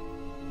thing.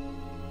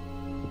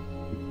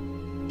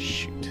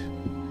 Shoot.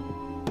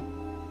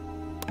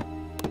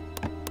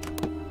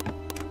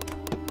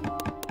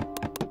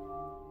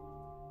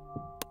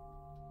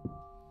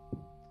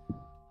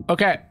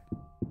 Okay.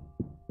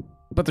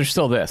 But there's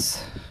still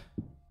this.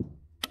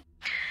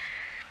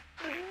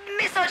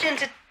 Miss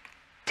Argenta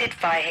did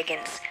fire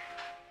Higgins,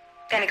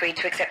 then agreed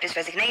to accept his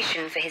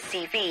resignation for his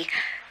CV.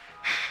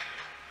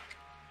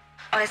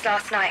 On his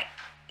last night,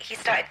 he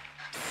started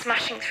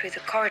smashing through the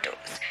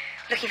corridors,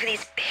 looking for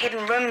these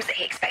hidden rooms that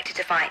he expected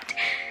to find.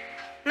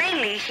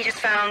 Mainly, he just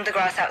found the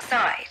grass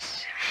outside.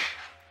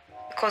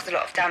 It caused a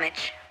lot of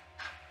damage.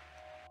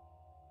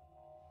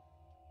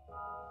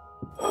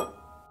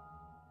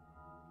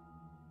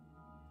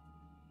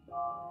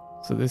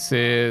 So this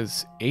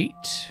is 8.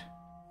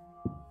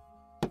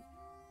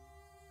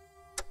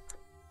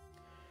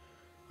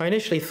 I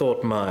initially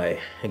thought my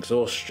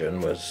exhaustion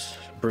was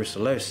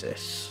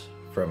brucellosis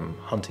from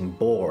hunting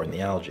boar in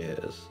the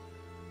Algiers.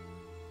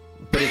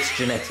 But it's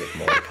genetic,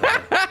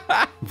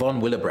 Mordechai.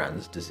 Von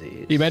Willebrand's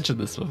disease. You mentioned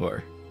this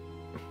before.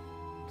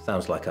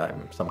 Sounds like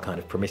I'm some kind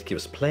of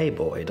promiscuous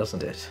playboy,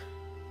 doesn't it?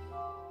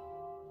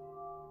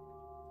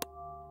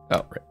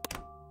 Oh, right.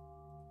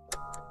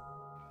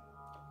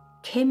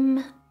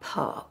 Kim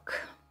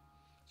Park.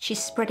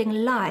 She's spreading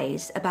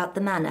lies about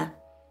the manor,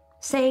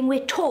 saying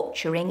we're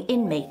torturing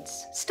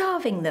inmates,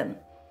 starving them.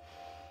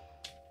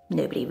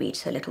 Nobody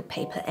reads her little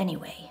paper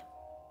anyway,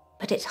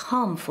 but it's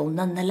harmful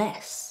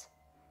nonetheless.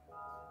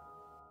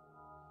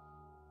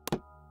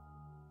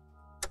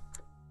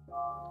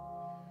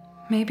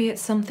 Maybe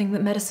it's something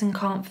that medicine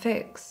can't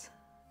fix.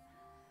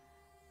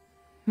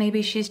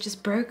 Maybe she's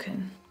just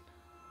broken,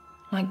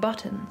 like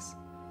buttons.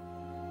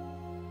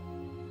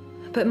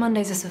 But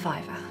Monday's a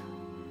survivor.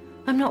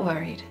 I'm not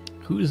worried.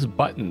 Who's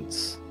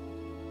Buttons?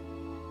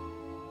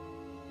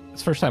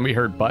 It's the first time we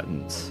heard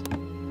Buttons.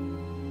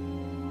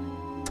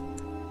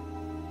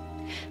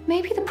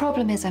 Maybe the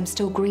problem is I'm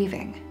still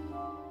grieving.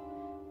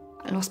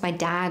 I lost my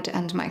dad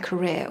and my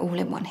career all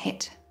in one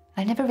hit.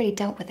 I never really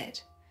dealt with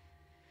it.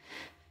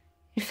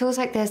 It feels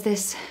like there's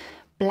this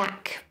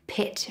black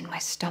pit in my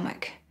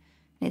stomach,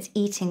 and it's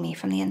eating me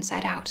from the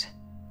inside out.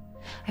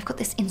 I've got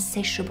this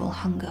insatiable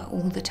hunger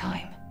all the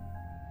time.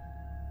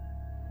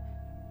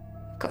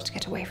 I've got to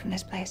get away from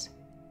this place.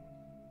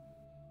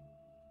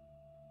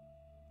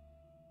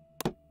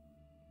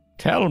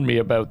 Tell me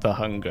about the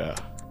hunger.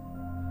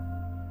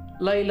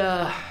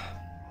 Layla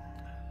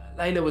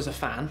was a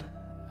fan.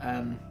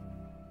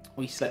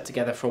 We slept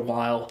together for a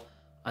while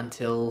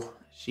until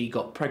she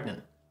got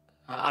pregnant.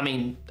 I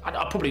mean, I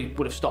probably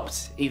would have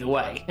stopped either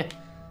way.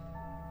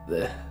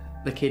 The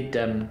kid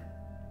didn't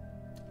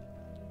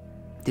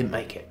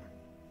make it.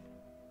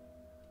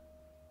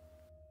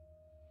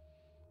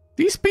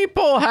 These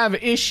people have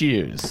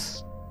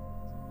issues.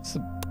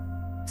 Some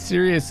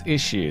serious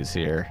issues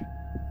here.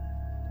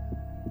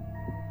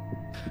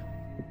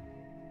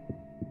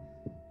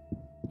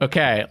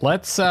 Okay,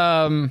 let's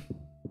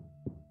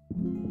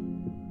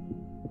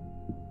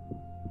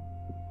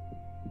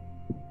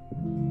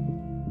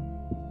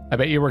I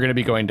bet you we're going to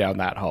be going down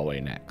that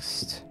hallway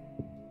next.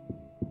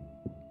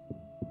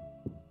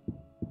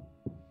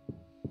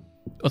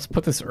 Let's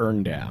put this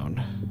urn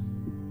down.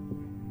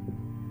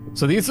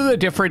 So these are the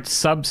different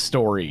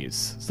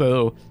sub-stories.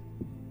 So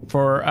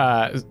for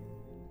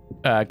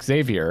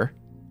Xavier,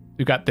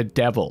 we got the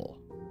devil.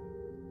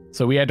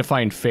 So we had to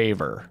find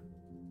favor.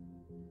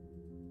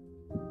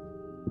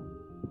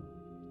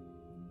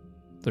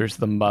 There's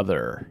the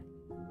mother.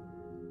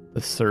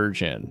 The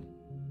surgeon.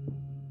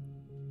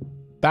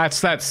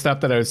 That's that stuff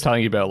that I was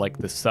telling you about, like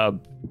the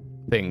sub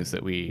things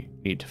that we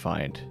need to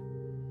find.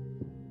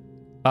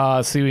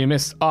 See, we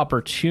missed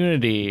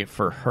opportunity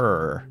for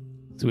her,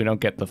 so we don't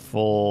get the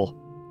full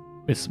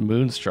Miss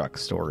Moonstruck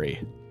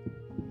story.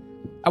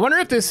 I wonder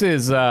if this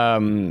is,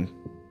 oh,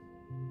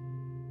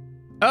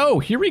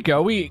 here we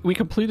go. We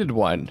completed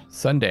one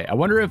Sunday. I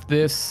wonder if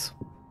this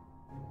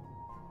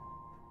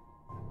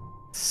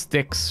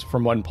sticks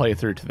from one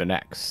playthrough to the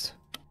next.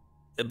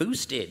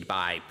 Boosted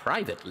by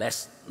private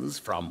lessons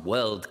from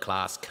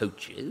world-class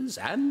coaches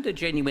and a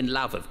genuine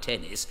love of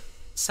tennis,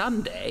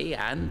 Sunday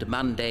and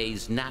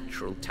Monday's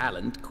natural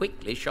talent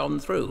quickly shone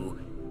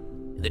through.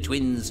 The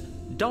twins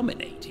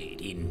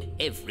dominated in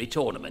every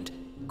tournament,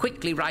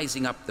 quickly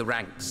rising up the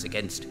ranks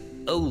against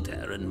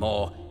older and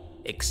more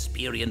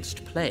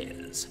experienced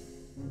players.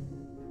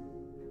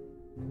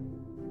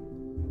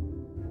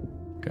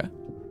 Okay.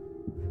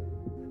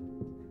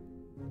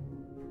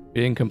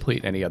 We didn't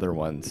complete any other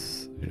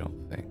ones, I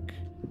don't think.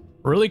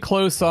 Really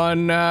close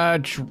on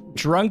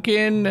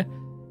drunken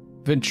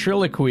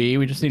ventriloquy.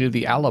 We just needed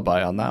the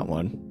alibi on that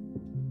one.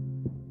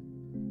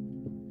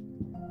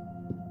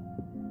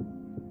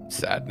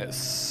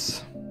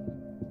 Sadness.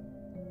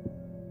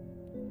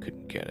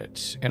 Couldn't get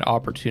it. An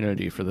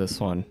opportunity for this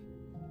one.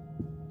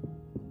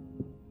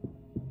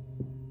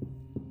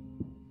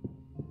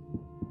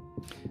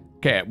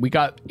 Okay, we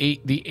got the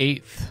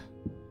 8th.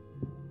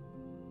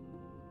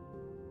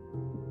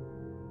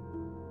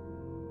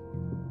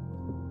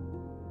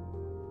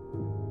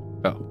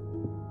 Oh.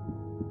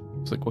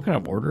 It's like, what kind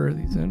of order are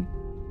these in?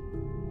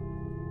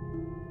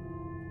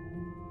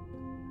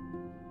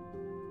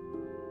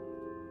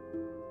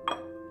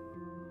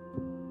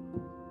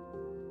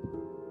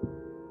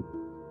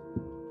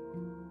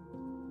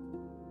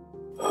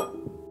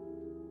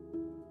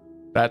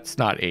 That's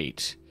not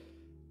 8.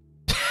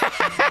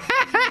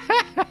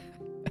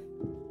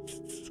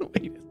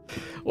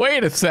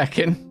 Wait a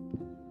second.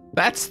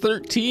 That's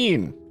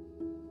 13.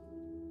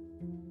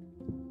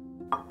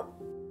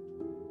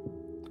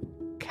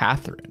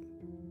 Catherine.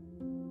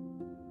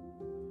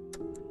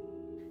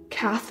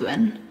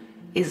 Catherine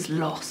is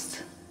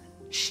lost.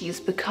 She's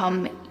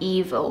become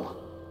evil.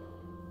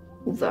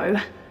 Although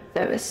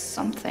there is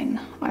something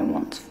I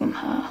want from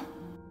her.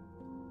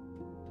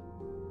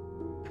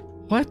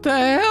 What the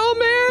hell,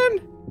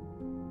 man?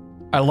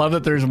 I love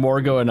that there's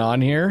more going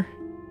on here.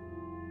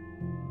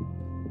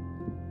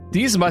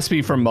 These must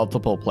be from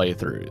multiple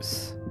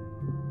playthroughs.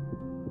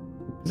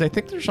 Because I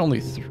think there's only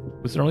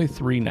was there only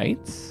 3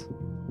 nights?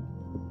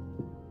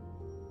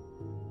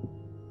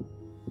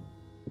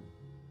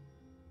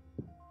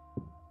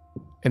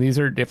 And these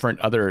are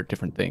other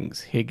different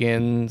things.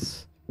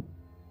 Higgins.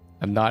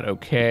 I'm not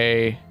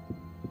okay.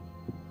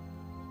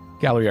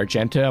 Gallery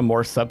Argenta,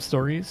 more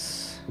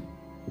sub-stories.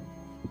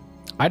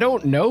 I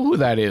don't know who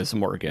that is,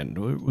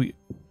 Morgan. We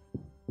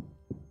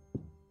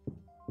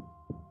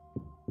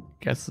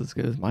guess as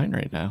good as mine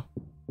right now.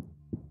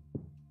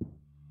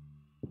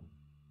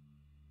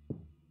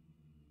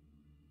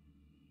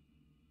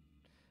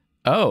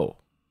 Oh.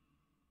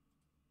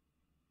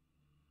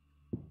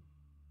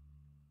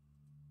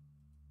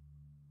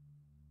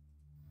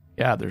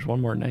 Yeah, there's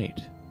one more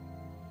night.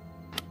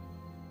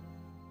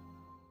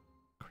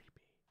 Creepy.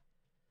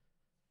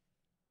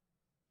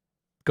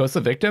 Ghost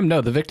the victim?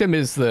 No, the victim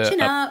is the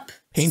Chin up.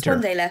 painter. Just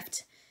one day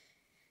left.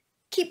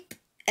 Keep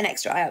an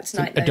extra eye out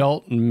tonight, though.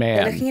 Adult man.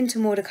 They're looking into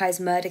Mordechai's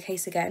murder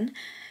case again.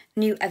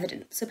 New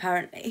evidence,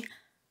 apparently.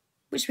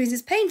 Which means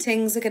his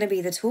paintings are going to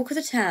be the talk of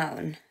the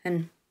town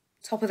and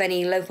top of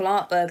any local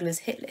art burglar's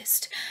hit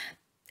list.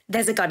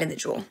 There's a gun in the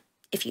drawer,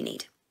 if you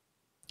need.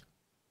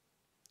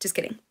 Just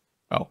kidding.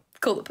 Oh.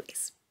 Call the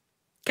police.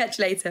 Catch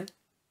you later.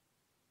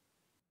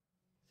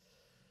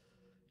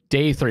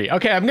 Day 3.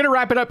 Okay, I'm going to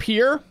wrap it up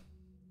here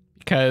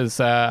because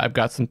I've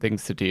got some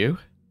things to do.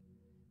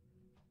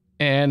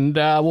 And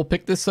we'll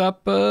pick this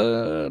up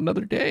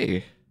another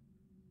day.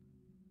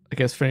 I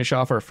guess finish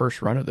off our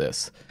first run of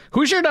this.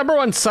 Who's your number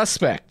 1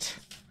 suspect?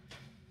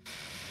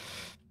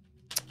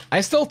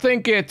 I still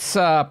think it's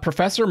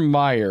Professor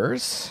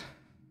Myers.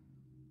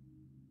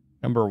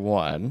 Number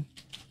 1.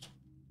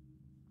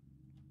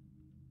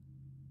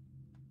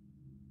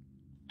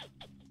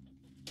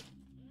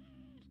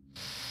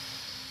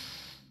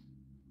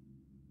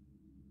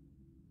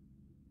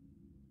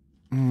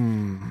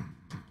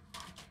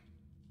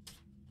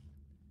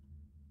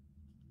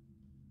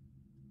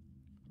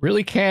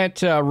 Really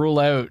can't rule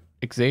out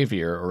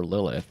Xavier or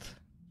Lilith.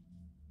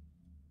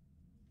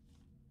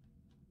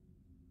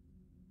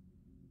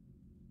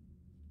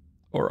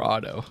 Or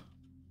Otto.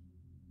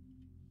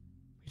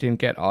 We didn't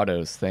get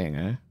Otto's thing,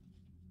 huh?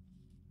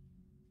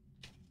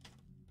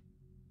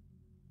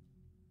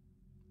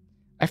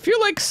 I feel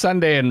like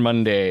Sunday and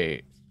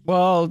Monday,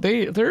 well,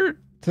 their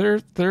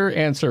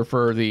answer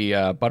for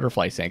the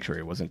Butterfly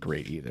Sanctuary wasn't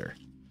great either.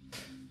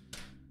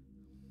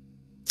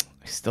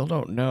 I still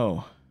don't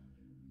know.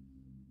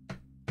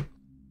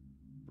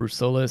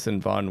 Brucellosis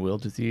and von Will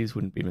disease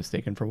wouldn't be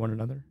mistaken for one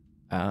another.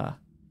 Ah.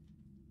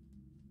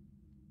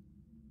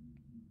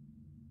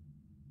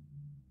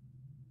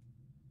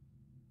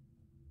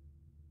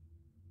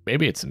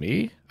 Maybe it's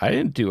me. I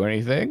didn't do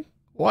anything.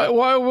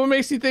 What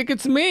makes you think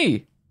it's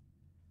me?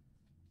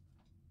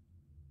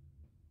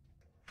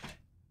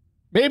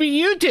 Maybe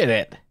you did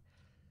it.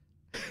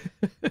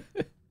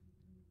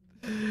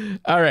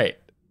 All right.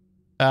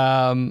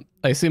 I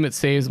assume it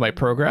saves my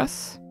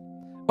progress.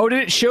 Oh, did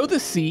it show the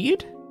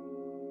seed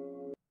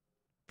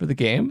for the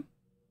game?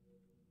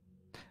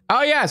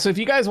 Oh yeah, so if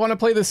you guys want to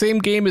play the same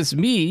game as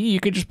me, you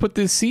could just put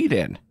this seed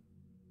in.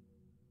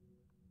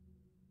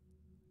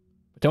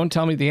 But don't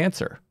tell me the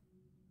answer.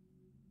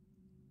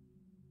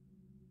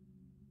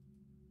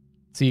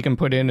 So you can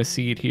put in a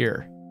seed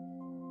here.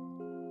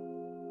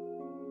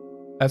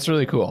 That's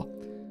really cool.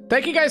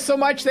 Thank you guys so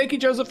much. Thank you,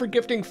 Joseph, for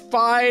gifting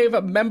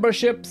 5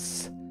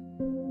 memberships.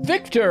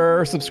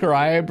 Victor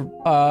subscribed.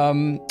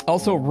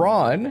 Also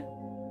Ron.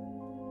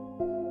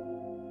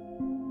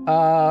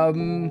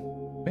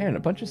 Man, a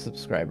bunch of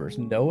subscribers.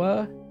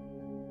 Noah.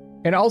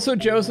 And also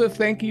Joseph,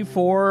 thank you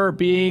for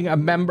being a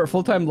member,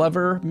 full-time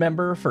lover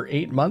member for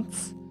 8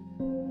 months.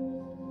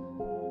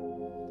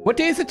 What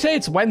day is it today?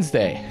 It's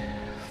Wednesday.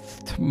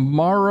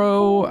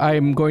 Tomorrow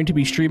I'm going to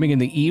be streaming in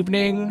the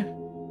evening.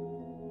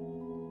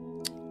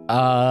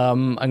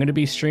 I'm going to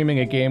be streaming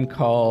a game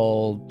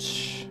called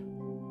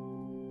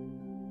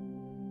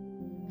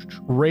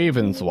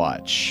Raven's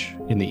Watch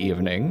in the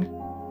evening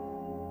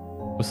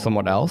with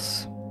someone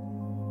else.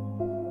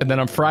 And then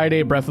on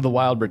Friday, Breath of the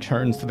Wild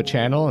returns to the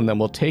channel, and then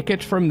we'll take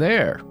it from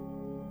there.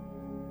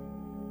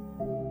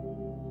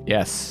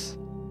 Yes.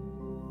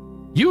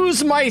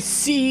 Use my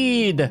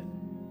seed!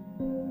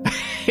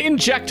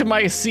 Inject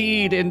my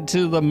seed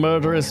into the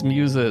Murderous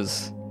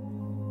Muses.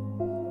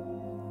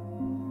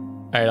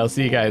 All right, I'll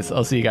see you guys.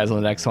 I'll see you guys on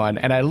the next one.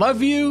 And I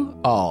love you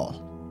all.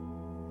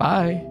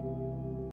 Bye.